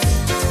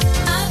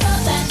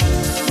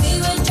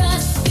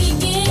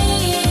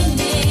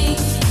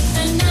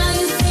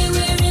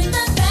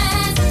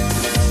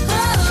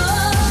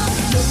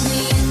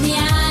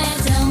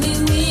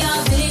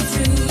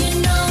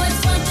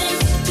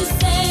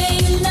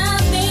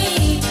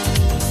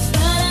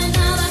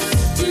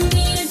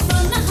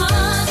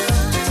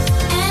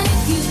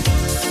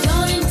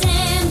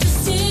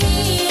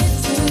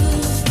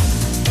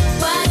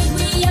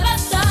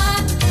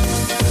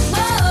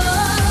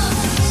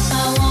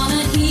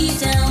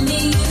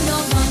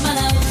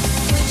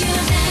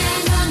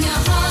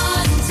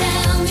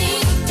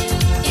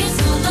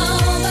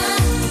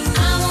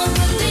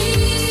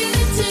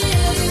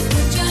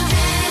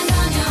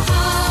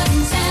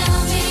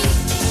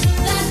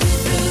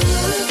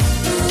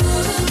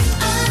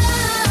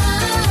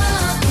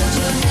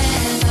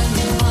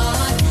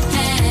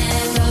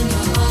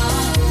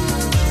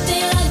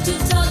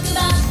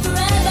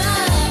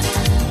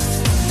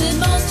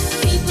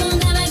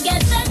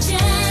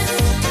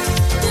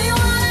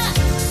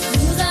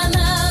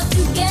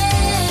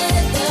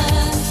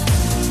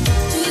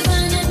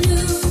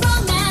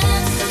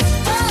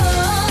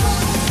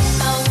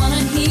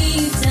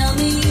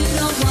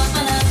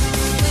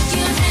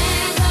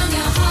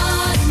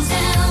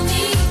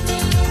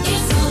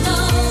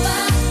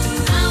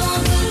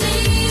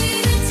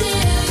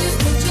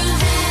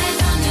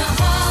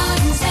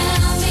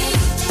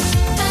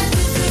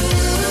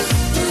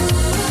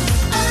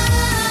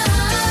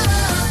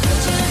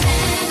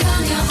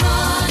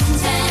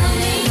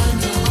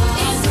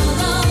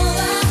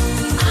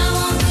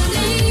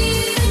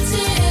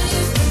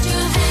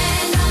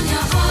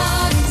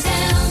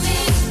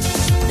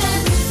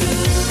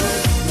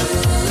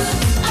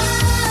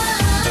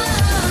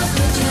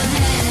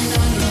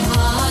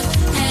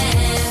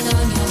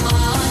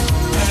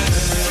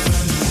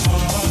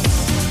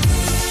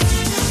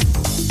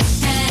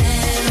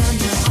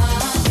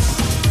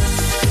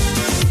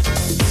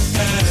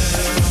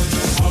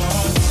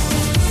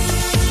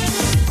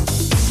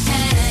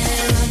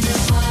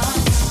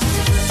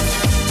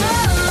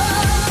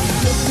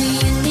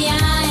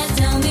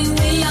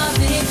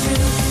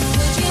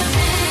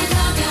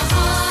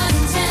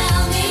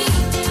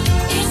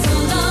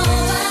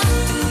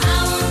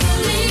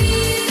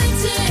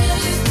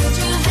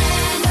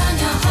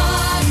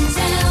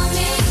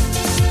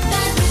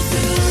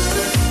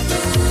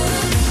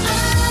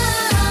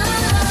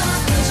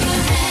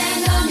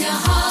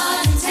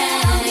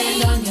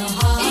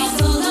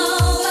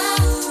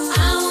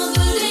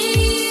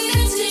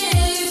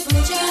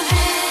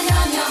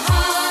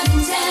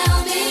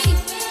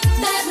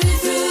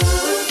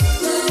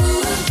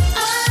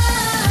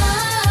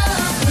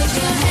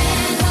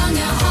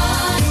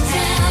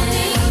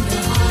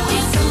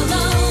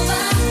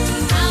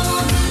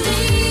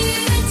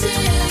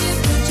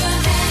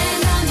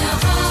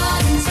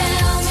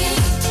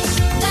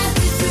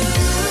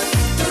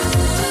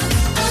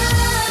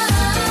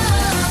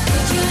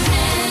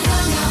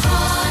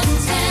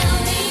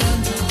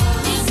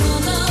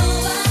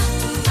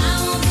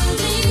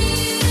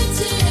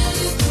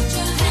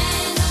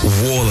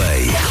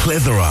 Worley,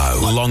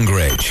 Clitheroe,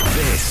 Longridge.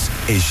 This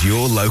is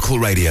your local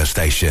radio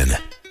station.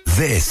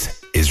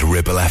 This is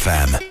Ribble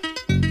FM.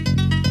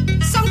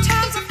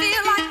 Sometimes I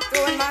feel like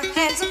throwing my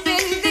hands up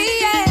in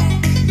the air.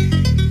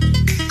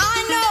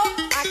 I know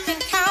I can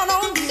count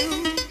on you.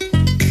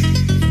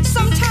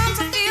 Sometimes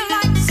I feel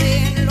like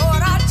saying,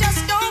 Lord, I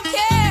just don't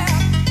care.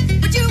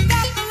 But you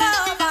got the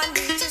love I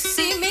need to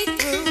see me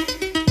through.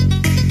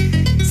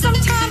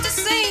 Sometimes it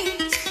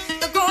seems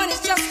the going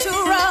is just too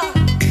rough.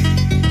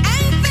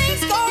 And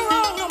things go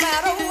wrong no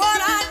matter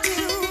what I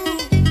do.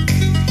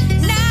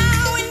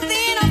 Now and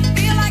then I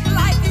feel like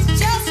life is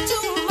just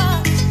too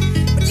much.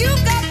 But you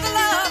got the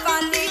love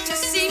I need to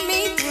see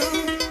me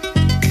through.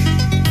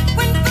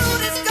 When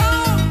food is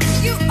gone,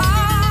 you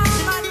are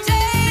my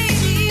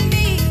daily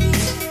need.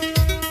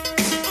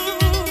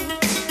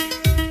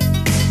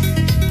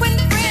 When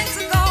friends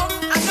are gone,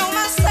 I know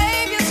my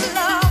Savior's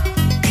love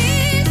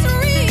is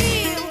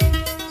real.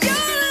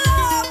 Your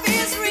love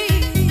is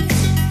real.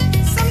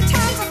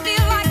 Sometimes I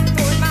feel like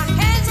throwing my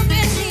hands up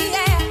in the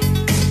air.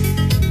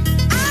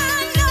 I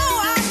know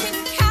I can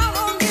count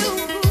on you.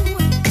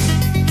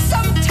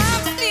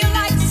 Sometimes I feel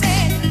like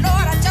saying,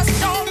 Lord, I just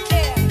don't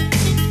care.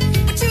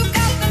 But you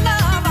got the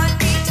love I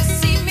need to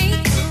see me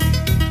through.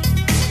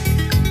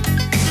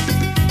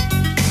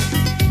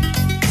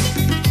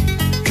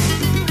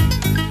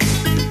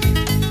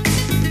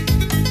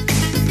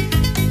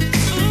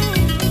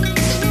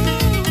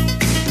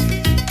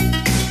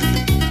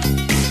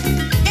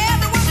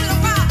 Every once in a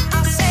while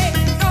I say,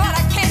 Lord,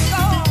 I can't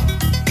go on.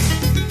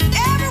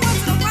 Every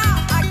once in a while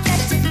I get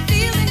to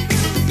feeling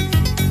blue.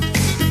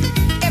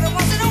 Every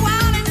once in a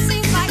while it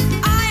seems like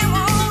I am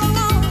all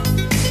alone.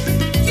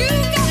 You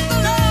got the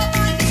love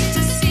I need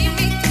to see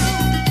me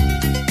through.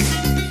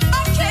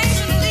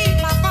 Occasionally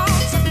my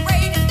bones are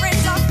breaking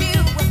friends of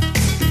you.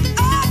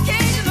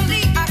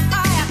 Occasionally I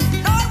cry out,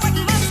 Lord, what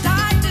must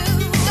I do?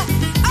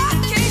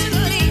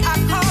 Occasionally I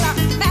call out,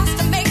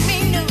 Master, make me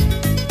new.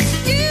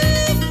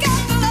 You've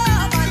got the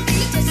love I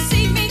need to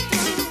see me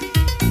through.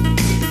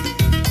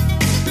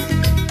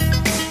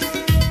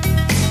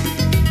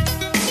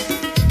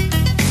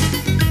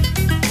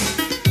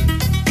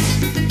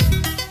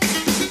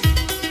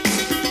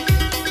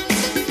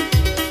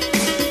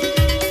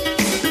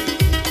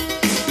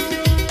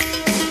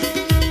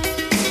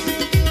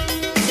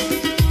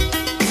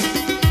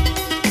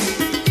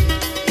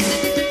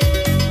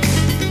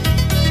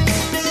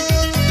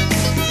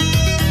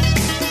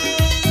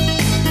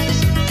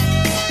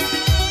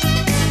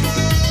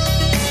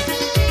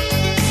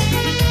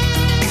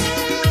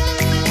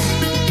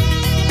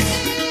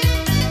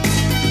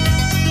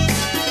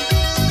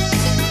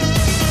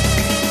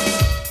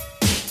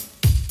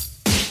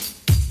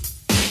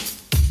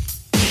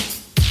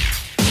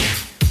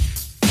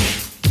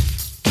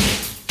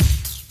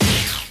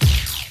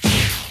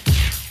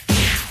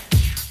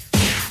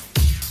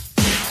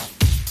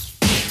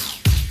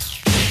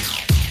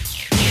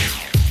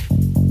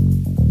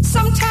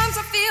 Sometimes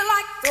I feel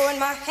like throwing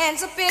my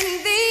hands up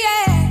in the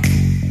air.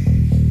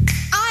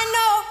 I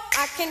know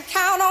I can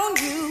count on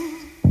you.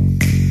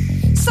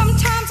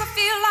 Sometimes I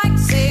feel like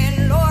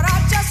saying, Lord,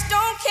 I just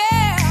don't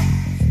care.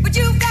 But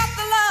you got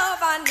the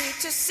love I need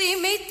to see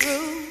me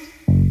through.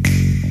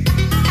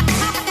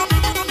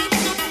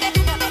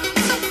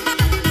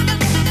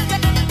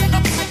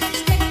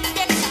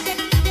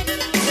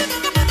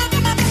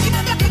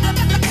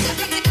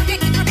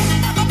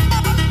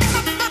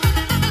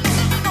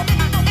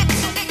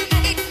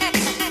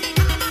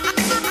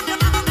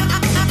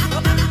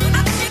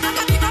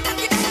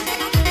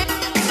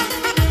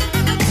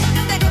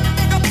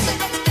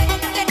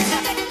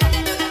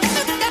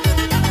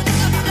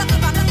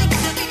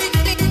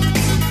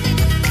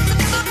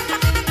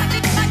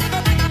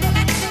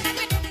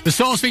 The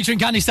Source featuring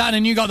Candy Stan,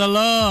 and you got the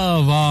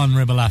love on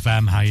Ribble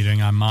FM. How you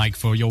doing? I'm Mike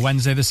for your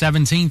Wednesday the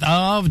 17th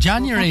of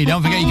January.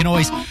 Don't forget you can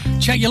always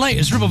check your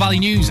latest Ribble Valley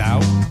news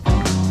out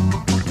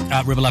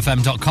at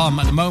ribblefm.com.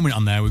 At the moment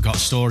on there we've got a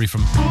story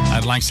from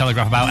Lancs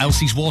Telegraph about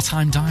Elsie's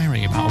wartime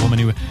diary, about a woman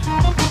who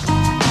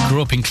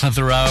grew up in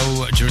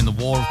Clitheroe during the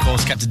war, of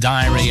course, kept a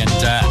diary, and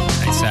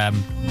it's a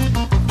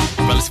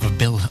relative of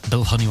Bill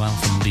Honeywell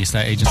from the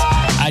estate agents.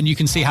 And you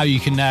can see how you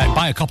can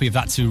buy a copy of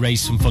that to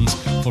raise some funds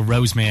for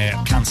Rosemere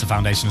Cancer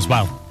Foundation as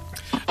well.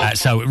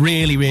 So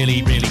really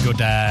good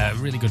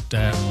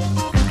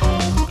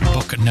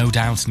book, no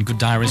doubt, and good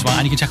diary as well.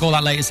 And you can check all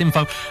that latest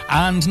info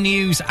and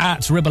news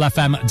at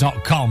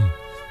ribblefm.com.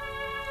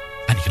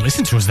 And you can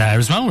listen to us there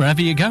as well,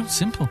 wherever you go.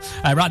 Simple.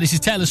 Right, this is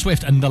Taylor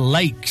Swift and The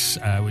Lakes,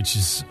 which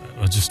is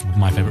just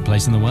my favourite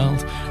place in the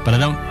world. But I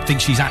don't think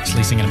she's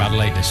actually singing about the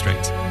Lake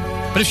District.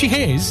 But if she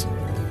is,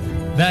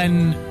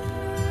 then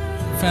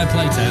fair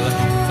play, Taylor.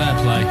 Fair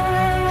play.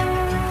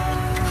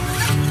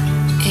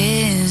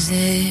 Is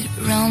it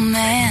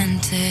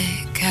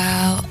romantic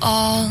how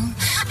all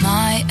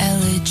my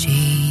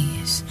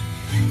elegies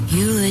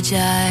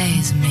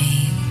eulogize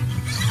me?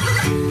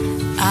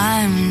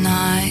 I'm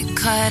not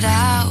cut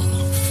out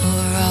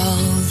for all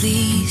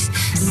these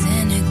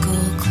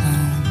cynical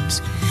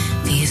clones,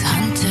 these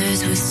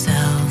hunters with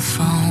cell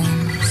phones.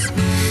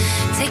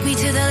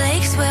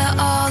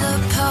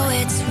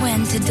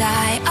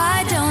 die.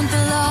 I don't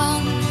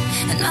belong,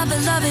 and my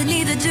beloved,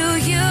 neither do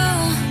you.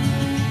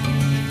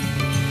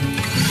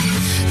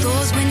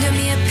 Those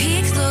Windermere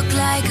peaks look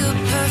like a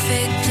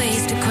perfect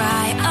place to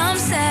cry. I'm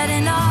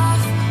setting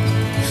off,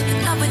 but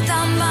not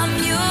without my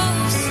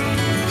muse.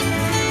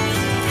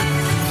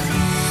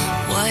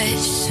 What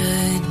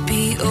should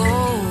be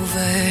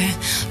over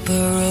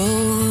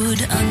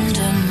burrowed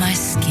under my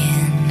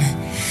skin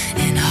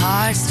in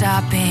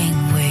heart-stopping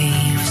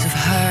waves of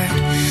hurt.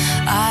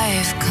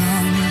 I've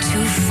come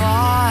too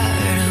far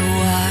to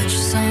watch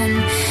some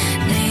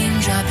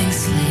name-dropping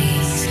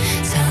slaves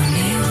tell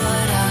me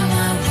what are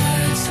my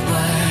words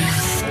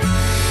worth.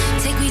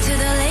 Take me to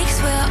the lakes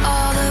where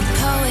all the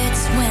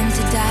poets went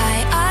to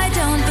die. I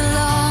don't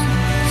belong,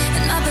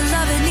 and my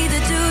beloved,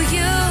 neither do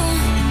you.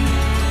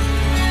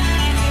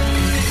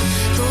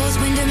 Those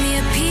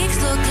Windermere peaks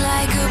look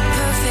like a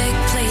perfect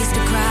place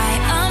to cry.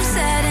 I'm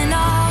setting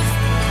off,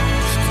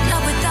 but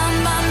not without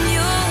my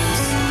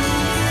muse.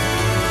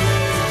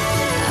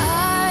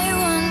 I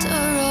want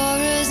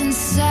auroras and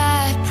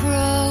sad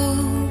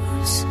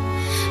prose.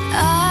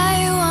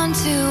 I want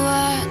to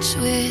watch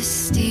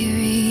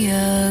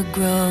wisteria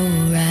grow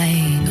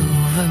right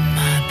over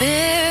my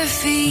bare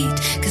feet,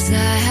 'cause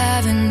I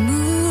haven't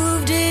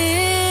moved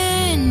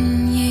in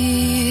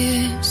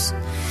years.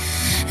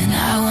 And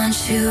I want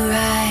you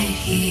right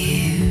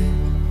here.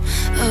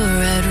 A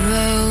red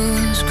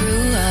rose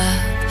grew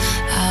up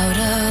out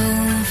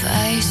of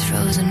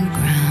ice-frozen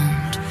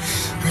ground,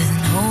 with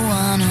no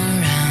one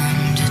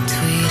around to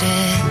tweet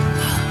it,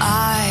 while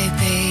I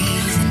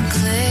bathe in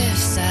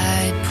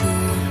cliffside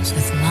pools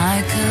with my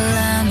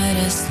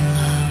calamitous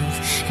love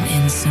and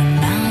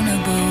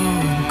insurmountable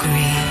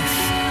grief.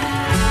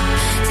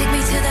 Take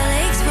me to the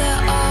lakes where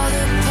all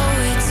the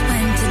poets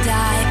went to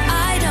die.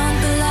 I don't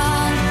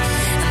belong,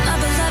 and my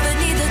beloved,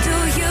 neither do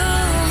you.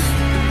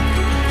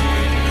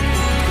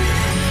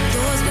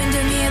 Those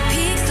Windermere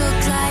peaks look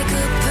like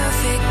a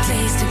perfect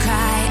place to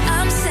cry.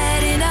 I'm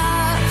setting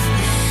off,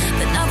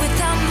 but not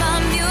without my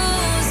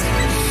muse.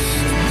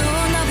 No,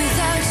 not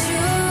without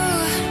you.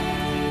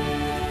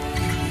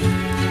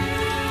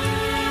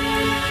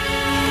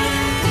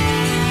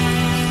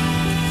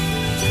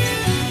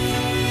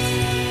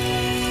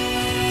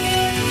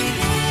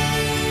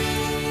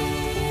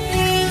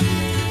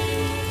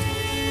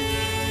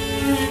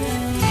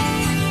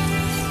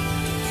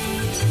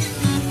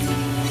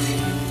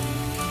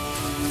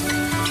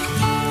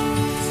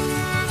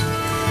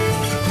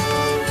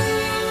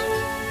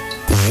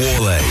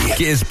 Warley,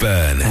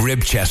 Gisburn,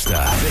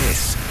 Ribchester.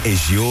 This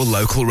is your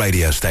local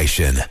radio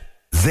station.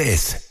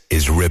 This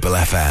is Ribble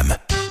FM.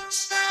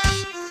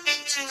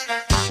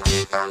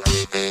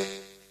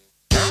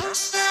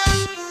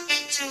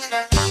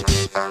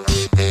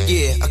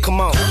 Yeah,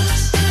 come on.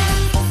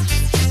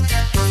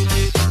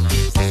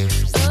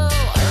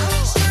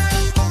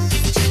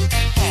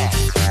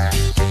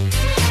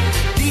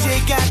 DJ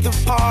got the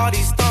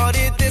party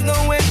started, there's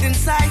no end in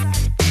sight.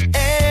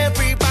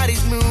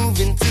 Everybody's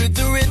moving to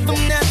the rhythm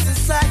that's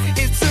inside.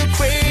 It's a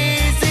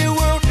crazy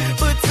world,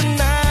 but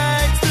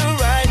tonight's the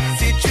right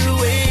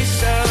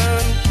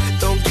situation.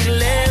 Don't get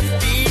left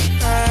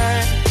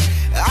behind.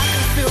 I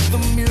can feel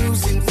the music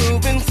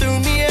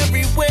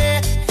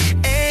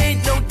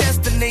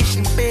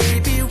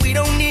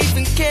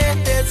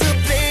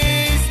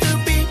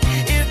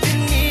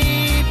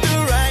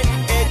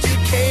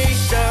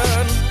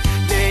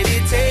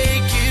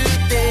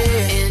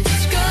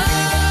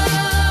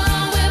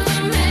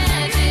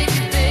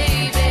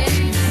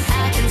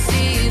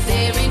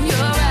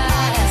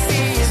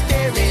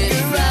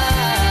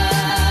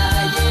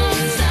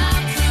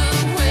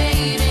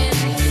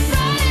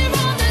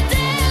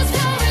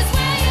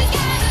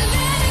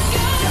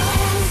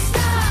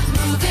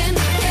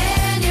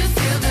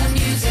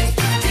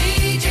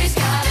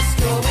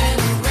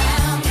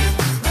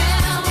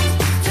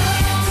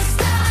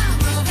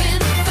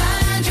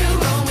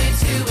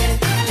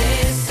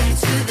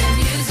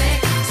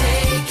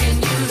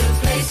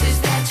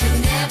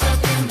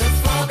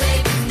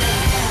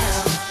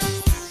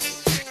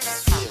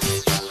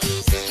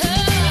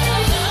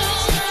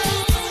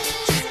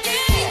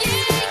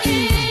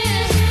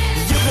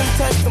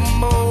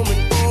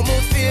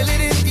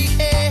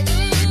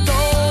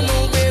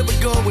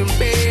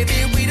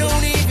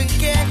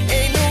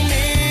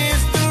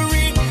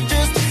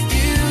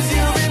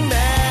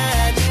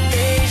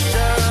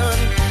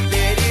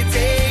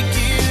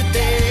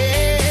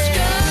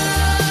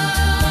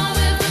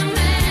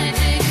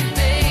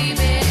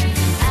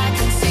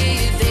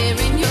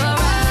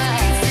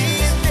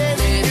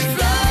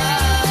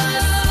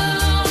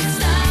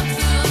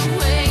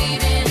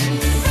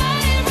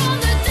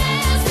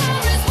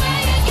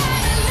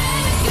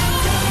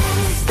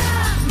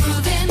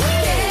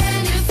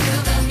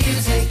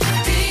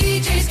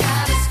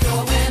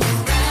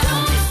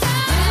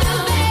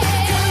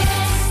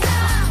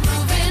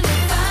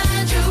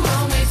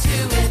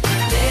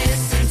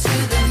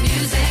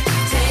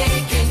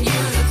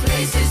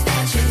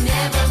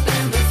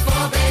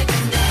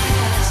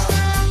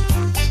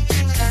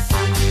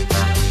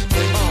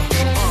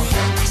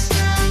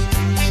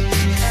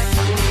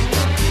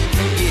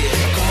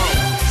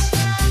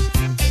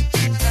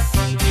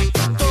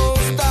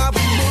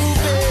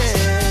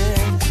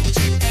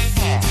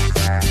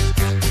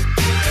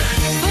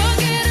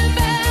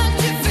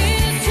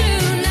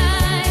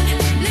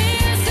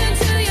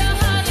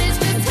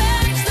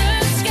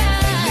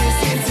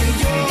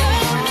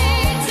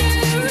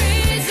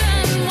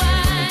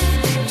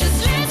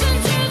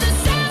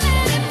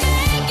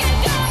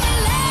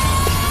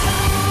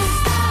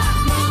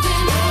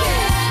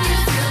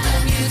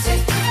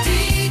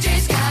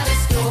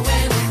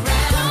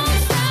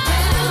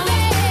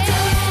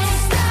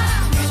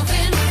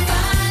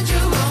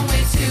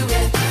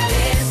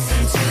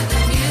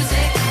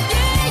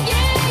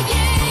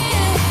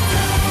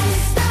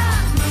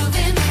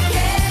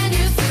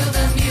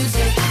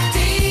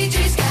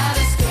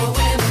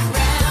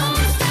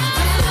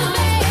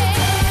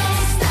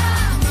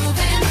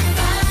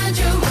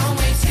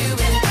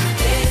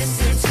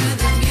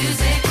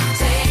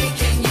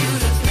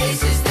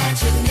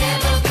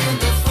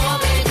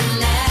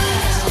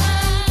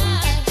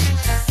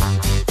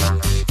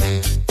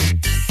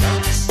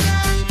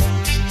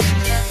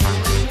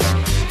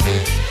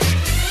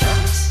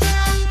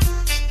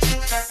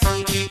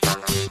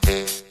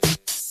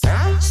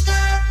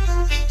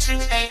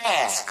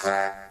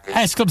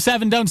S Club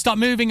 7, Don't Stop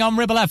Moving on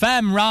Ribble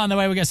FM. Right on the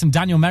way, we get some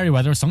Daniel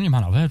Merriweather, a song you might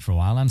not have heard for a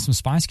while, and some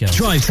Spice Girls.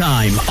 Drive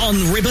Time on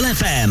Ribble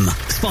FM.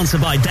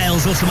 Sponsored by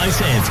Dales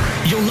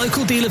Automotive, your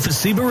local dealer for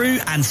Subaru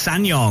and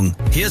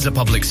SsangYong. Here's a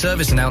public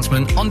service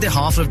announcement on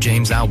behalf of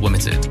James Al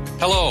Limited.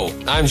 Hello,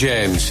 I'm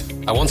James.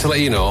 I want to let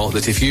you know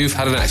that if you've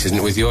had an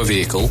accident with your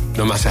vehicle,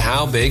 no matter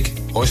how big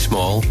or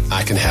small,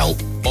 I can help.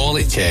 All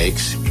it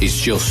takes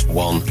is just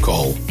one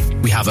call.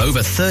 We have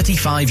over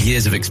 35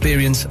 years of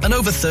experience and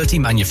over 30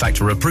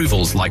 manufacturer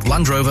approvals like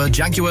Land Rover,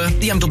 Jaguar,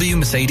 BMW,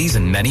 Mercedes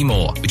and many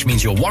more, which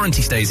means your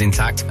warranty stays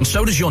intact and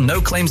so does your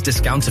no claims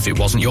discount if it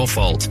wasn't your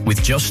fault,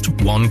 with just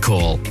one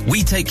call.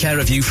 We take care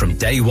of you from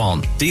day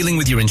one, dealing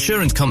with your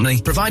insurance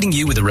company, providing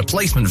you with a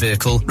replacement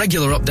vehicle,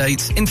 regular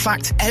updates, in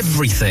fact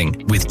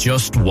everything, with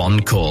just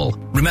one call.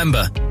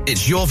 Remember,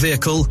 it's your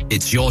vehicle,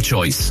 it's your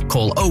choice.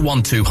 Call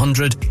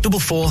 01200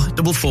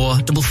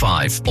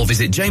 444455 or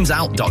visit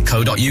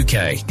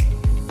jamesout.co.uk.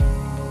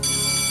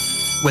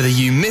 Whether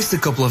you missed a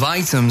couple of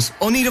items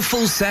or need a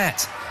full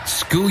set,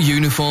 school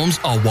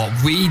uniforms are what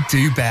we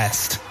do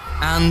best.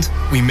 And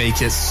we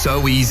make it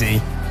so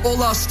easy.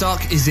 All our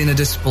stock is in a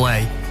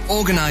display,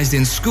 organised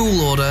in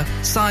school order,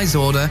 size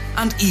order,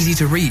 and easy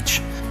to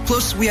reach.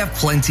 Plus, we have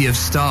plenty of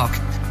stock.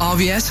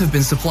 RVS have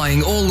been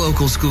supplying all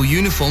local school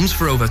uniforms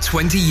for over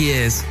 20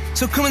 years.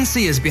 So come and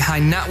see us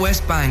behind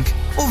NatWest Bank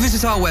or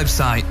visit our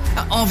website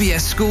at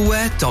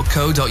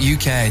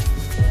rvsschoolwear.co.uk.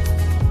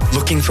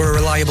 Looking for a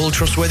reliable,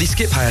 trustworthy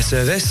skip hire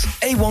service?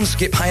 A1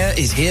 Skip Hire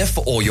is here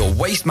for all your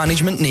waste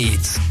management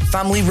needs.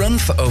 Family run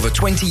for over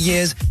 20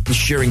 years,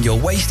 ensuring your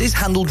waste is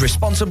handled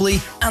responsibly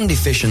and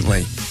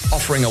efficiently.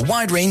 Offering a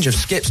wide range of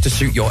skips to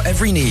suit your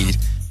every need,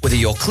 whether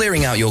you're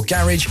clearing out your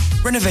garage,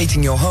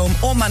 renovating your home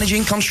or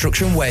managing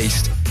construction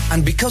waste.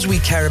 And because we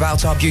care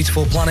about our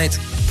beautiful planet,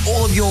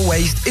 all of your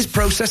waste is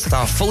processed at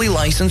our fully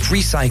licensed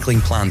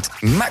recycling plant,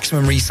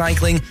 maximum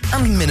recycling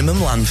and minimum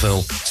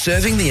landfill,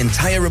 serving the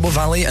entire Ribble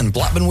Valley and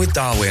Blackburn with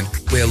Darwen.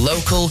 We're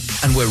local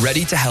and we're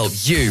ready to help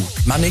you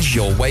manage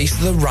your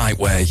waste the right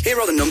way. Here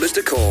are the numbers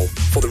to call.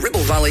 For the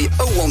Ribble Valley,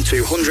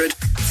 01200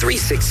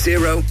 360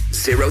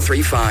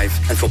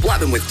 035. And for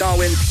Blackburn with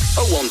Darwen,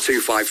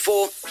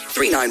 01254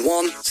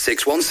 391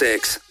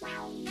 616.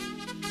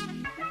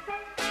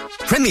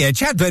 Premier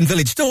Chatburn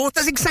Village Store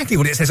does exactly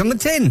what it says on the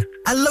tin.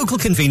 A local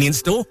convenience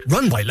store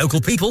run by local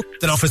people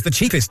that offers the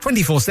cheapest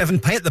 24/7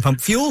 pay-at-the-pump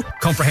fuel,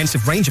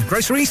 comprehensive range of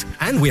groceries,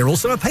 and we're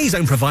also a pay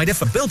zone provider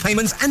for bill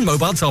payments and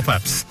mobile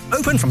top-ups.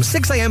 Open from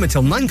 6 a.m.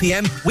 until 9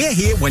 p.m. We're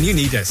here when you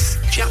need us.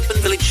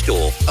 Chatburn Village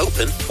Store,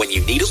 open when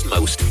you need us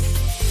most.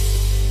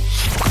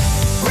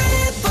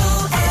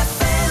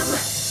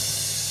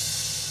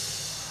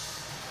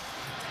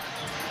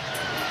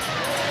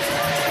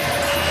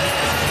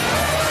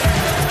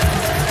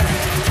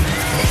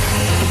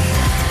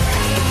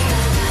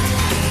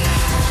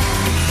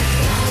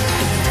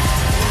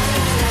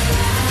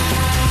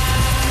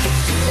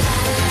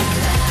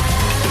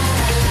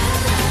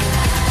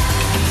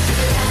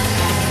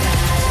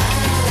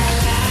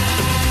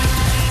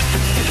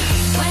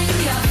 When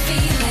you're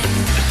feeling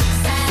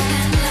sad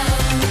and low.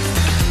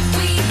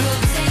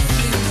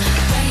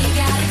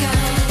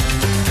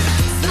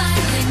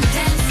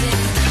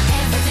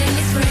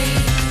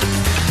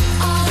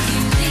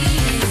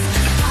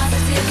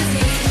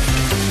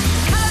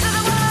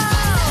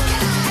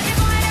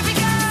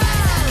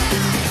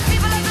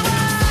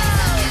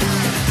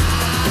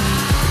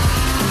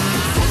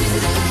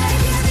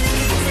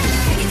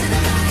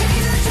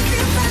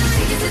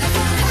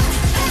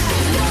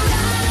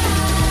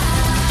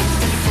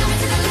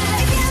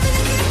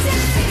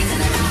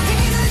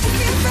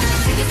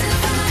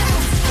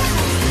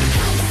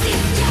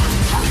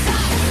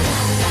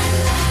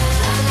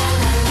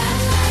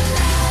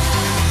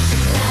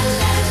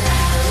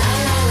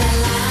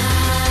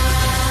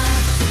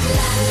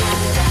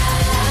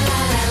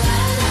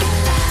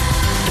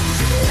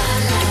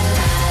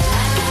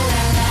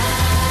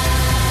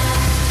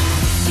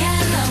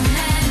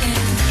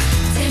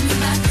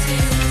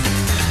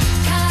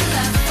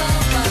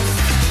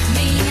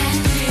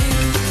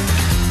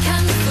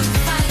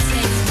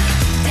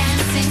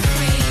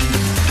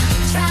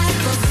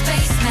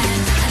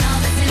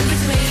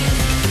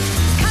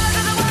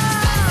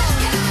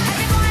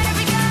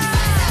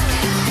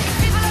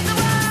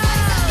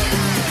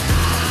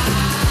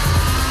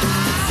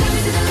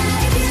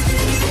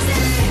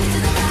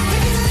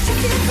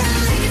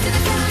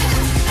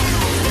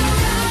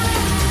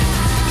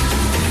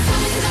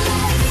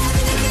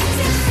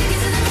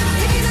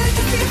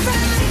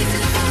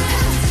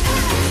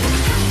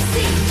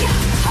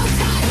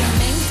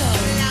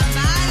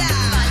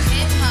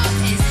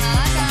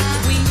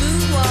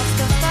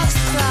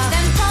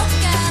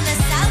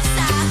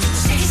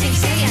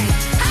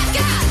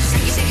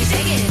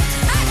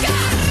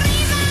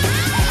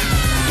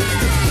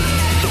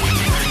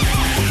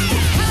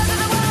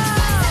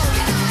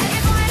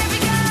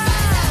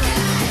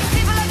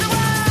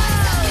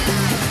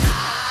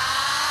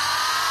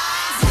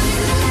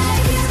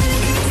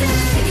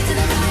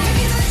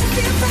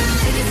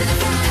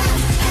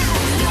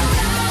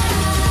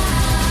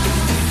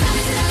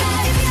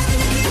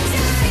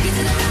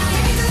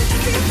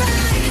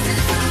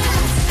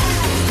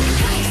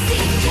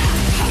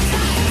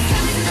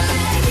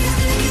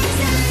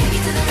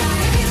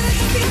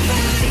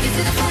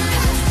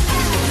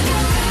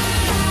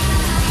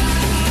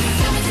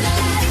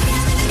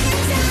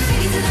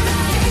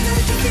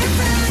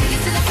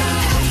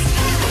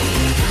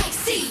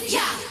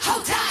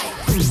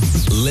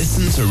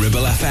 Listen to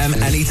Ribble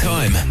FM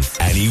anytime,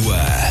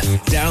 anywhere.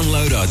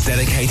 Download our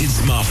dedicated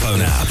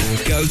smartphone app.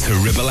 Go to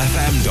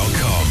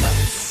ribblefm.com.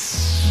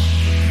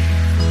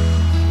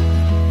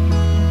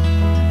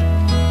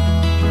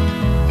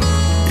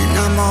 And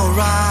I'm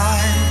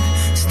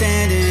alright,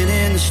 standing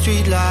in the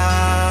street lights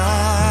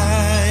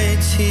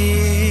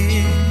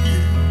here.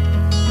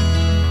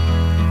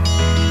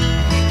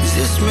 Is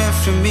this meant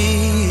for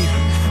me?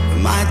 But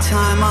my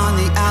time on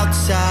the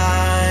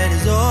outside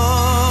is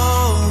over.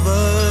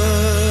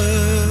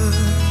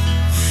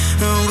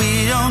 And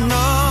we don't know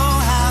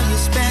how you're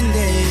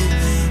spending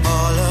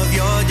all of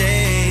your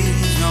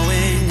days,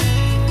 knowing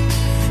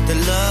that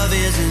love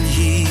isn't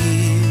here.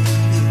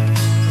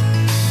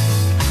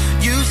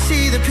 You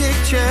see the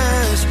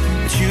pictures,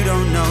 but you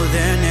don't know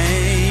their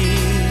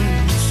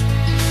names,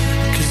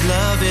 'cause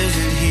love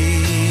isn't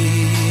here.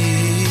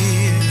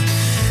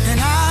 And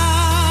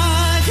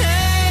I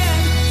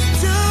can't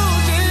do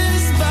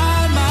this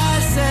by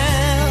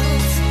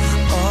myself.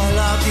 All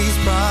of these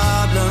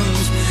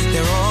problems,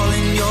 they're all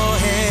in your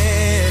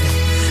head.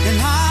 And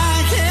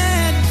I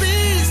can't be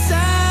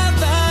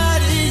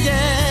somebody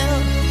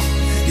else.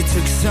 You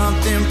took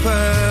something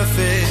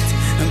perfect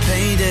and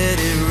painted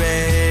it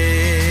red.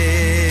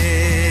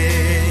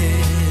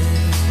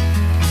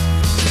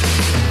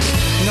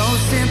 No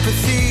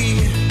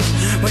sympathy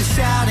when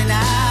shouting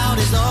out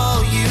is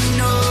all you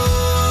know.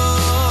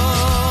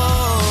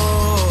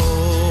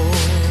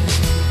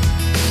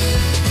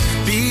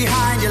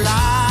 Behind your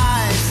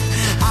lies,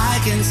 I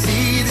can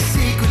see the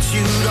secrets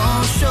you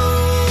don't show.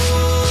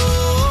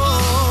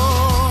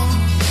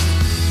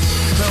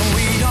 But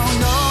we don't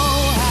know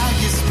how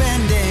you're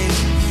spending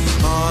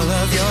all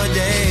of your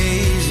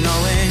days,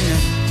 knowing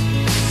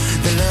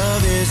the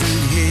love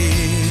isn't here.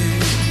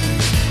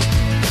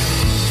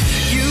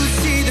 You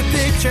see the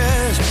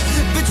pictures,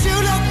 but you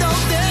don't know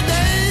their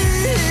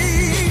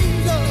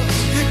names,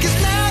 'cause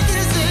love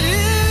isn't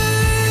here.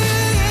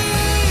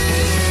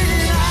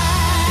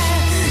 I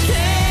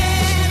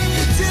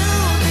can't do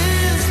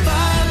this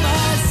by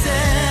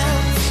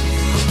myself.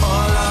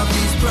 All of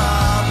these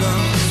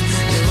problems,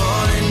 they're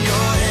all in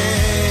your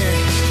head.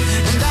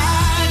 And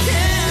I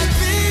can't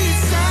be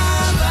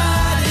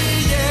somebody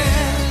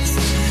else.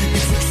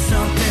 You took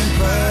something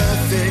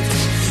perfect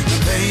and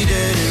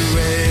painted it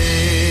red.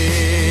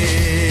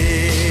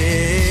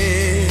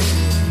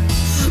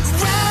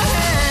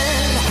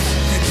 Red.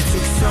 You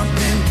took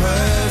something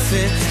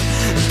perfect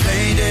and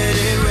painted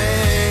it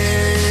red.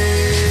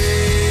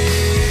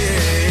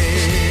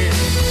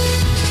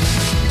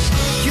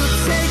 You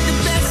take the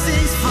best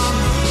things from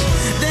me,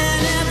 then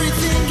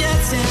everything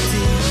gets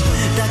empty.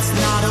 That's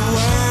not a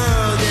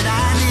world that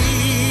I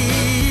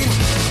need.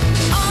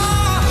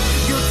 Oh,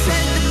 you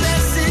take the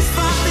best things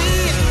from me,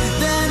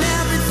 then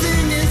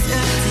everything is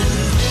empty.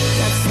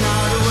 That's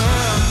not a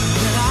world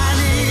that I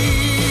need.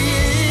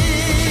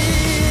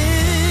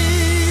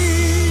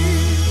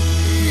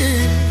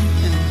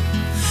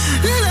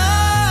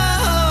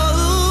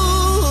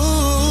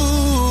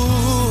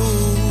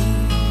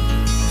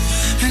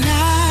 And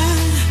I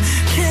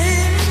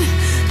can't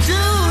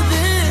do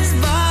this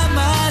by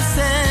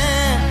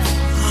myself.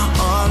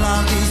 All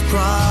of these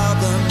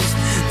problems,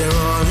 they're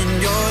all in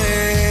your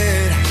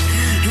head.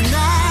 And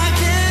I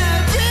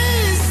can't be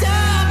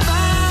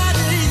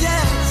somebody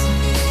else.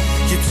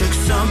 You took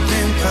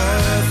something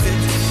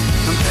perfect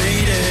and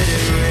painted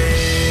it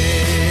red.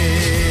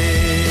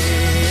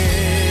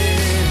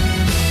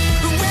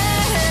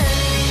 Red.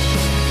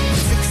 You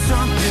took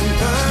something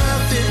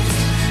perfect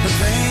and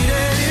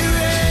painted it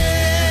red.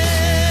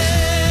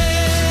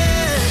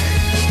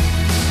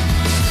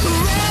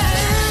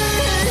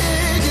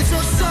 Red. You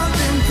took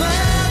something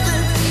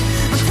perfect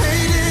and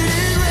painted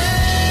it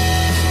red.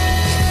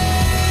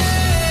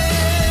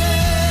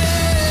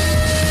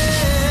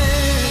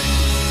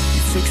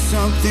 You took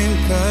something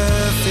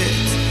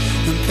perfect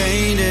and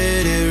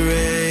painted it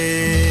red.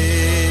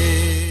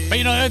 But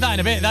you know that in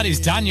a bit. That is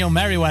Daniel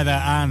Merriweather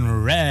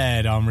and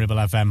Red on Ribble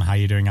FM. How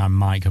you doing? I'm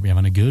Mike. Hope you're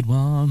having a good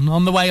one.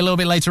 On the way a little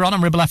bit later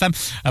on Ribble FM,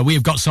 we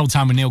have got Soul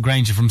Time with Neil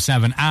Granger from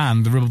 7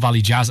 and the Ribble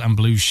Valley Jazz and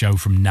Blues Show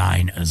from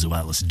 9 as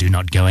well. So do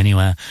not go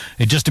anywhere.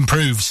 It just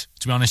improves,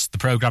 to be honest, the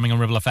programming on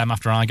Ribble FM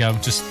after I go.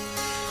 Just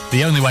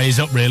the only way is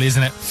up, really,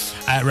 isn't it?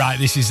 Right,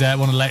 this is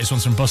one of the latest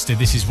ones from Busted.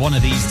 This is One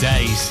of These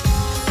Days.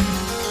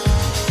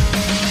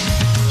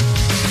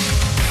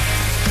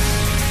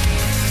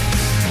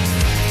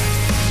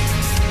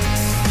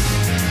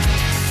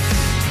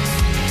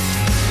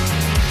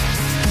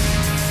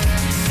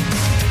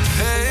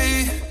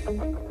 Hey,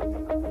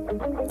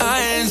 I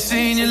ain't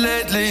seen you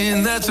lately,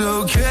 and that's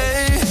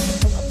okay.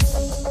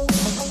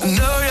 I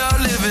know you're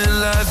living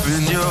life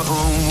in your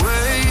own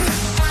way.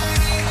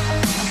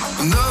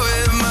 Though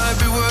it might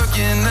be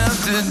working out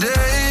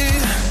today,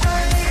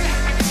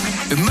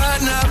 it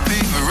might not be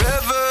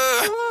forever.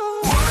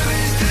 One of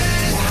these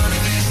days, one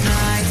of these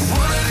nights,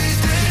 one of these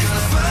days,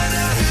 gonna find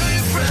out who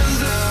your friends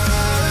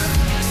are.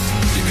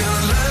 You're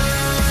gonna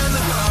learn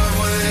the hard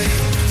way.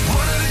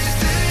 One of these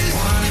days,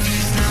 one of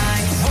these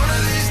nights, one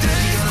of these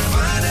days, gonna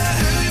find out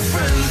who your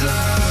friends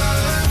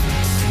are.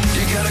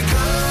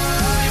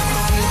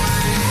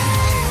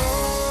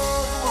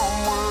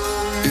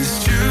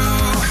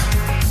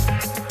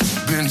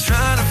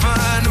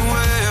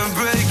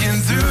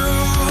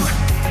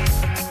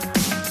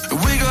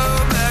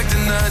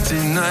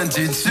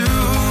 92. And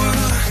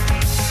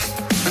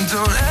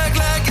don't act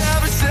like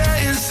I've been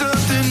saying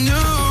something new.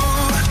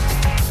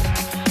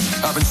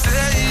 I've been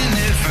saying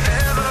it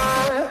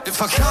forever.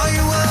 If I call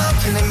you up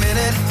in a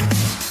minute,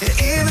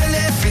 even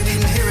if you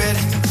didn't hear it,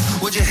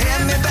 would you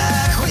hand me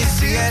back when you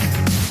see it?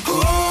 Ooh,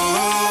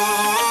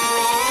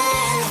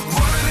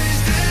 one of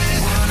these days,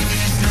 one of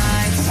these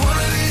nights, one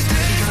of these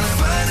days, you're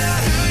gonna find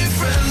out who your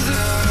friends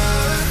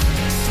are.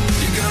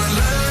 You're gonna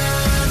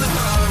learn the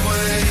hard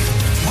way.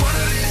 One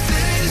of these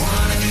days,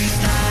 one of these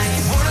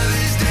nights, one of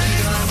these days,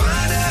 you're gonna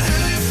find out who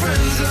your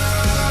friends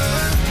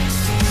are.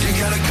 You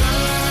gotta go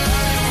your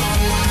own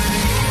way.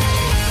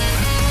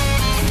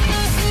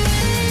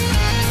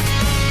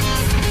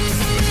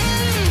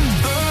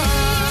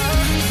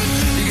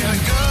 You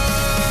gotta go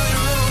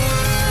your own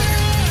way.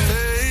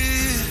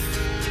 Hey,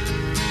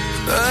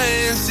 I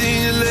ain't seen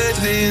you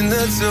lately, and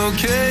that's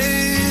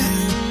okay.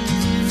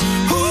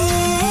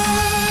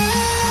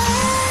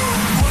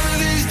 One of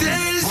these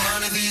days,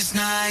 one of these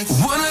nights,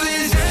 one of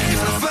these days,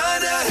 you're gonna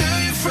find out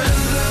who your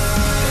friends are.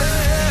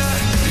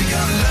 Yeah, you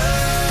gotta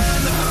learn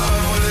the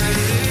hard way.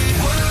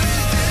 One of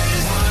these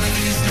days, one of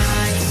these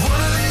nights,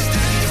 one of these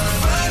days, you're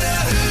gonna find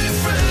out who your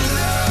friends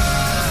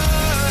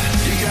are.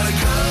 You gotta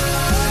go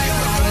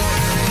your own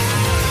way.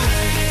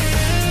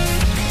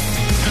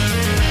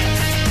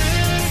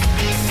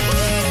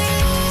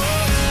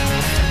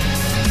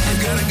 You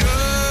gotta go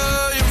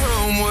your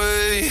own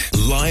way.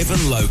 Live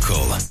and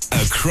local,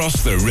 across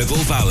the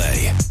Ribble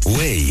Valley.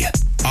 We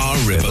are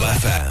Ribble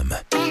FM.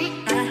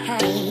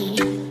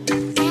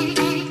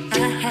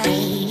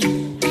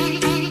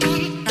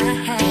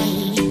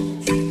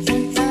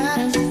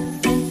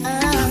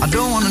 I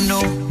don't wanna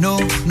know,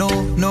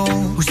 no,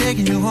 who's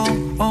taking you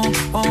home,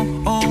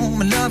 I'm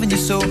loving you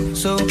so.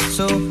 The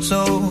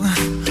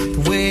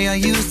way I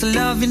used to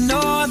love you, no,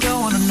 I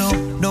don't wanna know,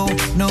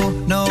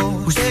 no,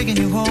 who's taking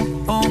you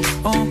home, I'm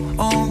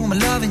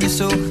loving you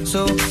so.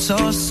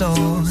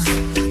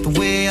 The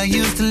way I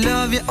used to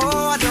love you,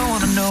 oh, I don't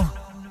wanna know.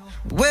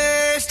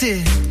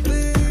 Wasted,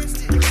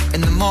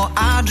 and the more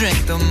I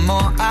drink, the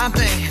more I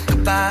think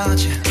about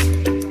you.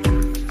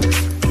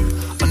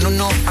 Oh,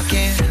 no, I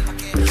can't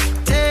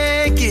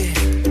take it.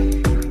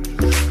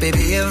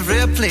 Baby,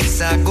 every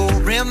place I go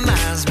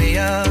reminds me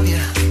of you.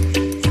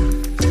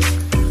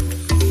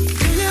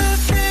 Do you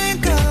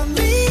think of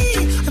me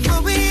and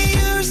what we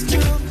used to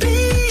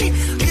be?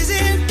 Is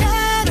it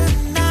better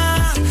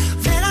now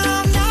that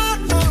I'm not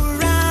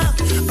around?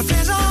 My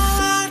friends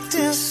all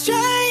acting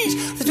strange.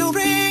 They don't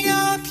bring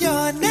up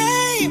your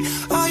name.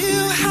 Are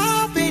you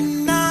happy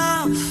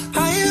now?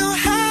 Are you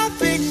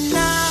happy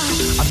now?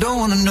 I don't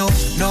wanna know,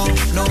 no,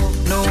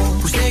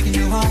 who's taking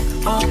you home,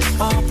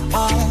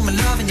 I'm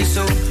loving you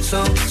so.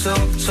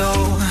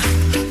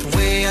 The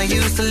way I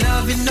used to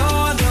love you, no,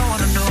 I don't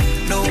wanna know,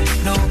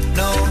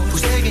 no,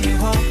 who's taking you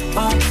home,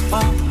 I'm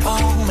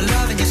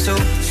loving you so.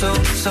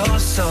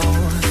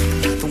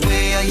 The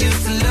way I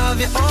used to love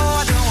you, oh,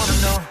 I don't wanna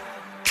know.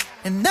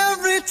 And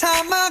every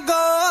time I go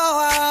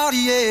out,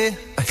 yeah,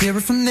 I hear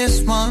it from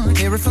this one,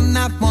 hear it from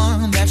that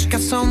one, that you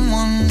got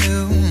someone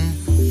new,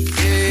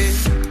 yeah.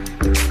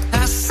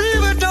 I see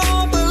but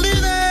don't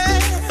believe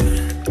it.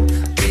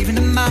 Even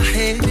in my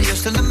head, you're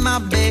still in my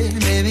bed.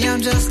 Maybe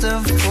I'm just a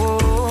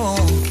fool.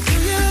 Do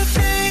you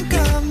think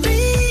of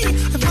me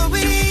and what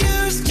we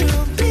used to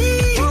be?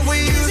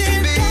 Is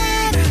it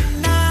better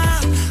now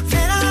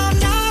that I'm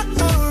not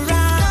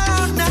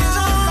around?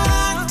 Now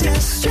I'm acting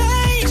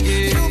strange.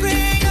 You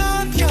bring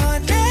up your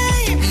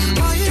name.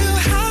 Are you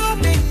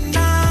happy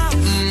now?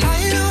 Are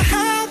you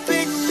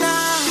happy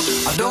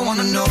now? I don't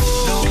wanna know,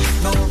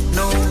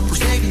 no, who's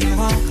taking you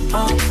home,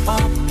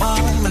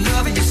 I'm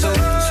loving you so.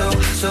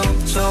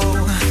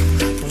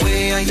 The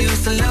way I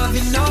used to love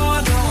you, no,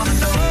 I don't wanna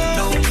know,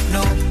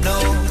 no,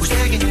 who's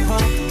taking you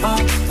home,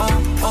 I'm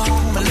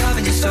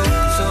loving you so.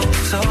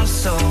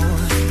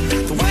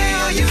 The way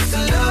I used to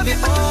love you,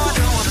 oh, I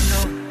don't wanna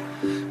know.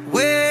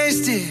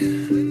 Wasted,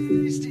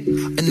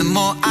 and the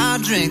more I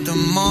drink, the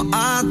more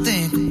I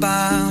think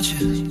about you.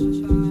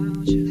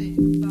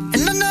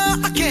 And I know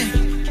I can't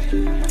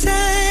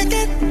take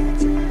it.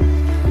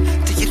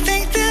 Do you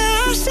think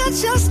that I should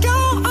just go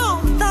on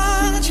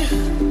without you?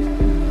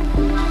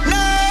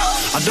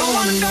 I don't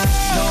wanna know,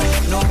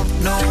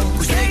 no,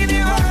 who's taking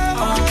you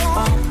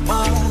home,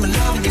 I'm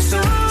loving you so.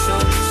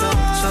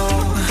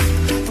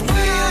 The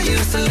way I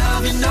used to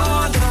love you, no,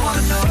 I don't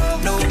wanna know,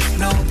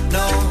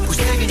 no, who's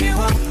taking you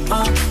home,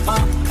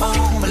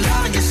 I'm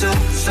loving you so.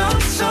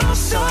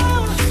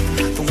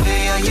 The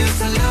way I used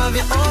to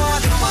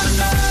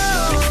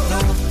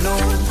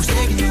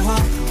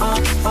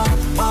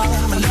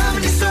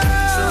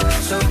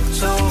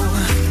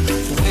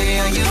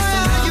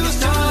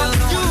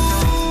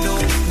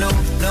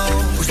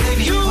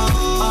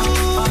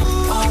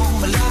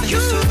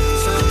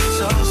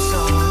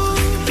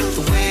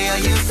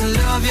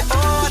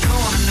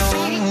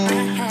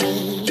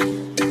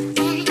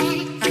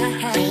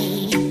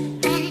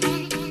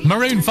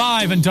Maroon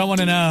 5 and Don't Want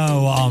to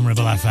Know on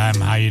Ribble FM.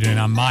 How you doing?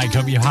 I'm Mike.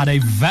 Hope you had a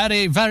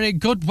very, very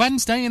good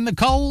Wednesday in the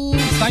cold.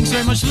 Thanks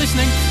very much for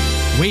listening.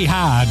 We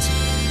had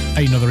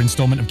another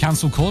instalment of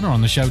Cancel Corner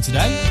on the show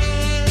today,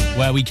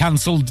 where we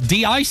cancelled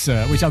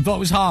de-icer, which I thought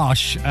was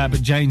harsh,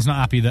 but Jane's not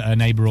happy that her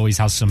neighbour always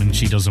has some and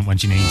she doesn't when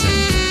she needs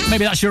it.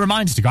 Maybe that's your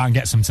reminder to go out and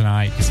get some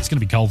tonight, because it's going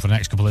to be cold for the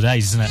next couple of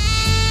days, isn't it?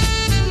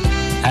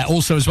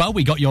 Also, as well,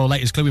 we got your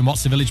latest clue in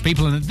What's the Village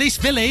People, and this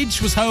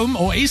village was home,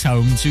 or is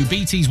home, to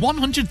BT's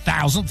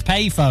 100,000th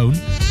payphone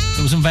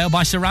that was unveiled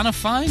by Serrana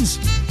Fines.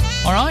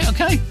 All right,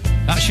 okay.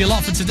 That's your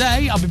lot for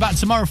today. I'll be back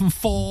tomorrow from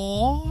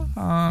 4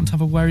 and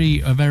have a very,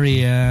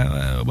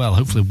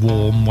 hopefully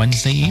warm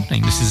Wednesday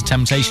evening. This is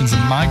Temptations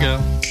and My Girl.